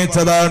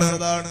പറഞ്ഞേച്ചതാണ്.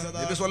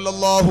 നബി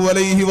സ്വല്ലല്ലാഹു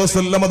അലൈഹി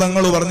വസല്ലമ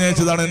തങ്ങൾ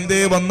പറഞ്ഞേച്ചതാണ്.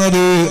 എന്തേ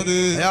വന്നത്?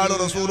 അയാൾ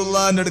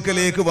റസൂലുള്ളാഹിന്റെ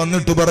അടുക്കലേക്ക്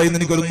വന്നിട്ട് പറയുന്നു,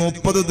 എനിക്കൊരു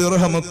 30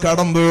 ദിർഹം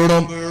കടം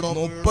വേണം,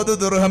 30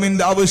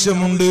 ദിർഹമിന്റെ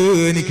ആവശ്യമുണ്ട്,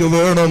 എനിക്ക്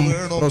വേണം.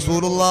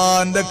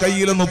 റസൂലുള്ളാഹിന്റെ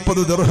കയ്യിൽ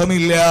 30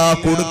 ദിർഹമില്ല,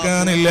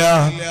 കൊടുക്കാനില്ല.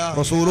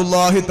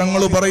 റസൂലുള്ളാഹി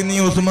തങ്ങൾ പറയുന്നു,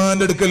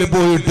 ഉസ്മാന്റെ അടുക്കൽ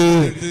പോയിട്ട്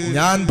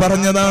ഞാൻ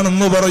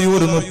പറഞ്ഞതാണെന്ന് പറയൂ,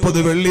 ഒരു 30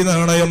 വെള്ളി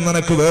നാണയം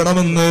നിനക്ക്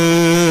വേണമെന്ന്.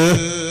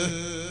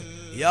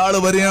 ഇയാള്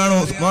വരികയാണ്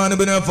ഉസ്മാൻ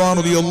ഇബ്നു അഫ്ഫാൻ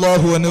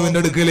റളിയല്ലാഹു അൻഹുവിന്റെ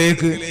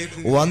അടുക്കലേക്ക്.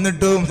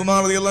 വന്നിട്ട് ഉസ്മാൻ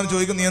റളിയല്ലാഹു അൻഹു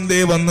ചോദിക്കുന്നു, എന്തേ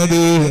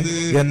വന്നത്?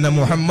 എന്നെ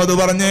മുഹമ്മദ്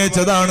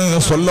പറഞ്ഞേച്ചതാണ്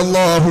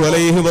സ്വല്ലല്ലാഹു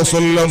അലൈഹി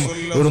വസല്ലം,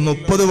 ഒരു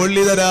 30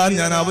 വെള്ളി തരാൻ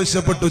ഞാൻ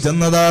ആവശ്യപ്പെട്ടു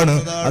ചെന്നതാണ്.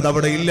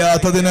 അതവിടെ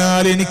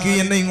ഇല്ലാത്തതിനാൽ എനിക്ക്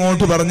എന്നെ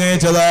ഇങ്ങോട്ട്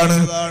പറഞ്ഞേച്ചതാണ്.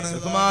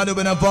 ഉസ്മാൻ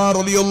ഇബ്നു അഫ്ഫാൻ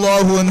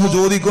റളിയല്ലാഹു അൻഹു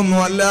ചോദിക്കുന്നു,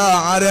 അല്ല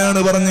ആരാണ്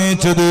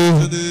പറഞ്ഞേച്ചത്?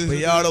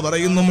 ഇയാള്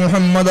പറയുന്നു,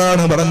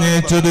 മുഹമ്മദാണ്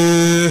പറഞ്ഞേച്ചത്.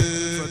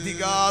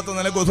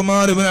 നിലക്ക്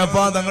ഉസ്മാൻ ഇബ്നു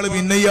അഫ്ഫാൻ തങ്ങൾ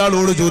പിന്നെ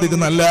ഇയാളോട്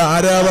ചോദിക്കുന്നു, അല്ല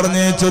ആരാ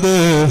പറഞ്ഞേച്ചത്?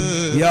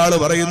 ഇയാള്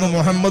പറയുന്നു,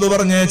 മുഹമ്മദ്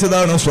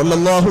പറഞ്ഞേച്ചതാണ്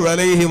സ്വല്ലല്ലാഹു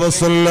അലൈഹി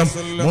വസല്ലം.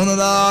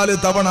 3-4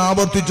 തവണ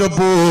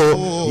ആവർത്തിച്ചപ്പോ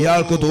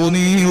ഇയാൾക്ക്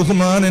തോന്നി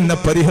ഉസ്മാൻ എന്നെ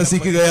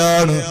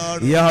പരിഹസിക്കുകയാണ്.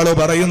 ഇയാള്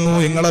പറയുന്നു,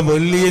 നിങ്ങളെ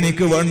വെള്ളി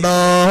എനിക്ക് വേണ്ട.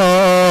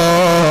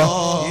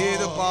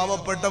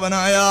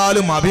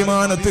 പാവപ്പെട്ടവനായാലും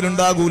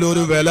അഭിമാനത്തിലുണ്ടാകൂല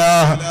ഒരു വില.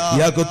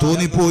 ഇയാൾക്ക്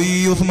തോന്നിപ്പോയി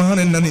ഉസ്മാൻ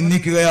എന്നെ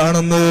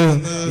നിന്ദിക്കുകയാണെന്ന്.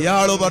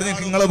 ഇയാള് പറഞ്ഞു,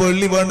 നിങ്ങളെ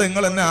വെള്ളി വേണ്ട,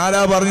 നിങ്ങൾ എന്നെ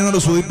ആരാ പറഞ്ഞത്?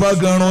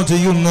 സൂയിപ്പാക്കുകയാണോ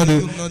ചെയ്യുന്നത്?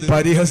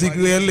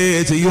 പരിഹസിക്കുകയല്ലേ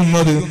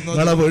ചെയ്യുന്നത്?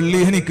 നിങ്ങളെ വെള്ളി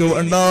എനിക്ക്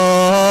വേണ്ട.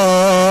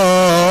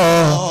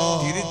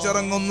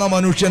 തിരിച്ചിറങ്ങുന്ന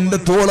മനുഷ്യന്റെ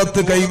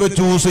തോളത്ത്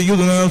കൈവച്ചു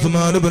സയ്യിദുനാ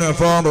ഉസ്മാൻ ഇബ്നു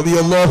അഫ്ഫാൻ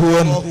റളിയല്ലാഹു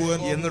അൻഹു.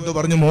 എന്നിട്ട്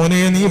പറഞ്ഞു,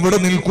 മോനെ നീ ഇവിടെ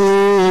നിൽക്കൂ,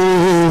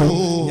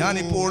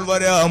 ഞാനിപ്പോൾ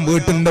വരാം.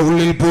 വീട്ടിന്റെ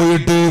ഉള്ളിൽ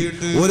പോയിട്ട്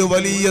ഒരു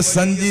വലിയ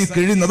സഞ്ചി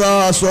കിഴിനതാ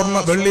സ്വർണ്ണ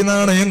വെള്ളി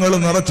നാണയങ്ങൾ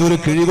നിറച്ചൊരു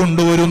കിഴി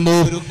കൊണ്ടുവരുന്നു.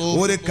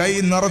 ഒരു കൈ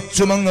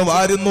നിറച്ചുമങ്ങ്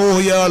വാരുന്നു,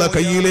 ഇയാളെ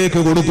കയ്യിലേക്ക്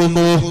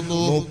കൊടുക്കുന്നു.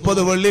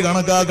 30 വെള്ളി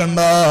കണക്കാക്കണ്ട,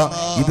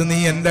 ഇത് നീ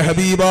എന്റെ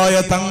ഹബീബായ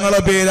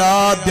തങ്ങളെ പേര്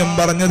ആദ്യം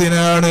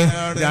പറഞ്ഞതിനാണ്.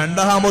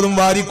 രണ്ടാമതും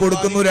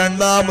വാരിക്കൊടുക്കുന്നു,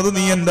 രണ്ടാമത്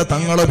നീ എന്റെ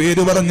തങ്ങളെ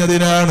പേര്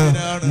പറഞ്ഞതിനാണ്.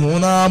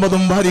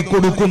 മൂന്നാമതും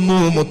വാരിക്കൊടുക്കുന്നു,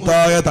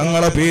 മുത്തായ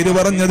തങ്ങളെ പേര്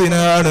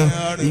പറഞ്ഞതിനാണ്.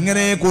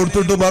 ഇങ്ങനെ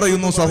കൊടുത്തിട്ട്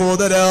പറയുന്നു,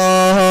 സഹോദരാ,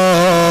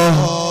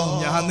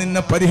 ഞാൻ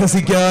നിന്നെ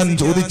പരിഹസിക്കാൻ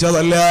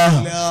ചോദിച്ചതല്ല.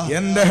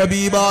 എന്റെ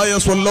ഹബീബായ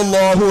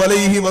സ്വല്ലല്ലാഹു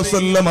അലൈഹി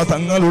വസല്ലമ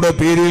തങ്ങളുടെ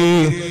പേരിൽ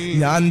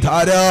ഞാൻ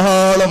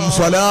ധാരാളം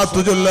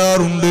സ്വലാത്ത്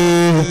ചൊല്ലാറുണ്ട്.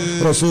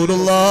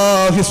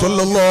 റസൂലുള്ളാഹി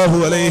സ്വല്ലല്ലാഹു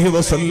അലൈഹി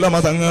വസല്ലമ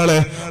തങ്ങളെ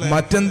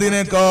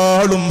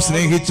മറ്റെന്തിനേക്കാളും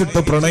സ്നേഹിച്ചിട്ട്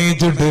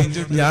പ്രണയിച്ചിട്ട്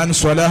ഞാൻ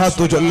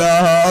സ്വലാത്ത്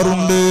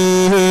ചൊല്ലാറുണ്ട്.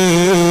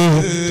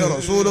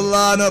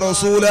 റസൂലുള്ളാഹിനെ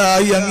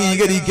റസൂലായി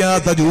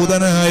അംഗീകരിക്കാത്ത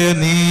ജൂതനായ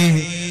നീ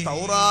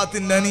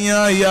തൗറാത്തിന്റെ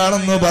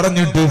അനുയായിയാണെന്ന്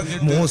പറഞ്ഞിട്ട്,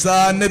 മൂസാ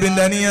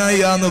നബിന്റെ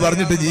അനുയായിയാന്ന്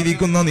പറഞ്ഞിട്ട്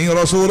ജീവിക്കുന്ന നീ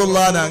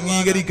റസൂലുള്ളാഹിനെ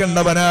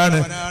അംഗീകരിക്കേണ്ടവനാണ്.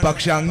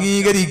 പക്ഷെ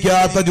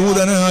അംഗീകരിക്കാത്ത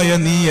ജൂതനായ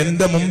നീ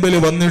എന്റെ മുമ്പിൽ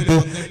വന്നിട്ട്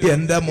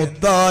എന്റെ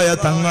മുത്തായ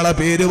തങ്ങളെ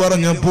പേര്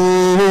പറഞ്ഞപ്പോ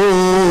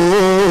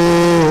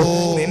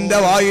നിന്റെ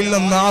വായിൽ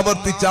നിന്ന്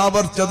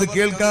ആവർത്തിച്ചാവർച്ചത്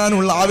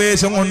കേൾക്കാനുള്ള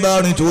ആവേശം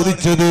കൊണ്ടാണ്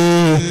ചോദിച്ചത്,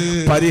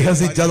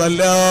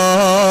 പരിഹസിച്ചതല്ല.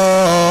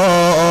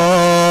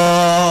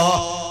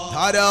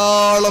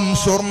 ധാരാളം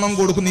സ്വർണം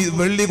കൊടുക്കുന്നു,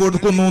 വെള്ളി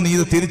കൊടുക്കുന്നു, നീ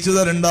ഇത് തിരിച്ചു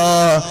തരണ്ട.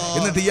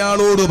 എന്നിട്ട്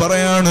ഇയാളോട്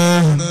പറയാണ്,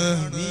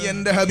 നീ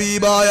എന്റെ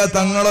ഹബീബായ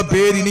തങ്ങളെ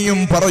പേരിനിയും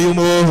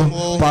പറയുമോ?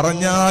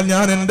 പറഞ്ഞാൽ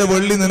ഞാൻ എന്റെ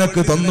വെള്ളി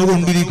നിനക്ക്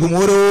തന്നുകൊണ്ടിരിക്കും,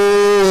 ഓരോ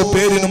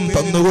പേരിനും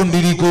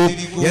തന്നുകൊണ്ടിരിക്കും.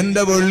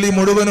 എന്റെ വെള്ളി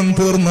മുഴുവനും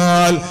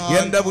തീർന്നാൽ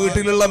എന്റെ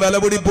വീട്ടിലുള്ള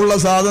വിലപിടിപ്പുള്ള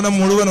സാധനം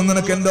മുഴുവനും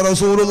നിനക്ക് എന്റെ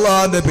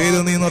റസൂലുള്ളാഹിന്റെ പേര്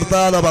നീ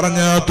നിർത്താതെ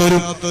പറഞ്ഞാൽ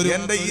തരും.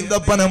 എന്റെ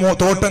ഈന്തപ്പന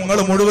തോട്ടങ്ങൾ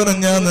മുഴുവനും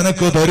ഞാൻ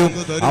നിനക്ക് തരും.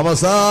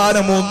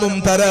 അവസാനം ഒന്നും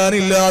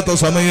തരാനില്ലാത്ത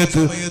സമയത്ത്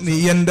നീ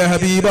എന്റെ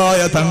ഹബീബായ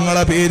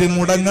തങ്ങളെ പേര്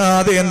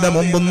മുടങ്ങാതെ എന്റെ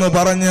മുമ്പെന്ന്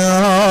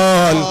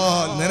പറഞ്ഞാൽ,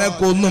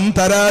 നിനക്കൊന്നും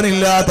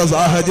തരാനില്ലാത്ത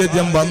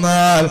സാഹചര്യം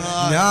വന്നാൽ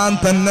ഞാൻ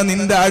തന്നെ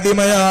നിന്റെ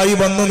അടിമയായി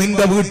വന്ന്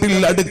നിന്റെ വീട്ടിൽ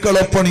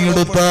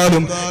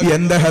അടുക്കളപ്പണിയെടുത്താലും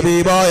എന്റെ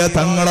ഹബീബായ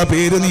തങ്ങളെ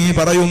പേര് നീ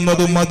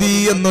പറയുന്നത് മതി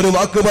എന്നൊരു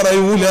വാക്ക്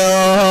പറയൂല.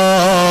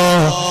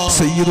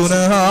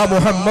 സയ്യിദുനാ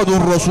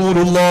മുഹമ്മദുർ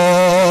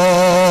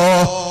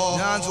റസൂലുള്ളാഹ്.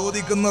 ഞാൻ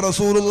ചോദിക്കുന്ന,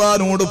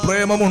 റസൂലുള്ളാഹിനോട്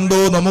പ്രേമമുണ്ടോ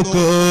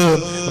നമുക്ക്?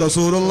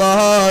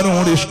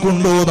 റസൂലുള്ളാഹിനോട്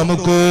ഇഷ്കുണ്ടോ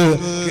നമുക്ക്?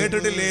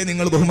 കേട്ടിട്ടില്ലേ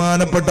നിങ്ങൾ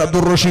ബഹുമാനപ്പെട്ട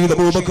അബ്ദുർ റഷീദ്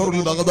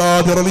അബൂബക്കറുൽ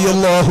ബഗ്ദാദി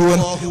റളിയല്ലാഹു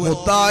അൻഹു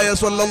മുത്തായ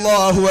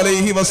സ്വല്ലല്ലാഹു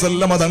അലൈഹി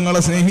വസല്ലമ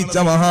തങ്ങളെ സ്നേഹിച്ച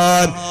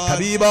മഹാൻ,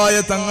 ഹബീബായ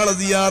തങ്ങളെ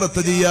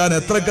സിയാറത്ത് ചെയ്യാൻ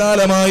എത്ര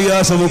കാലമായി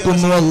ആശ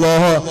വെക്കുന്നു.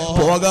 അല്ലാഹ്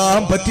പോകാൻ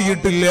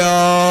പറ്റിയിട്ടില്ല.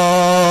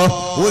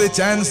 ഒരു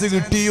ചാൻസ്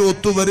കിട്ടി,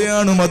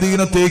 ഒത്തുവരെയാണ്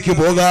മദീനത്തേക്ക്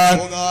പോകാൻ.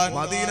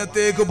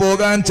 മദീനത്തേക്ക്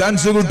പോകാൻ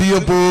ചാൻസ്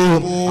കിട്ടിയപ്പോ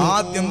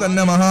ആദ്യം തന്നെ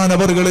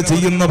മഹാനവറുകൾ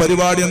ചെയ്യുന്ന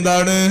പരിപാടി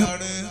എന്താണ്?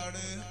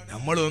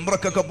 നമ്മൾ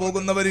ഉംറക്കൊക്കെ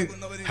പോകുന്നവര്,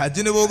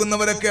 ഹജ്ജിന്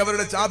പോകുന്നവരൊക്കെ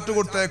അവരുടെ ചാർട്ട്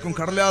കൊടുത്തേക്കും,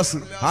 കടലാസ്.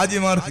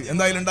 ഹാജിമാർക്ക്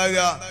എന്തായാലും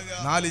ഉണ്ടാകുക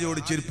 4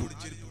 ജോഡി ചെരുപ്പ്,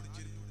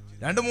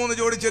 2-3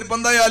 ജോഡി ചെരുപ്പ്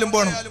എന്തായാലും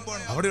പോകണം.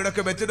 അവിടെ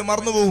ഇവിടെയൊക്കെ വെച്ചിട്ട്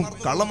മറന്നുപോകും.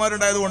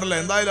 കള്ളന്മാരുണ്ടായത് കൊണ്ടല്ല,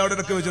 എന്തായാലും അവിടെ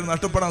ഇടയ്ക്ക് വെച്ചിട്ട്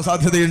നഷ്ടപ്പെടാൻ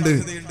സാധ്യതയുണ്ട്.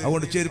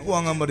 അതുകൊണ്ട് ചെരുപ്പ്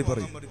വാങ്ങാൻ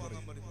പറയും.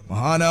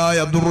 മഹാനായ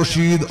അബ്ദുർ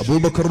റഷീദ്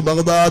അബൂബക്കർ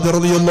ബഗ്ദാദി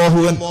റളിയല്ലാഹു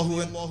അൻഹു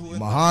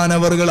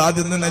മഹാനവർകൾ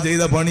ആദ്യം തന്നെ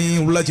ചെയ്ത പണി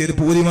ഉള്ള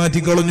ചെരുപ്പ് ഊരി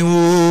മാറ്റിക്കളഞ്ഞു.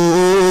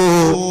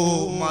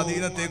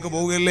 മദീനത്തേക്ക്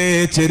പോകല്ലേ,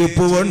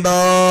 ചെരുപ്പ് വേണ്ട.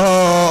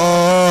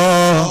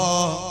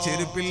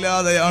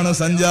 ചെരുപ്പില്ലാതെയാണ്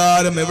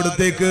സഞ്ചാരം.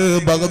 എവിടത്തേക്ക്?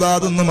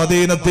 ബഗ്ദാദ് നിന്ന്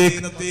മദീനത്തേക്ക്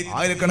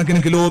ആയിരക്കണക്കിന്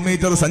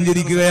കിലോമീറ്റർ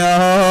സഞ്ചരിക്കുകയാ.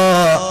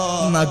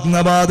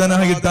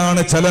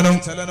 നഗ്നപാതനായിട്ടാണ് ചലനം.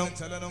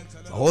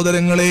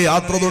 സഹോദരങ്ങളെ,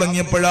 യാത്ര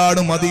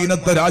തുടങ്ങിയപ്പോഴാണ്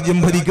മദീനത്തെ രാജ്യം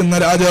ഭരിക്കുന്ന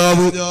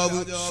രാജാവ്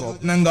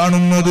സ്വപ്നം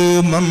കാണുന്നത്.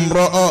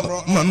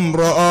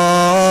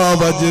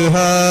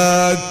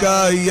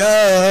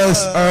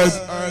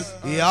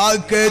 യാ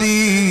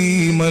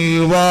കരീമൽ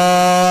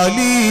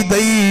വാലിദൈനി,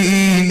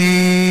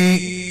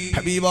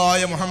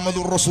 ഹബീബായ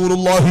മുഹമ്മദുർ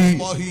റസൂലുള്ളാഹി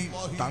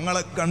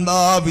തങ്ങളെ കണ്ടാ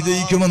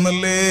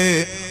വിജയിക്കുമെന്നല്ലേ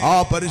ആ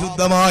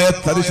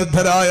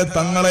പരിശുദ്ധരായ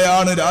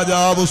തങ്ങളെയാണ്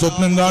രാജാവ്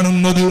സ്വപ്നം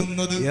കാണുന്നത്.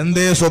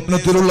 എന്തേ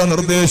സ്വപ്നത്തിലുള്ള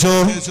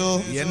നിർദ്ദേശം?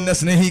 എന്നെ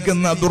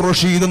സ്നേഹിക്കുന്ന അബ്ദുർ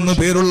റഷീദ് എന്ന്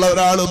പേരുള്ള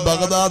ഒരാള്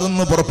ബഗ്ദാദ്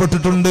നിന്ന്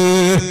പുറപ്പെട്ടിട്ടുണ്ട്.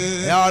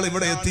 അയാൾ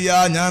ഇവിടെ എത്തിയാ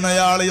ഞാൻ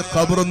അയാളെ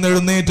ഖബറിന്ന്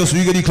എഴുന്നേറ്റ്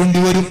സ്വീകരിക്കേണ്ടി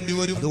വരും.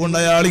 അതുകൊണ്ട്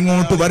അയാൾ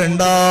ഇങ്ങോട്ട്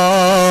വരണ്ട,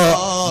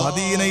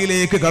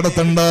 മദീനയിലേക്ക്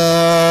കടത്തണ്ട.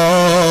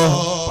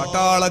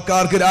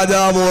 പട്ടാളക്കാർക്ക്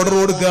രാജാവ് ഓർഡർ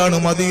കൊടുക്കുകയാണ്,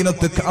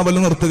 മദീനത്ത് കാവൽ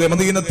നിർത്തുക.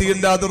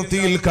 മദീനത്തിന്റെ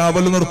അതിർത്തിയിൽ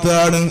കാവൽ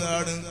നിർത്തുകയാണ്.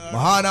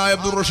 മഹാനായ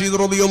അബ്ദുർ റഷീദ്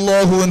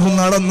റളിയല്ലാഹു അൻഹു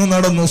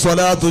നടന്നു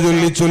സ്വലാത്ത്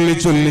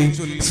ചൊല്ലി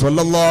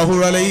സ്വല്ലല്ലാഹു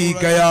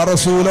അലൈക യാ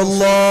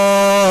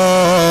റസൂലല്ലാഹ്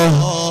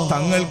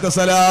തങ്ങൾക്ക്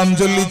സലാം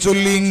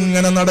ചൊല്ലി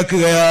ഇങ്ങനെ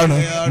നടക്കുകയാണ്.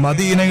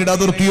 മദീനയുടെ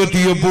അതിർത്തി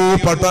എത്തിയപ്പോ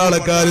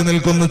പട്ടാളക്കാര്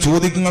നിൽക്കുന്നു.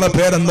 ചോദിക്കുങ്ങളെ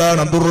പേരെന്താണ്?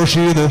 അബ്ദുർ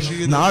റഷീദ്.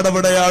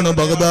 നാടെവിടെയാണ്?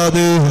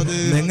 ബഗ്ദാദ്.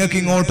 നിങ്ങൾക്ക്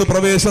ഇങ്ങോട്ട്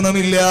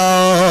പ്രവേശനമില്ല.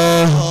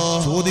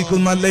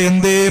 ചോദിക്കുന്നല്ല,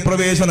 എന്തേ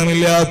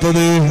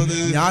പ്രവേശനമില്ലാത്തത്?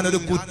 ഞാനൊരു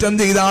കുറ്റം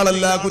ചെയ്ത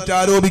ആളല്ല,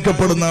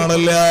 കുറ്റാരോപിക്കപ്പെടുന്ന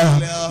ആളല്ല,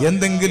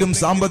 എന്തെങ്കിലും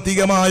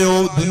സാമ്പത്തികമായോ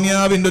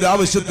ദുനിയാവിന്റെ ഒരു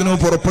ആവശ്യത്തിനോ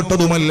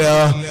പുറപ്പെട്ടതുമല്ല.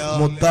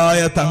 മുത്തായ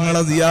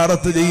തങ്ങളെ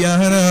സിയാറത്ത്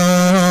ചെയ്യാനാ.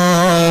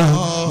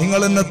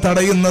 നിങ്ങൾ എന്നെ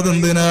തടയുന്നത്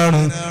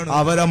എന്തിനാണ്?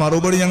 അവരെ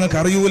മറുപടി ഞങ്ങൾക്ക്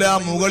അറിയൂല,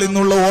 മുകളിൽ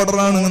നിന്നുള്ള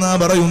ഓർഡറാണ് എന്നാ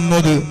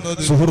പറയുന്നത്.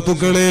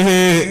 സുഹൃത്തുക്കളെ,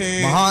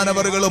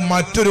 മഹാനവറുകൾ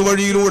മറ്റൊരു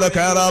വഴിയിലൂടെ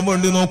കയറാൻ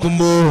വേണ്ടി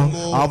നോക്കുമ്പോ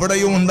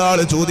അവിടെയും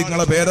ഉണ്ടാള്.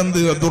 ചോദിങ്ങളെ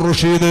പേരെന്ത്? അബ്ദുർ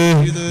റഷീദ്.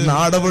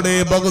 നാടെവിടെ?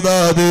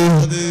 ബഗ്ദാദ്.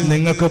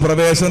 നിങ്ങൾക്ക്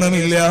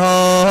പ്രവേശനമില്ല.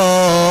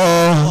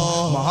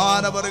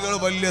 മഹാനവറുകൾ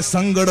വലിയ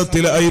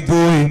സങ്കടത്തിലായി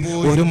പോയി.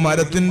 ഒരു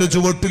മരത്തിന്റെ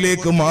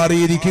ചുവട്ടിലേക്ക്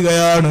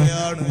മാറിയിരിക്കുകയാണ്.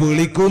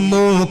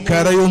 വിളിക്കുന്നു,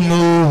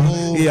 കരയുന്നു,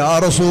 യാ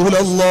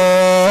റസൂലല്ലാഹ്,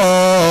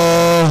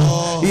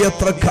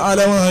 എത്ര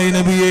കാലമായി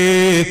നബിയെ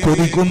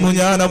കൊതിക്കുന്നു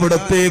ഞാൻ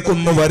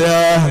അവിടത്തേക്കൊന്ന്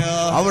വരാൻ,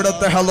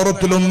 അവിടത്തെ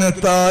ഹളറത്തിലൊന്ന്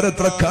എത്താൻ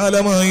എത്ര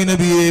കാലമായി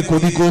നബിയെ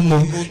കൊതിക്കുന്നു.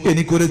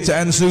 എനിക്കൊരു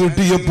ചാൻസ്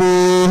കിട്ടിയപ്പോ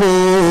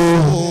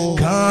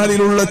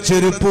കാലിലുള്ള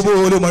ചെരുപ്പ്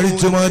പോലും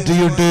അഴിച്ചു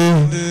മാറ്റിയിട്ട്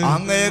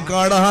അങ്ങയെ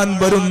കാണാൻ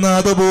വരുന്ന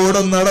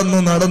അതുപോലെ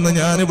നടന്ന്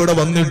ഞാനിവിടെ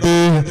വന്നിട്ട്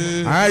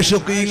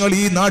ആശിഖീങ്ങൾ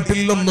ഈ നാട്ടിൽ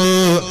നിന്ന്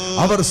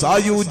അവർ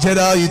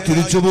സായുജ്യരായി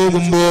തിരിച്ചു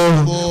പോകുമ്പോ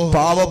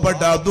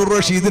പാവപ്പെട്ട അബ്ദുർ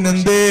റഷീദിന്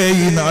എന്തേ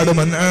ഈ നാട്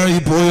മണ്ണായി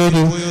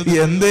പോയത്?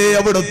 എന്തേ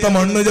അവിടുത്തെ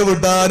മണ്ണ്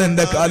ചവിട്ടാൻ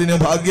എന്റെ കാലിന്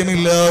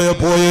ഭാഗ്യമില്ല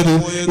പോയത്?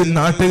 ഈ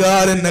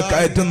നാട്ടുകാരെന്നെ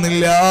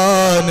കയറ്റുന്നില്ല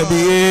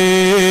നബിയേ.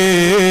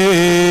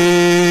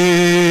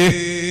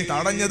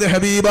 തടഞ്ഞത്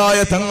ഹബീബായ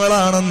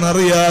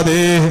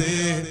തങ്ങളാണെന്നറിയാതെ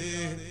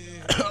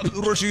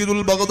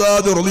റഷീദുൽ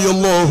ബഗ്ദാദി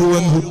റളിയല്ലാഹു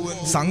അൻഹു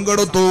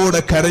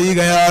സങ്കടത്തോടെ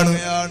കരയുകയാണ്.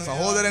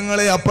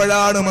 സഹോദരങ്ങളെ,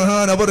 അപ്പോഴാണ്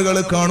മഹാനവറുകൾ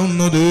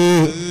കാണുന്നത്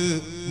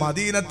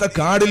മദീനത്തെ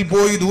കാടിൽ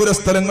പോയി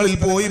ദൂരസ്ഥലങ്ങളിൽ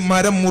പോയി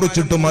മരം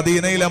മുറിച്ചിട്ട്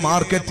മദീനയിലെ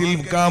മാർക്കറ്റിൽ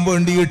വിൽക്കാൻ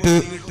വേണ്ടിയിട്ട്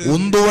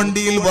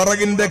ഉന്തുവണ്ടിയിൽ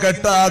വിറകിന്റെ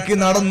കെട്ടാക്കി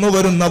നടന്നു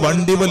വരുന്ന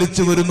വണ്ടി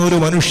വലിച്ചു വരുന്ന ഒരു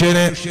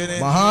മനുഷ്യനെ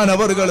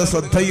മഹാനവറുകൾ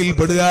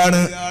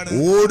ശ്രദ്ധയിൽപ്പെടുകയാണ്.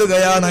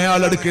 ഓടുകയാണ് അയാൾ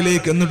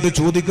അടുക്കിലേക്ക്. എന്നിട്ട്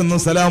ചോദിക്കുന്നു,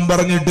 സലാം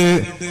പറഞ്ഞിട്ട്,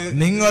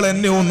 നിങ്ങൾ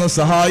എന്നെ ഒന്ന്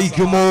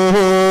സഹായിക്കുമോ?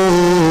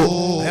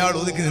 അയാൾ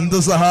ചോദിക്കുന്നു, എന്ത്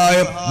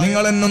സഹായം?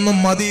 നിങ്ങൾ എന്നൊന്നും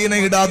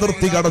മദീനയുടെ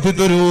അതിർത്തി കടത്തി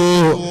തരൂ.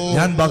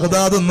 ഞാൻ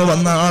ബഗ്ദാദ് നിന്ന്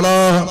വന്ന ആളാ,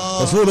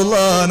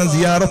 റസൂലുള്ളാഹിനെ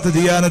സിയാറത്ത്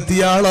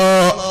ചെയ്യാനെത്തിയ ആളാ.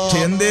 പക്ഷെ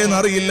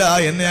എന്തേന്നറിയില്ല,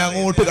 എന്നെ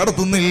അങ്ങോട്ട്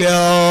കടത്തുന്നില്ല.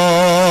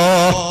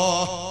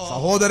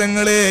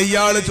 സഹോദരങ്ങളെ,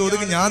 ഇയാള്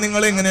ചോദിക്കും, ഞാൻ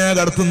നിങ്ങളെ എങ്ങനെയാ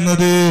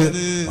കടത്തുന്നത്?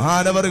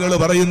 മഹാനവറുകൾ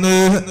പറയുന്നു,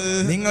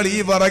 നിങ്ങൾ ഈ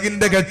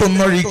വിറകിന്റെ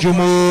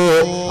കെട്ടൊന്നൊഴിക്കുമോ?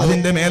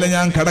 അതിന്റെ മേലെ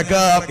ഞാൻ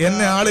കിടക്കാം.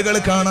 എന്നെ ആളുകൾ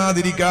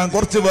കാണാതിരിക്കാൻ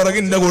കുറച്ച്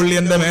വിറകിന്റെ കൊള്ളി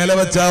എന്റെ മേലെ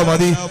വെച്ചാ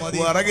മതി.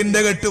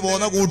 വിറകിന്റെ കെട്ട്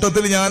പോകുന്ന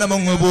കൂട്ടത്തിൽ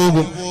ഞാനമങ്ങ്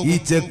പോകും. ഈ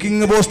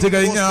ചെക്കിംഗ് പോസ്റ്റ്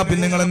കഴിഞ്ഞാ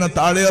പിന്നെ നിങ്ങൾ എന്നെ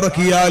താഴെ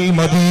ഇറക്കിയാൽ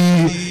മതി.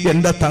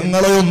 എന്റെ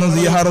തങ്ങളെ ഒന്ന്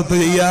സിയാറത്ത്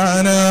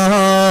ചെയ്യാനാ.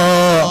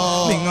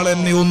 നിങ്ങൾ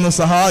എന്നെ ഒന്ന്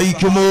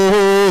സഹായിക്കുമോ?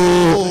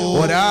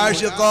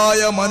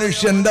 ഒരാശിഖായ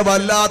മനുഷ്യന്റെ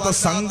വല്ലാത്ത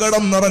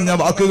സങ്കടം നിറഞ്ഞ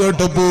വാക്ക്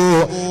കേട്ടപ്പോ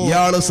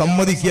ഇയാള്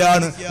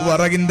സമ്മതിക്കുകയാണ്.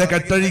 വിറകിന്റെ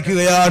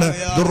കെട്ടഴിക്കുകയാണ്.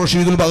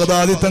 റഷീദുൽ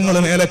ബഗ്ദാദി തങ്ങൾ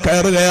മേലെ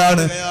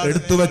കയറുകയാണ്.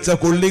 എടുത്തുവെച്ച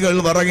കൊള്ളികൾ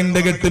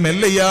വിറകിന്റെ കെട്ട്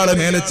മെല്ലെ ഇയാളെ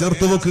മേലെ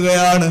ചേർത്ത്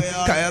വെക്കുകയാണ്.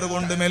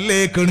 കയറുകൊണ്ട് മെല്ലെ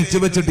കെണിച്ചു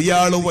വെച്ചിട്ട്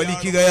ഇയാള്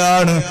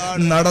വലിക്കുകയാണ്.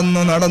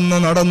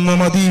 നടന്ന്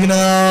മദീന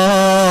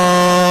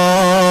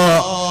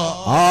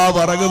ആ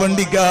വിറക്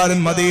വണ്ടിക്കാരൻ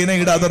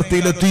മദീനയുടെ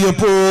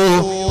അതിർത്തിയിലെത്തിയപ്പോ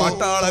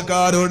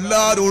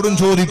പട്ടാളക്കാരെല്ലാരോടും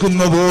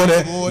ചോദിക്കുന്ന പോലെ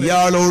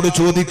ഇയാളോട്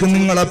ചോദിക്കും,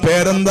 നിങ്ങളെ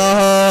പേരെന്താ?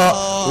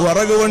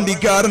 വിറക്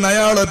വണ്ടിക്കാരൻ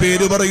അയാളെ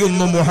പേര്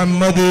പറയുന്നു,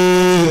 മുഹമ്മദ്.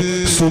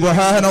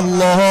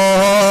 സുബ്ഹാനല്ലാഹ്,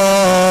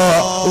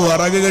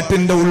 വിറക്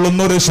കെട്ടിന്റെ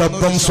ഉള്ളുന്നൊരു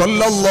ശബ്ദം,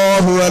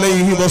 സ്വല്ലല്ലാഹു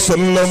അലൈഹി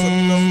വസല്ലം.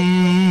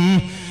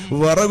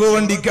 വിറക്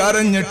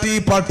വണ്ടിക്കാരൻ ഞെട്ടി,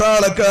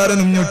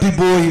 പട്ടാളക്കാരനും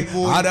ഞെട്ടിപ്പോയി.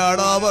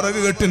 ആരാടാ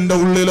വിറക് കെട്ടിന്റെ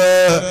ഉള്ളില്?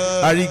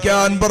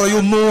 അഴിക്കാൻ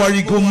പറയുന്നു,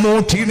 അഴിക്കുന്നു.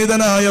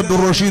 ക്ഷീണിതനായ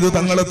അബ്ദുർ റഷീദ്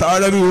തങ്ങള്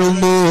താഴെ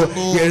വീഴുന്നു,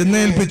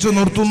 എഴുന്നേൽപ്പിച്ചു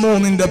നിർത്തുന്നു.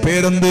 നിന്റെ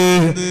പേരെന്ത്?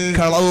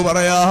 കളവ്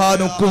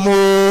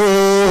പറയാനൊക്കുമോ?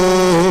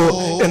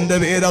 എന്റെ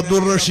പേര്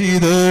അബ്ദുർ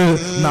റഷീദ്,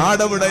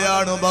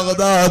 നാടെവിടെയാണ്?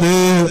 ബഗ്ദാദ്.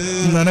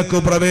 നിനക്ക്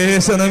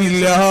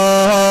പ്രവേശനമില്ല.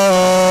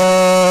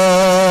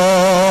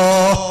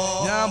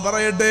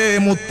 പറയട്ടെ,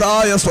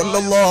 മുത്തായ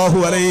സ്വല്ലല്ലാഹു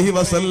അലൈഹി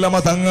വസല്ലമ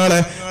തങ്ങളെ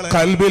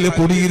കൽബിൽ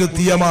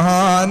കുടിയിരുത്തിയ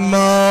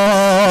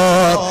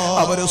മഹാന്മാർ,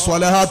 അവര്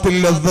സ്വലാത്തിൽ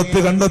ലസ്സത്ത്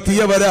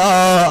കണ്ടെത്തിയവരാ.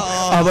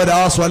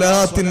 അവരാ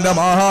സ്വലാത്തിന്റെ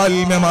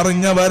മഹാത്മ്യം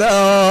അറിഞ്ഞവരാണ്.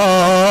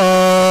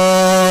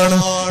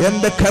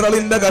 എന്റെ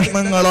കരളിന്റെ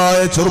കഷ്ണങ്ങളായ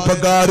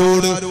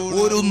ചെറുപ്പക്കാരോട്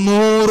ഒരു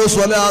 100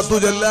 സ്വലാത്തു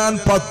ചൊല്ലാൻ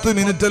 10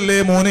 മിനിറ്റല്ലേ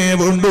മോനെ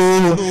വേണ്ടൂ?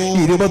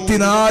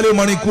 24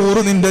 മണിക്കൂർ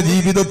നിന്റെ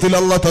ജീവിതത്തിൽ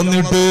അല്ലാഹ്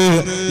തന്നിട്ട്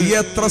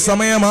എത്ര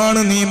സമയമാണ്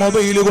നീ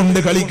മൊബൈൽ കൊണ്ട്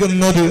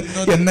കളിക്കുന്നത്?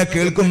 എന്നെ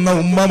കേൾക്കുന്ന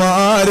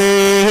ഉമ്മമാരെ,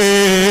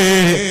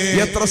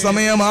 എത്ര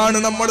സമയമാണ്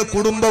നമ്മൾ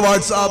കുടുംബ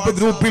വാട്സാപ്പ്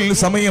ഗ്രൂപ്പിൽ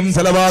സമയം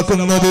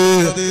ചെലവാക്കുന്നത്?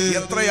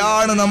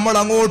 എത്രയാണ് നമ്മൾ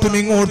അങ്ങോട്ടും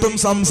ഇങ്ങോട്ടും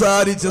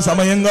സംസാരിച്ച്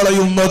സമയം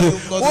കളയുന്നത്?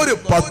 ഒരു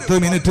 10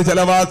 മിനിറ്റ്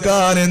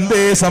ചെലവാക്കാൻ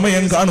എന്തേ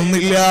സമയം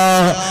കാണുന്നില്ല?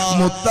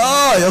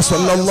 മുത്തായ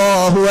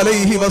സ്വല്ലല്ലാഹു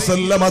അലൈഹി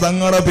വസല്ലമ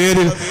തങ്ങളുടെ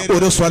പേരിൽ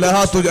ഒരു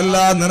സ്വലാത്തു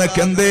ചൊല്ലാൻ നിനക്ക്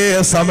എന്തേ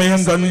സമയം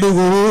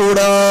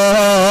കണ്ടുകൂടാ?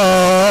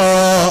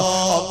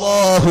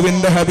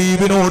 അല്ലാഹുവിന്റെ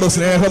ഹബീബിനോട്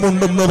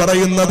സ്നേഹമുണ്ടെന്ന്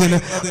പറയുന്നതിന്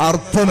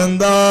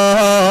അർത്ഥമെന്താണ്?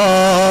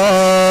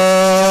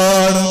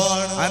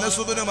 അനസ്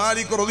ഇബ്നു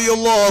മാലിക്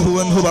റളിയല്ലാഹു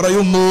അൻഹു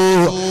പറയുന്നു,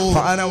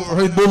 ഫഅന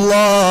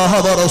ഉഹിബ്ബുല്ലാഹ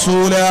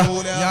വറസൂലഹു,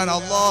 ഞാൻ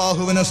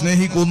അല്ലാഹുവിനെ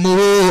സ്നേഹിക്കുന്നു,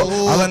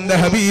 അവന്റെ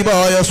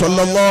ഹബീബായ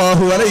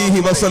സ്വല്ലല്ലാഹു അലൈഹി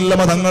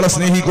വസല്ലമ തങ്ങളെ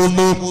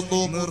സ്നേഹിക്കുന്നു.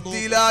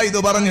 നിർത്തിയില്ല, ഇത്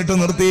പറഞ്ഞിട്ട്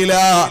നിർത്തിയില്ല.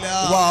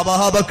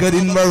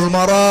 വഅബൂബക്കറിൻ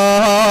വഉമറാ,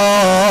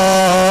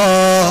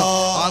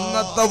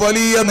 അന്നത്തെ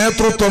വലിയ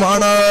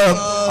നേതൃത്വമാണ്,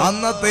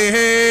 അന്നത്തെ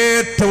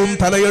ഏറ്റവും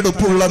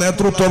തലയെടുപ്പുള്ള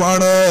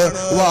നേതൃത്വമാണ്.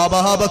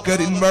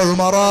 വഅബൂബക്കറിൻ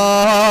വഉമറാ,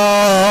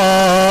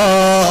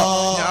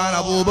 ഞാൻ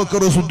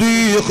അബൂബക്കർ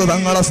സിദ്ദീഖ്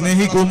തങ്ങളെ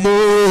സ്നേഹിക്കുന്നു.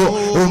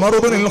 ഉമർ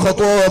ഇബ്നുൽ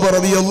ഖത്താബ്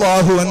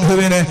റളിയല്ലാഹു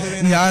അൻഹുവിനെ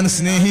ഞാൻ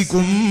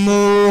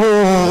സ്നേഹിക്കുന്നു.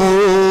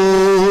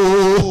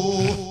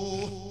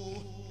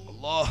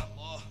 അല്ലാഹ്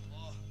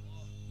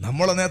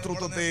നമ്മളെ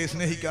നേതൃത്വത്തെ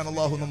സ്നേഹിക്കാൻ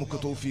അല്ലാഹു നമുക്ക്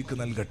തൗഫീഖ്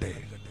നൽകട്ടെ.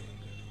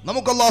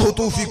 നമുക്ക് അല്ലാഹു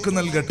തൗഫീഖ്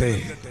നൽകട്ടെ.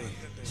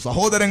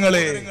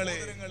 സഹോദരങ്ങളെ,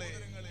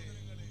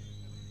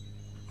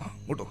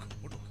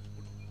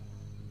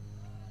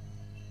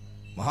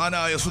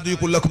 മഹാനായ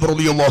സിദ്ദീഖുൽ അക്ബർ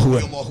റളിയല്ലാഹു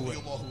അൻഹു,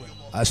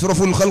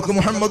 അഷ്റഫുൽ ഖൽഖ്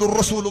മുഹമ്മദുർ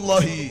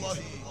റസൂലുള്ളാഹി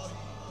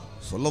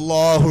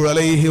സ്വല്ലല്ലാഹു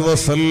അലൈഹി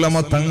വസല്ലമ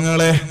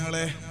തങ്ങളെ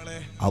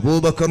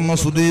അബൂബക്കർ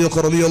സിദ്ദീഖ്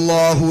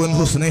റളിയല്ലാഹു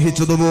അൻഹു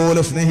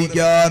സ്നേഹിച്ചതുപോലെ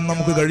സ്നേഹിക്കാൻ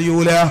നമുക്ക്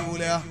കഴിയൂല.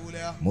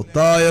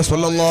 മുത്തായ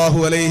സ്വല്ലല്ലാഹു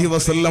അലൈഹി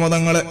വസല്ലമ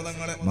തങ്ങളെ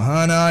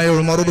മഹാനായ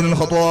ഉമർ ഇബ്നുൽ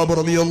ഖത്താബ്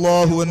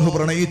റളിയല്ലാഹു അൻഹു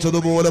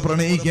പ്രണയിച്ചതുപോലെ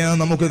പ്രണയിക്കാൻ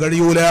നമുക്ക്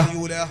കഴിയൂല.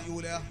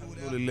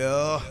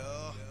 അൽഹംദുലില്ലാഹ്,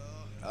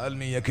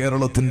 ആത്മീയ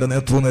കേരളത്തിന്റെ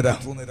നേതൃനിര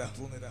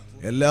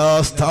എല്ലാ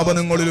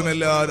സ്ഥാപനങ്ങളിലും,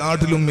 എല്ലാ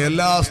നാട്ടിലും,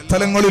 എല്ലാ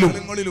സ്ഥലങ്ങളിലും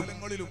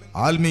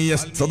ആത്മീയ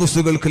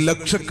സദസ്സുകൾക്ക്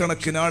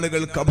ലക്ഷക്കണക്കിന്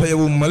ആളുകൾക്ക്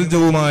അഭയവും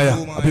മൽജവുമായ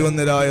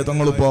അഭിവന്ദരായ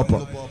തങ്ങളുപ്പാപ്പ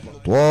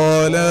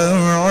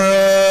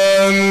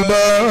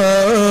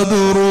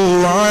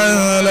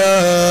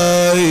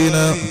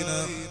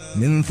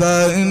من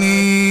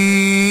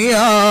ثنيات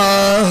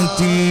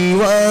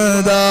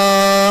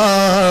الوداع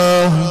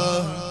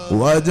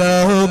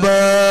وجب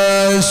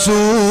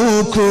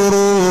الشكر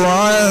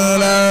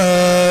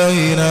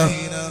علينا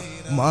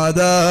ما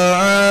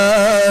دعا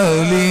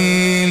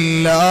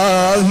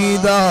لله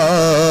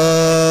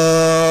داع.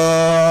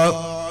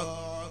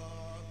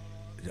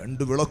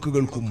 രണ്ട്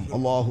വിളക്കുകൾക്കും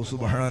അല്ലാഹു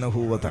സുബ്ഹാനഹു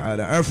വ തആല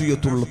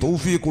ആഫിയത്തുള്ള,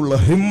 തൗഫീഖുള്ള,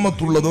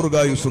 ഹിമ്മത്തുള്ള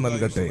ദീർഘായുസ്സ്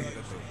നൽകട്ടെ.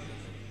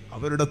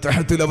 അവരുടെ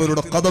തഹത്തിൽ,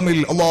 അവരുടെ ഖദമിൽ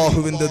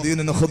അല്ലാഹുവിന്റെ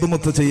ദീനിനെ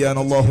ഖിദ്മത്ത് ചെയ്യാൻ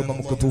അല്ലാഹു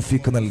നമുക്ക്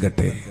തൗഫീഖ്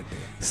നൽകട്ടെ.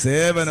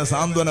 സേവന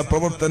സാന്ത്വന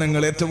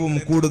പ്രവർത്തനങ്ങൾ ഏറ്റവും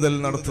കൂടുതൽ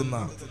നടത്തുന്ന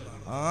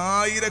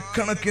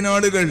ആയിരക്കണക്കിന്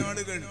ആളുകൾ.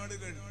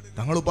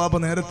 തങ്ങളുപ്പാപ്പ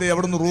നേരത്തെ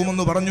അവിടുന്ന്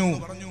റൂമെന്ന് പറഞ്ഞു,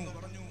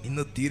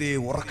 ഇന്ന് തീരെ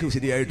ഉറക്ക്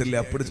ശരിയായിട്ടില്ല,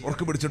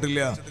 ഉറക്ക് പിടിച്ചിട്ടില്ല.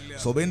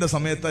 സുബഹിന്റെ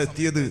സമയത്താണ്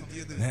എത്തിയത്.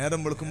 നേരം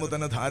വെളുക്കുമ്പോ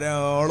തന്നെ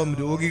ധാരാളം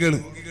രോഗികൾ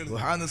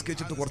ദുഹാ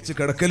നിസ്കരിച്ചിട്ട് കുറച്ച്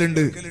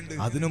കിടക്കലുണ്ട്,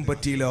 അതിനും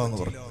പറ്റിയില്ല എന്ന്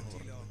പറഞ്ഞു.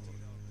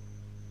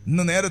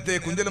 ഇന്ന് നേരത്തെ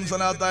കുഞ്ചലം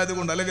സലാത്തായത്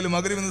കൊണ്ട്, അല്ലെങ്കിൽ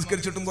മഗ്രിബ്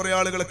നിസ്കരിച്ചിട്ടും കുറെ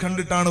ആളുകളെ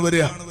കണ്ടിട്ടാണ്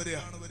വരിക.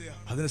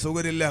 അതിന്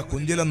സൗകര്യമില്ല.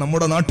 കുഞ്ചലം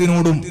നമ്മുടെ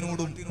നാട്ടിനോടും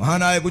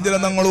മഹാനായ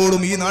കുഞ്ചലം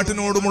തങ്ങളോടും ഈ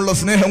നാട്ടിനോടുമുള്ള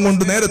സ്നേഹം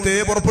കൊണ്ട് നേരത്തെ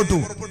പുറപ്പെട്ടു.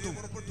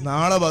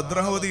 നാളെ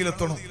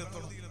ഭദ്രാവതിയിലെത്തണം.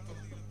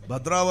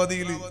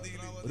 ഭദ്രാവതിയിൽ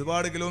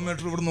ഒരുപാട്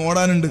കിലോമീറ്റർ ഇവിടുന്ന്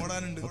ഓടാനുണ്ട്.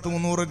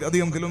 100-300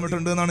 അധികം കിലോമീറ്റർ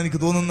ഉണ്ട് എന്നാണ്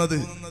എനിക്ക് തോന്നുന്നത്.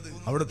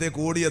 അവിടത്തേക്ക്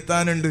ഓടി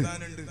എത്താനുണ്ട്.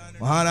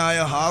 മഹാനായ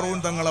ഹാറൂൺ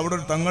തങ്ങൾ, അവിടെ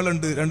ഒരു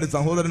തങ്ങളുണ്ട്, 2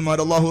 സഹോദരന്മാർ,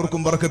 അള്ളാഹു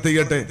അവർക്കും ബർക്കത്ത്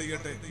ചെയ്യട്ടെ.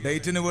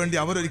 ഡേറ്റിന് വേണ്ടി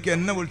അവരൊരിക്കൽ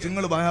എന്നെ വിളിച്ച്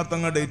നിങ്ങൾ ബായാർ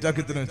തങ്ങൾ ഡേറ്റ്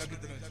ആക്കി തരുന്ന വെച്ചു.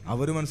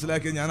 അവര്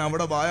മനസ്സിലാക്കി ഞാൻ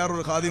അവിടെ ബായാർ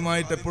ഒരു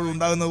ഖാദിമായിട്ട് എപ്പോഴും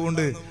ഉണ്ടാകുന്നത്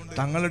കൊണ്ട്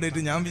തങ്ങളുടെ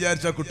ഡേറ്റ് ഞാൻ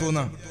വിചാരിച്ചാൽ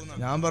കിട്ടുമെന്നാണ്.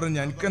 ഞാൻ പറഞ്ഞു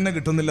എനിക്ക് തന്നെ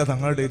കിട്ടുന്നില്ല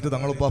തങ്ങളുടെ ഡേറ്റ്.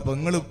 തങ്ങളുപ്പാപ്പ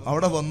നിങ്ങൾ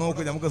അവിടെ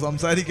വന്നോക്ക്, നമുക്ക്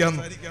സംസാരിക്കാം.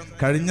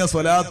 കഴിഞ്ഞ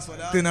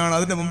സ്വലാത്തിനാണ്,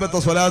 അതിന്റെ മുമ്പത്തെ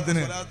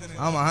സ്വലാത്തിന്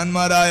ആ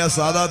മഹാന്മാരായ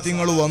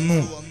സാദാത്യങ്ങൾ വന്നു.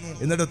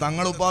 എന്നിട്ട്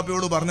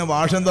തങ്ങളുപ്പാപ്പയോട് പറഞ്ഞ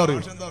ഭാഷ എന്താ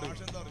അറിയൂ?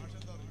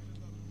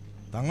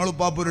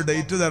 തങ്ങളുപ്പാപ്പ ഒരു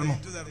ഡേറ്റ് തരണം,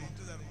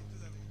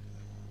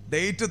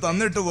 ഡേറ്റ്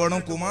തന്നിട്ട് വേണം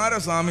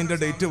കുമാരസ്വാമിന്റെ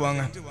ഡേറ്റ്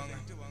വാങ്ങാൻ.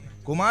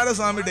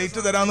 കുമാരസ്വാമി ഡേറ്റ്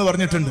തരാമെന്ന്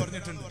പറഞ്ഞിട്ടുണ്ട്.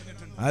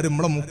 ആര്?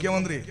 നമ്മളെ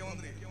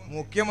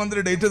മുഖ്യമന്ത്രി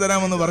ഡേറ്റ്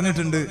തരാമെന്ന്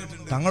പറഞ്ഞിട്ടുണ്ട്.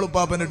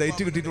 തങ്ങളുപ്പാപ്പന്റെ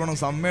ഡേറ്റ് കിട്ടിയിട്ട് വേണം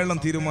സമ്മേളനം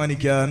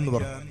തീരുമാനിക്കാൻ എന്ന്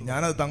പറഞ്ഞു.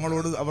 ഞാനത്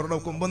തങ്ങളോട് അവരുടെ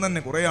മുമ്പ്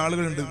തന്നെ കുറെ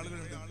ആളുകളുണ്ട്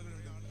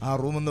ആ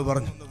റൂമെന്ന്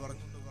പറഞ്ഞു.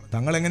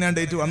 തങ്ങൾ എങ്ങനെയാണ്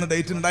ഡേറ്റ് വന്ന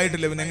ഡേറ്റ്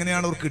ഉണ്ടായിട്ടില്ല, പിന്നെ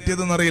എങ്ങനെയാണ് അവർ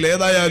കിട്ടിയതെന്ന് അറിയില്ല.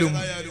 ഏതായാലും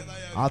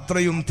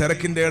അത്രയും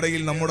തിരക്കിന്റെ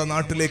ഇടയിൽ നമ്മുടെ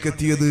നാട്ടിലേക്ക്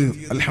എത്തിയത്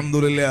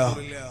അൽഹംദുലില്ലാഹ്.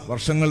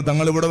 വർഷങ്ങൾ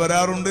തങ്ങൾ ഇവിടെ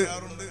വരാറുണ്ട്.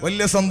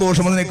 വലിയ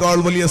സന്തോഷം, അതിനേക്കാൾ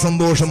വലിയ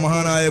സന്തോഷം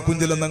മഹാനായ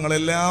കുഞ്ചിലം തങ്ങൾ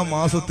എല്ലാ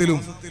മാസത്തിലും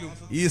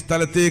ഈ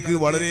സ്ഥലത്തേക്ക്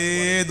വളരെ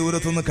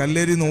ദൂരത്തുനിന്ന്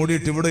കല്ലേരി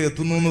നോടിയിട്ട് ഇവിടെ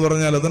എത്തുന്നു എന്ന്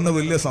പറഞ്ഞാൽ അതന്നെ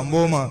വലിയ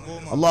സംഭവമാണ്.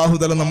 അള്ളാഹു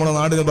തആല നമ്മുടെ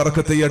നാടിന്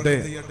ബർക്കത്ത് ചെയ്യട്ടെ,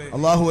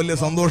 അള്ളാഹു വലിയ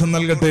സന്തോഷം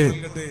നൽകട്ടെ.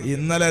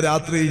 ഇന്നലെ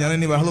രാത്രി, ഞാൻ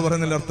ഇനി ബഹള്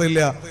പറയുന്നതിൽ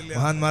അർത്ഥമില്ല,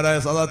 മഹാന്മാരായ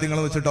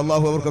സദാത്യങ്ങളെ വെച്ചിട്ട്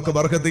അള്ളാഹു അവർക്കൊക്കെ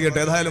ബർക്കത്ത് ചെയ്യട്ടെ.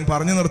 ഏതായാലും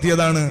പറഞ്ഞു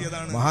നിർത്തിയതാണ്.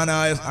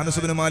 മഹാനായ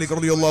അനസ് ബിൻ മാലിക്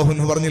റളിയല്ലാഹു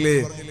അൻഹു പറഞ്ഞില്ലേ,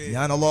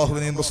 ഞാൻ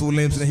അള്ളാഹുവിനെയും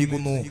റസൂലിനെയും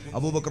സ്നേഹിക്കുന്നു,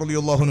 അബൂബക്കർ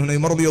റളിയല്ലാഹു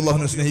അൻഹുവിനെയും ഉമർ റളിയല്ലാഹു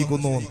അൻഹു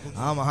സ്നേഹിക്കുന്നു.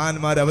 ആ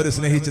മഹാന്മാർ അവരെ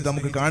സ്നേഹിച്ചിട്ട്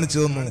നമുക്ക് കാണിച്ചു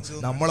തന്നു.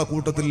 നമ്മളെ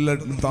കൂട്ടത്തിലുള്ള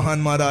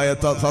മഹാന്മാരായ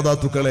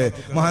സദാത്തുക്കളെ,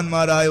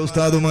 മഹാന്മാരായ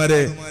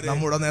ഉസ്താദുമാരെ,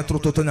 നമ്മുടെ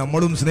നേതൃത്വത്തെ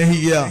നമ്മളും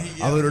സ്നേഹിക്കുക,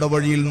 അവരുടെ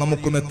വഴിയിൽ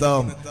നമുക്കും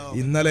എത്താം.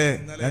 ഇന്നലെ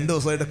 2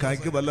 ദിവസമായിട്ട്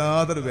കൈക്ക്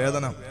വല്ലാതൊരു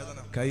വേദന.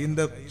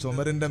 കൈയിന്റെ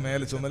ചുമലിന്റെ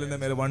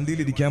മേലെ വണ്ടിയിൽ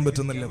ഇരിക്കാൻ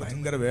പറ്റുന്നില്ല,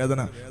 ഭയങ്കര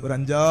വേദന. ഒരു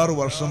 5-6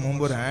 വർഷം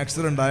മുമ്പ് ഒരു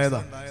ആക്സിഡന്റ് ആയതാ.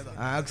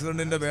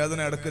 ആക്സിഡന്റിന്റെ വേദന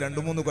ഇടക്ക്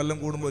 2-3 കൊല്ലം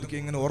കൂടുമ്പോൾ ഒരിക്കൽ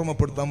ഇങ്ങനെ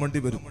ഓർമ്മപ്പെടുത്താൻ വേണ്ടി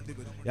വരും.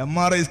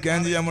 MRI സ്കാൻ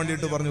ചെയ്യാൻ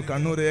വേണ്ടിയിട്ട് പറഞ്ഞു.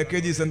 കണ്ണൂർ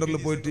AKG സെന്ററിൽ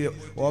പോയിട്ട്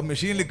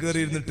മെഷീനിൽ കയറി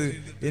ഇരുന്നിട്ട്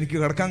എനിക്ക്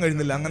കിടക്കാൻ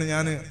കഴിയുന്നില്ല. അങ്ങനെ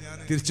ഞാൻ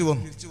തിരിച്ചു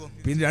വന്നു.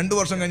 പിന്നെ 2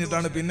 വർഷം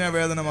കഴിഞ്ഞിട്ടാണ് പിന്നെ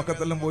വേദന.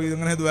 മക്കത്തെല്ലാം പോയി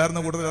ഇങ്ങനെ വേർന്ന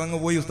കൂട്ടത്തിൽ അങ്ങ്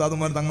പോയി.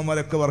 ഉസ്താദുമാർ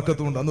തങ്ങന്മാരൊക്കെ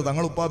വർക്കത്തുണ്ട്. അന്ന്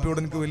തങ്ങൾ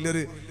ഉപ്പാപ്പയോട് എനിക്ക്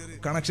വലിയൊരു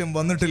കണക്ഷൻ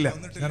വന്നിട്ടില്ല.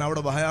 ഞാൻ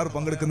അവിടെ ബഹയാർ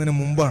പങ്കെടുക്കുന്നതിന്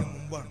മുമ്പാണ്,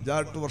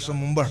 8 വർഷം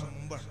മുമ്പാണ്.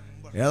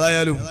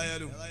 ഏതായാലും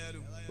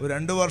ഒരു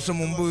 2 വർഷം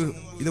മുമ്പ്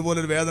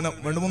ഇതുപോലൊരു വേദന,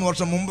 2-3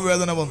 വർഷം മുമ്പ്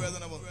വേദന വന്നു.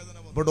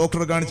 അപ്പൊ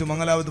ഡോക്ടറെ കാണിച്ചു,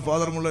 മംഗലാപുരത്ത്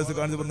ഫാദർ മുള്ളേഴ്സ്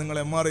കാണിച്ചപ്പോൾ നിങ്ങൾ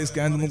MRI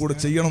സ്കാൻ ഒന്നും കൂടെ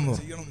ചെയ്യണം എന്ന്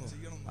പറഞ്ഞു.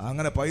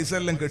 അങ്ങനെ പൈസ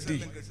എല്ലാം കെട്ടി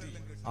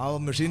ആ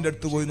മെഷീന്റെ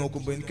അടുത്ത് പോയി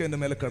നോക്കുമ്പോൾ എനിക്ക് എന്റെ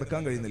മേലെ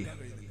കിടക്കാൻ കഴിയുന്നില്ല.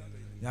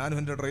 ഞാനും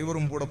എൻ്റെ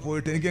ഡ്രൈവറും കൂടെ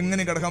പോയിട്ട് എനിക്ക്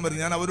എങ്ങനെ കിടക്കാൻ പറ്റും?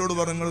 ഞാൻ അവരോട്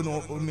പറഞ്ഞു,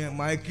 നിങ്ങൾ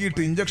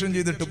മയക്കിയിട്ട് ഇഞ്ചക്ഷൻ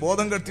ചെയ്തിട്ട്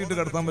ബോധം കെടുത്തിയിട്ട്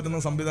കിടത്താൻ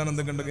പറ്റുന്ന സംവിധാനം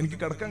എന്തെങ്കിലും ഉണ്ടെങ്കിൽ. എനിക്ക്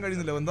കിടക്കാൻ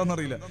കഴിയുന്നില്ല,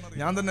 എന്താണെന്നറിയില്ല.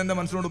 ഞാൻ തന്നെ എൻ്റെ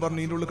മനസ്സിനോട്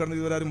പറഞ്ഞു, ഇതിൻ്റെ ഉള്ളിൽ കിടന്ന്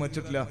ഇതുവരാരും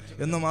മരിച്ചിട്ടില്ല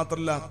എന്ന്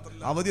മാത്രമല്ല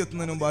അവധി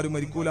എത്തുന്നതിന് മുമ്പ് ആരും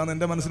മരിക്കൂല എന്ന്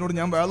എൻ്റെ മനസ്സിനോട്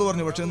ഞാൻ വേള്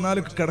പറഞ്ഞു. പക്ഷെ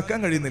എന്നാലും കിടക്കാൻ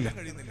കഴിയുന്നില്ല.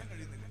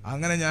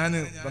 അങ്ങനെ ഞാൻ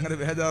ഭയങ്കര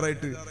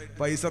ബേജാറായിട്ട്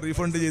പൈസ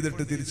റീഫണ്ട്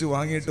ചെയ്തിട്ട് തിരിച്ചു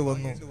വാങ്ങിയിട്ട്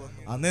വന്നു.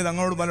 അന്നേ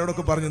തങ്ങളോട്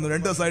പലരോടൊക്കെ പറഞ്ഞു,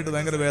 2 ദിവസമായിട്ട്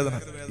ഭയങ്കര വേദന.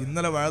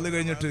 ഇന്നലെ വേള്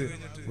കഴിഞ്ഞിട്ട്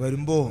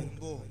വരുമ്പോ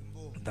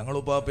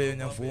തങ്ങളുപ്പാപ്പയെ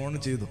ഞാൻ ഫോൺ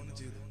ചെയ്തു.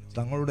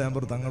 തങ്ങളോട് ഞാൻ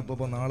പറഞ്ഞു,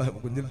 തങ്ങൾപ്പോ നാളെ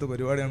കുഞ്ചിലത്തെ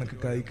പരിപാടിയാണ്,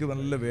 കൈക്ക്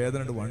നല്ല വേദന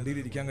ഉണ്ട്, വണ്ടിയിൽ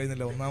ഇരിക്കാൻ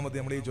കഴിയുന്നില്ല. ഒന്നാമത്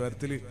നമ്മുടെ ഈ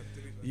ചുരത്തിൽ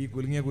ഈ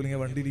കുലുങ്ങിയ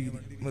വണ്ടിയിൽ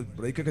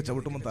ബ്രേക്കൊക്കെ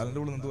ചവിട്ടുമ്പോൾ തലൻ്റെ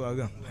ഉള്ളിൽ എന്തോ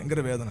ആകുക, ഭയങ്കര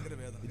വേദന,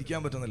 ഇരിക്കാൻ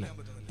പറ്റുന്നില്ല.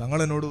 തങ്ങൾ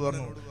എന്നോട്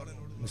പറഞ്ഞു,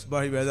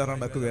 മിസ്ബാഹി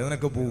ബേജാറുണ്ടാക്ക്,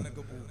 വേദനയൊക്കെ പോവും.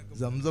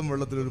 സംസം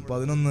വെള്ളത്തിൽ ഒരു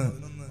 11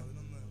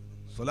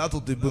 സ്വലാത്തു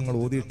തിബ്ബങ്ങൾ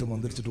ഓതിയിട്ട്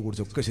മന്ത്രിച്ചിട്ട്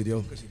കുടിച്ചൊക്കെ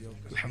ശരിയാവും.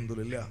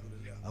 അൽഹംദുലില്ലാഹ്.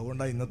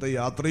 അതുകൊണ്ടാണ് ഇന്നത്തെ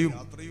യാത്രയും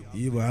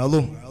ഈ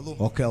വാളും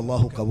ഒക്കെ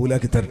അള്ളാഹു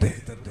കബൂലാക്കി തരട്ടെ,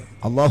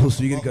 അള്ളാഹു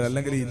സ്വീകരിക്കുക.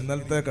 അല്ലെങ്കിൽ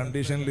ഇന്നലത്തെ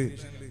കണ്ടീഷനിൽ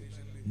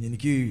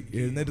എനിക്ക്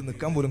എഴുന്നേറ്റ്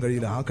നിൽക്കാൻ പോലും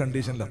കഴിയില്ല. ആ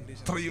കണ്ടീഷനിൽ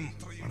അത്രയും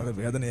വളരെ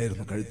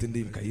വേദനയായിരുന്നു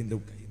കഴുത്തിന്റെയും കൈയിന്റെ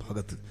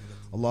ഭാഗത്ത്.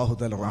 അള്ളാഹു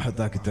തആല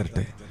റാഹത്താക്കി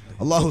തരട്ടെ,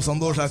 അള്ളാഹു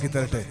സന്തോഷാക്കി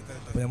തരട്ടെ.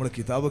 അപ്പൊ നമ്മൾ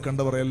കിതാബ് കണ്ട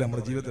പറയല്ലേ,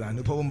 നമ്മുടെ ജീവിതത്തിൽ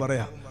അനുഭവം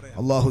പറയാ.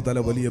 അള്ളാഹു തആല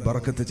വലിയ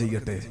ബറക്കത്ത്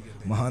ചെയ്യട്ടെ.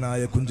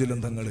 മഹാനായ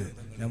കുഞ്ചിലം തങ്ങള്,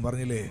 ഞാൻ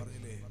പറഞ്ഞില്ലേ,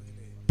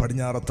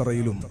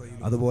 പടിഞ്ഞാറത്തറയിലും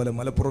അതുപോലെ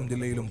മലപ്പുറം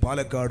ജില്ലയിലും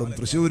പാലക്കാടും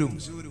തൃശ്ശൂരും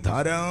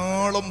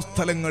ധാരാളം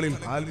സ്ഥലങ്ങളിൽ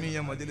ആത്മീയ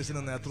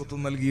മജ്ലിസിന് നേതൃത്വം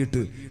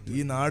നൽകിയിട്ട്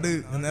ഈ നാട്,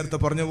 നേരത്തെ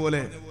പറഞ്ഞ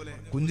പോലെ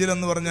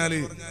കുഞ്ചിലെന്ന്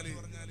പറഞ്ഞാല്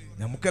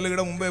നമുക്കെല്ലാം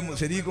ഇവിടെ മുമ്പേ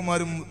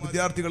ശരീകുമാരും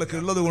വിദ്യാർത്ഥികളൊക്കെ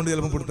ഉള്ളത് കൊണ്ട്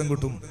ചിലപ്പോൾ പിടുത്തം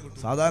കിട്ടും.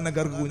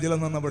 സാധാരണക്കാർക്ക്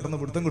കുഞ്ചിലെന്ന് പറഞ്ഞാൽ പെട്ടെന്ന്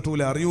പിടുത്തം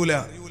കിട്ടൂല, അറിയൂല.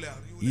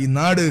 ഈ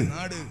നാട്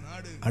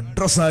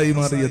അഡ്രസ്സായി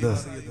മാറിയത്,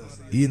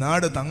 ഈ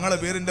നാട് തങ്ങളെ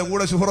പേരിന്റെ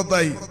കൂടെ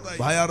ശുഹറത്തായി.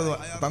 ബായാർ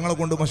തങ്ങളെ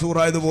കൊണ്ട്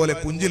മഷൂറായതുപോലെ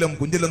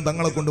കുഞ്ചിലം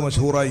തങ്ങളെ കൊണ്ട്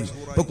മഷൂറായി.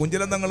 ഇപ്പൊ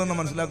കുഞ്ചിലം തങ്ങൾ എന്ന്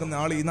മനസ്സിലാക്കുന്ന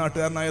ആൾ ഈ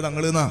നാട്ടുകാരനായ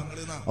തങ്ങളെന്നാ.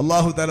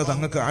 അള്ളാഹു തആല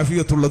തങ്ങൾക്ക്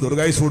ആഫിയത്തുള്ള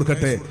ദീർഘായുസ്സ്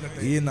കൊടുക്കട്ടെ.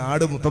 ഈ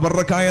നാട്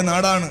മുത്തബറക്കായ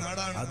നാടാണ്.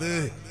 അത്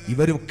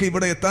ഇവരൊക്കെ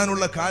ഇവിടെ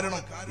എത്താനുള്ള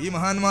കാരണം, ഈ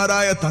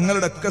മഹാന്മാരായ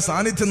തങ്ങളുടെ ഒക്കെ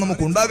സാന്നിധ്യം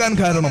നമുക്ക് ഉണ്ടാകാൻ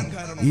കാരണം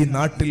ഈ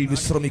നാട്ടിൽ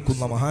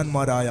വിശ്രമിക്കുന്ന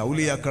മഹാന്മാരായ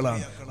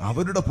ഔലിയാക്കളാണ്.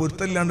 അവരുടെ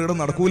പൊരുത്തല്ലാണ്ട് ഇവിടെ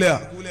നടക്കൂല.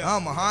 ആ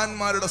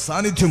മഹാന്മാരുടെ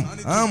സാന്നിധ്യം,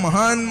 ആ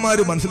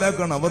മഹാന്മാര്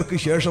മനസ്സിലാക്കാൻ അവർക്ക്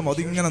ശേഷം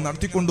അതിങ്ങനെ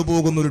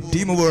നടത്തിക്കൊണ്ടുപോകുന്ന ഒരു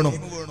ടീം വേണം.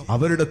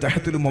 അവരുടെ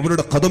തഹത്തിലും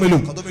അവരുടെ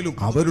ഖദമിലും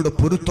അവരുടെ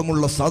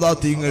പൊരുത്തമുള്ള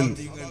സാദാത്യങ്ങൾ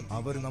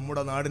അവർ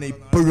നമ്മുടെ നാടിനെ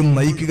ഇപ്പോഴും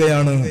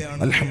നയിക്കുകയാണ്.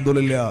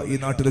 അൽഹംദുലില്ലാ. ഈ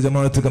നാട്ടിലെ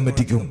ജമാഅത്ത്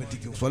കമ്മിറ്റിക്കും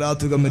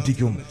സ്വലാത്ത്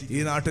കമ്മിറ്റിക്കും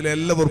ഈ നാട്ടിലെ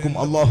എല്ലാവർക്കും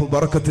അള്ളാഹു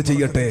ബറക്കത്ത്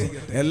ചെയ്യട്ടെ.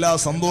 എല്ലാ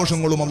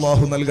സന്തോഷങ്ങളും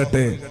അള്ളാഹു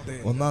നൽകട്ടെ.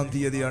 1-ാം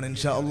തീയതിയാണ്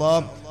ഇൻഷാ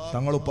അള്ളാഹ്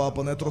തങ്ങളുപ്പാപ്പ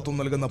നേതൃത്വം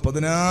നൽകുന്ന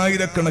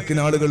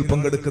 10,000-കണക്കിന് ആളുകൾ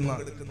പങ്കെടുക്കുന്ന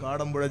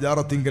കാടമ്പുഴ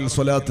ജാറത്തിങ്കൽ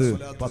സ്വലാത്ത്.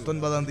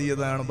 19-ാം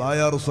തീയതിയാണ്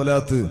ബായാറു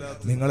സ്വലാത്ത്.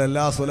 നിങ്ങൾ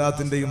എല്ലാ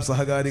സ്വലാത്തിന്റെയും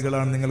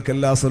സഹകാരികളാണ്. നിങ്ങൾക്ക്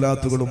എല്ലാ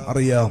സ്വലാത്തുകളും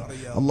അറിയാം.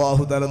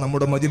 അള്ളാഹു തആല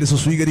നമ്മുടെ മജ്ലിസ്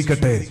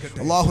സ്വീകരിക്കട്ടെ.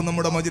 അള്ളാഹു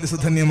നമ്മുടെ മജ്ലിസ്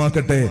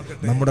ധന്യമാക്കട്ടെ.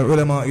 നമ്മുടെ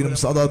ഉലമാഇനും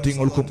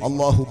സാദാത്യങ്ങൾക്കും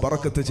അള്ളാഹു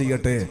ബറക്കത്ത്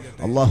ചെയ്യട്ടെ.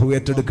 അള്ളാഹു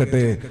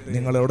ഏറ്റെടുക്കട്ടെ.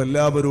 നിങ്ങളോട്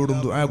എല്ലാവരോടും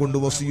ദുആ കൊണ്ട്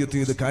വസിയത്ത്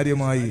ചെയ്ത്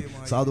കാര്യമായി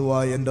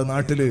സാധുവായ എൻ്റെ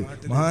നാട്ടില്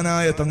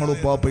മഹാനായ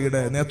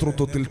തങ്ങളുപ്പാപ്പയുടെ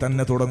നേതൃത്വത്തിൽ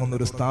തന്നെ തുടങ്ങുന്ന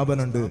ഒരു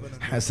സ്ഥാപനമുണ്ട്,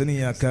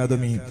 ഹസനിയ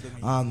അക്കാദമി.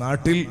 ആ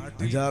നാട്ടിൽ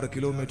 5-6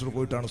 കിലോമീറ്റർ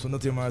പോയിട്ടാണ്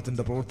സുന്നത്ത്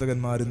ജമാഅത്തിന്റെ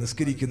പ്രവർത്തകന്മാർ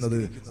നിസ്കരിക്കുന്നത്.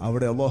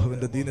 അവിടെ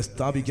അള്ളാഹുവിന്റെ ദീനെ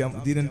സ്ഥാപിക്കാം,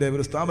 ദീനിന്റെ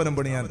ഒരു സ്ഥാപനം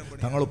പണിയാൻ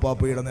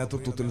തങ്ങളുപ്പാപ്പയുടെ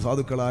നേതൃത്വത്തിൽ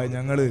സാധുക്കളായ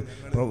ഞങ്ങൾ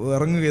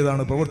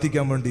ഇറങ്ങുകയാണ്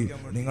പ്രവർത്തിക്കാൻ വേണ്ടി.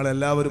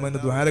 നിങ്ങളെല്ലാവരും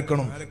അതിന്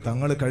ദ്വാരക്കണം.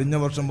 തങ്ങൾ കഴിഞ്ഞ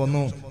വർഷം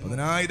വന്നു,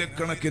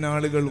 10,000-കണക്കിന്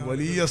ആളുകൾ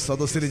വലിയ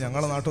സദസ്സിൽ.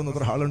 ഞങ്ങളുടെ നാട്ടിൽ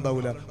ഇത്ര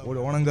ആളുണ്ടാവില്ല, ഒരു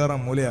ഓണം കയറാൻ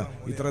മൂലയാ,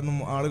 ഇത്രയൊന്നും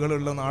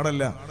ആളുകളുള്ള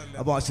നാടല്ല.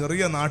 അപ്പോൾ ആ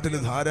ചെറിയ നാട്ടിൽ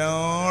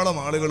ധാരാളം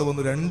ആളുകൾ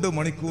വന്നു. 2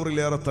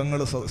 മണിക്കൂറിലേറെ തങ്ങൾ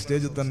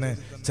സ്റ്റേജിൽ തന്നെ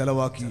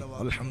ചെലവാക്കി.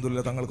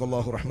 അൽഹംദുലില്ലാ, തങ്ങൾക്ക്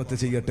അല്ലാഹു റഹ്മത്ത്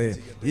ചെയ്യട്ടെ.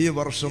 ഈ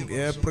വർഷം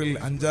ഏപ്രിൽ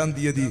 5-ാം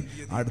തീയതി,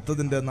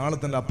 അടുത്തതിന്റെ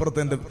നാളത്തെ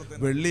അപ്പുറത്തെ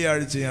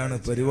വെള്ളിയാഴ്ചയാണ്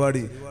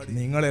പരിപാടി.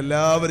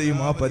 നിങ്ങളെല്ലാവരെയും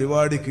ആ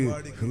പരിപാടിക്ക്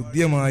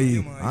ഹൃദ്യമായി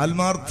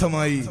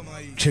ആത്മാർത്ഥമായി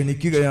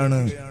ക്ഷണിക്കുകയാണ്.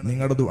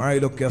 നിങ്ങളുടെ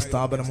ദുആയിലൊക്കെ ആ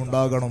സ്ഥാപനം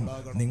ഉണ്ടാകണം.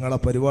 നിങ്ങളെ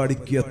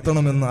പരിപാടിക്ക്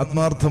എത്തണമെന്ന്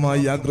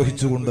ആത്മാർത്ഥമായി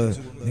ആഗ്രഹിച്ചുകൊണ്ട്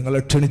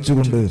നിങ്ങളെ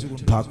ക്ഷണിച്ചുകൊണ്ട്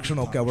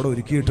ഭക്ഷണമൊക്കെ അവിടെ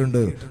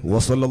ഒരുക്കിയിട്ടുണ്ട്.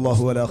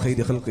 വസല്ലല്ലാഹു അലാ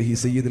ഖൈരി ഖൽഖിഹി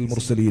സയ്യിദുൽ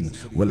മുർസലീൻ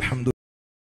വൽഹംദു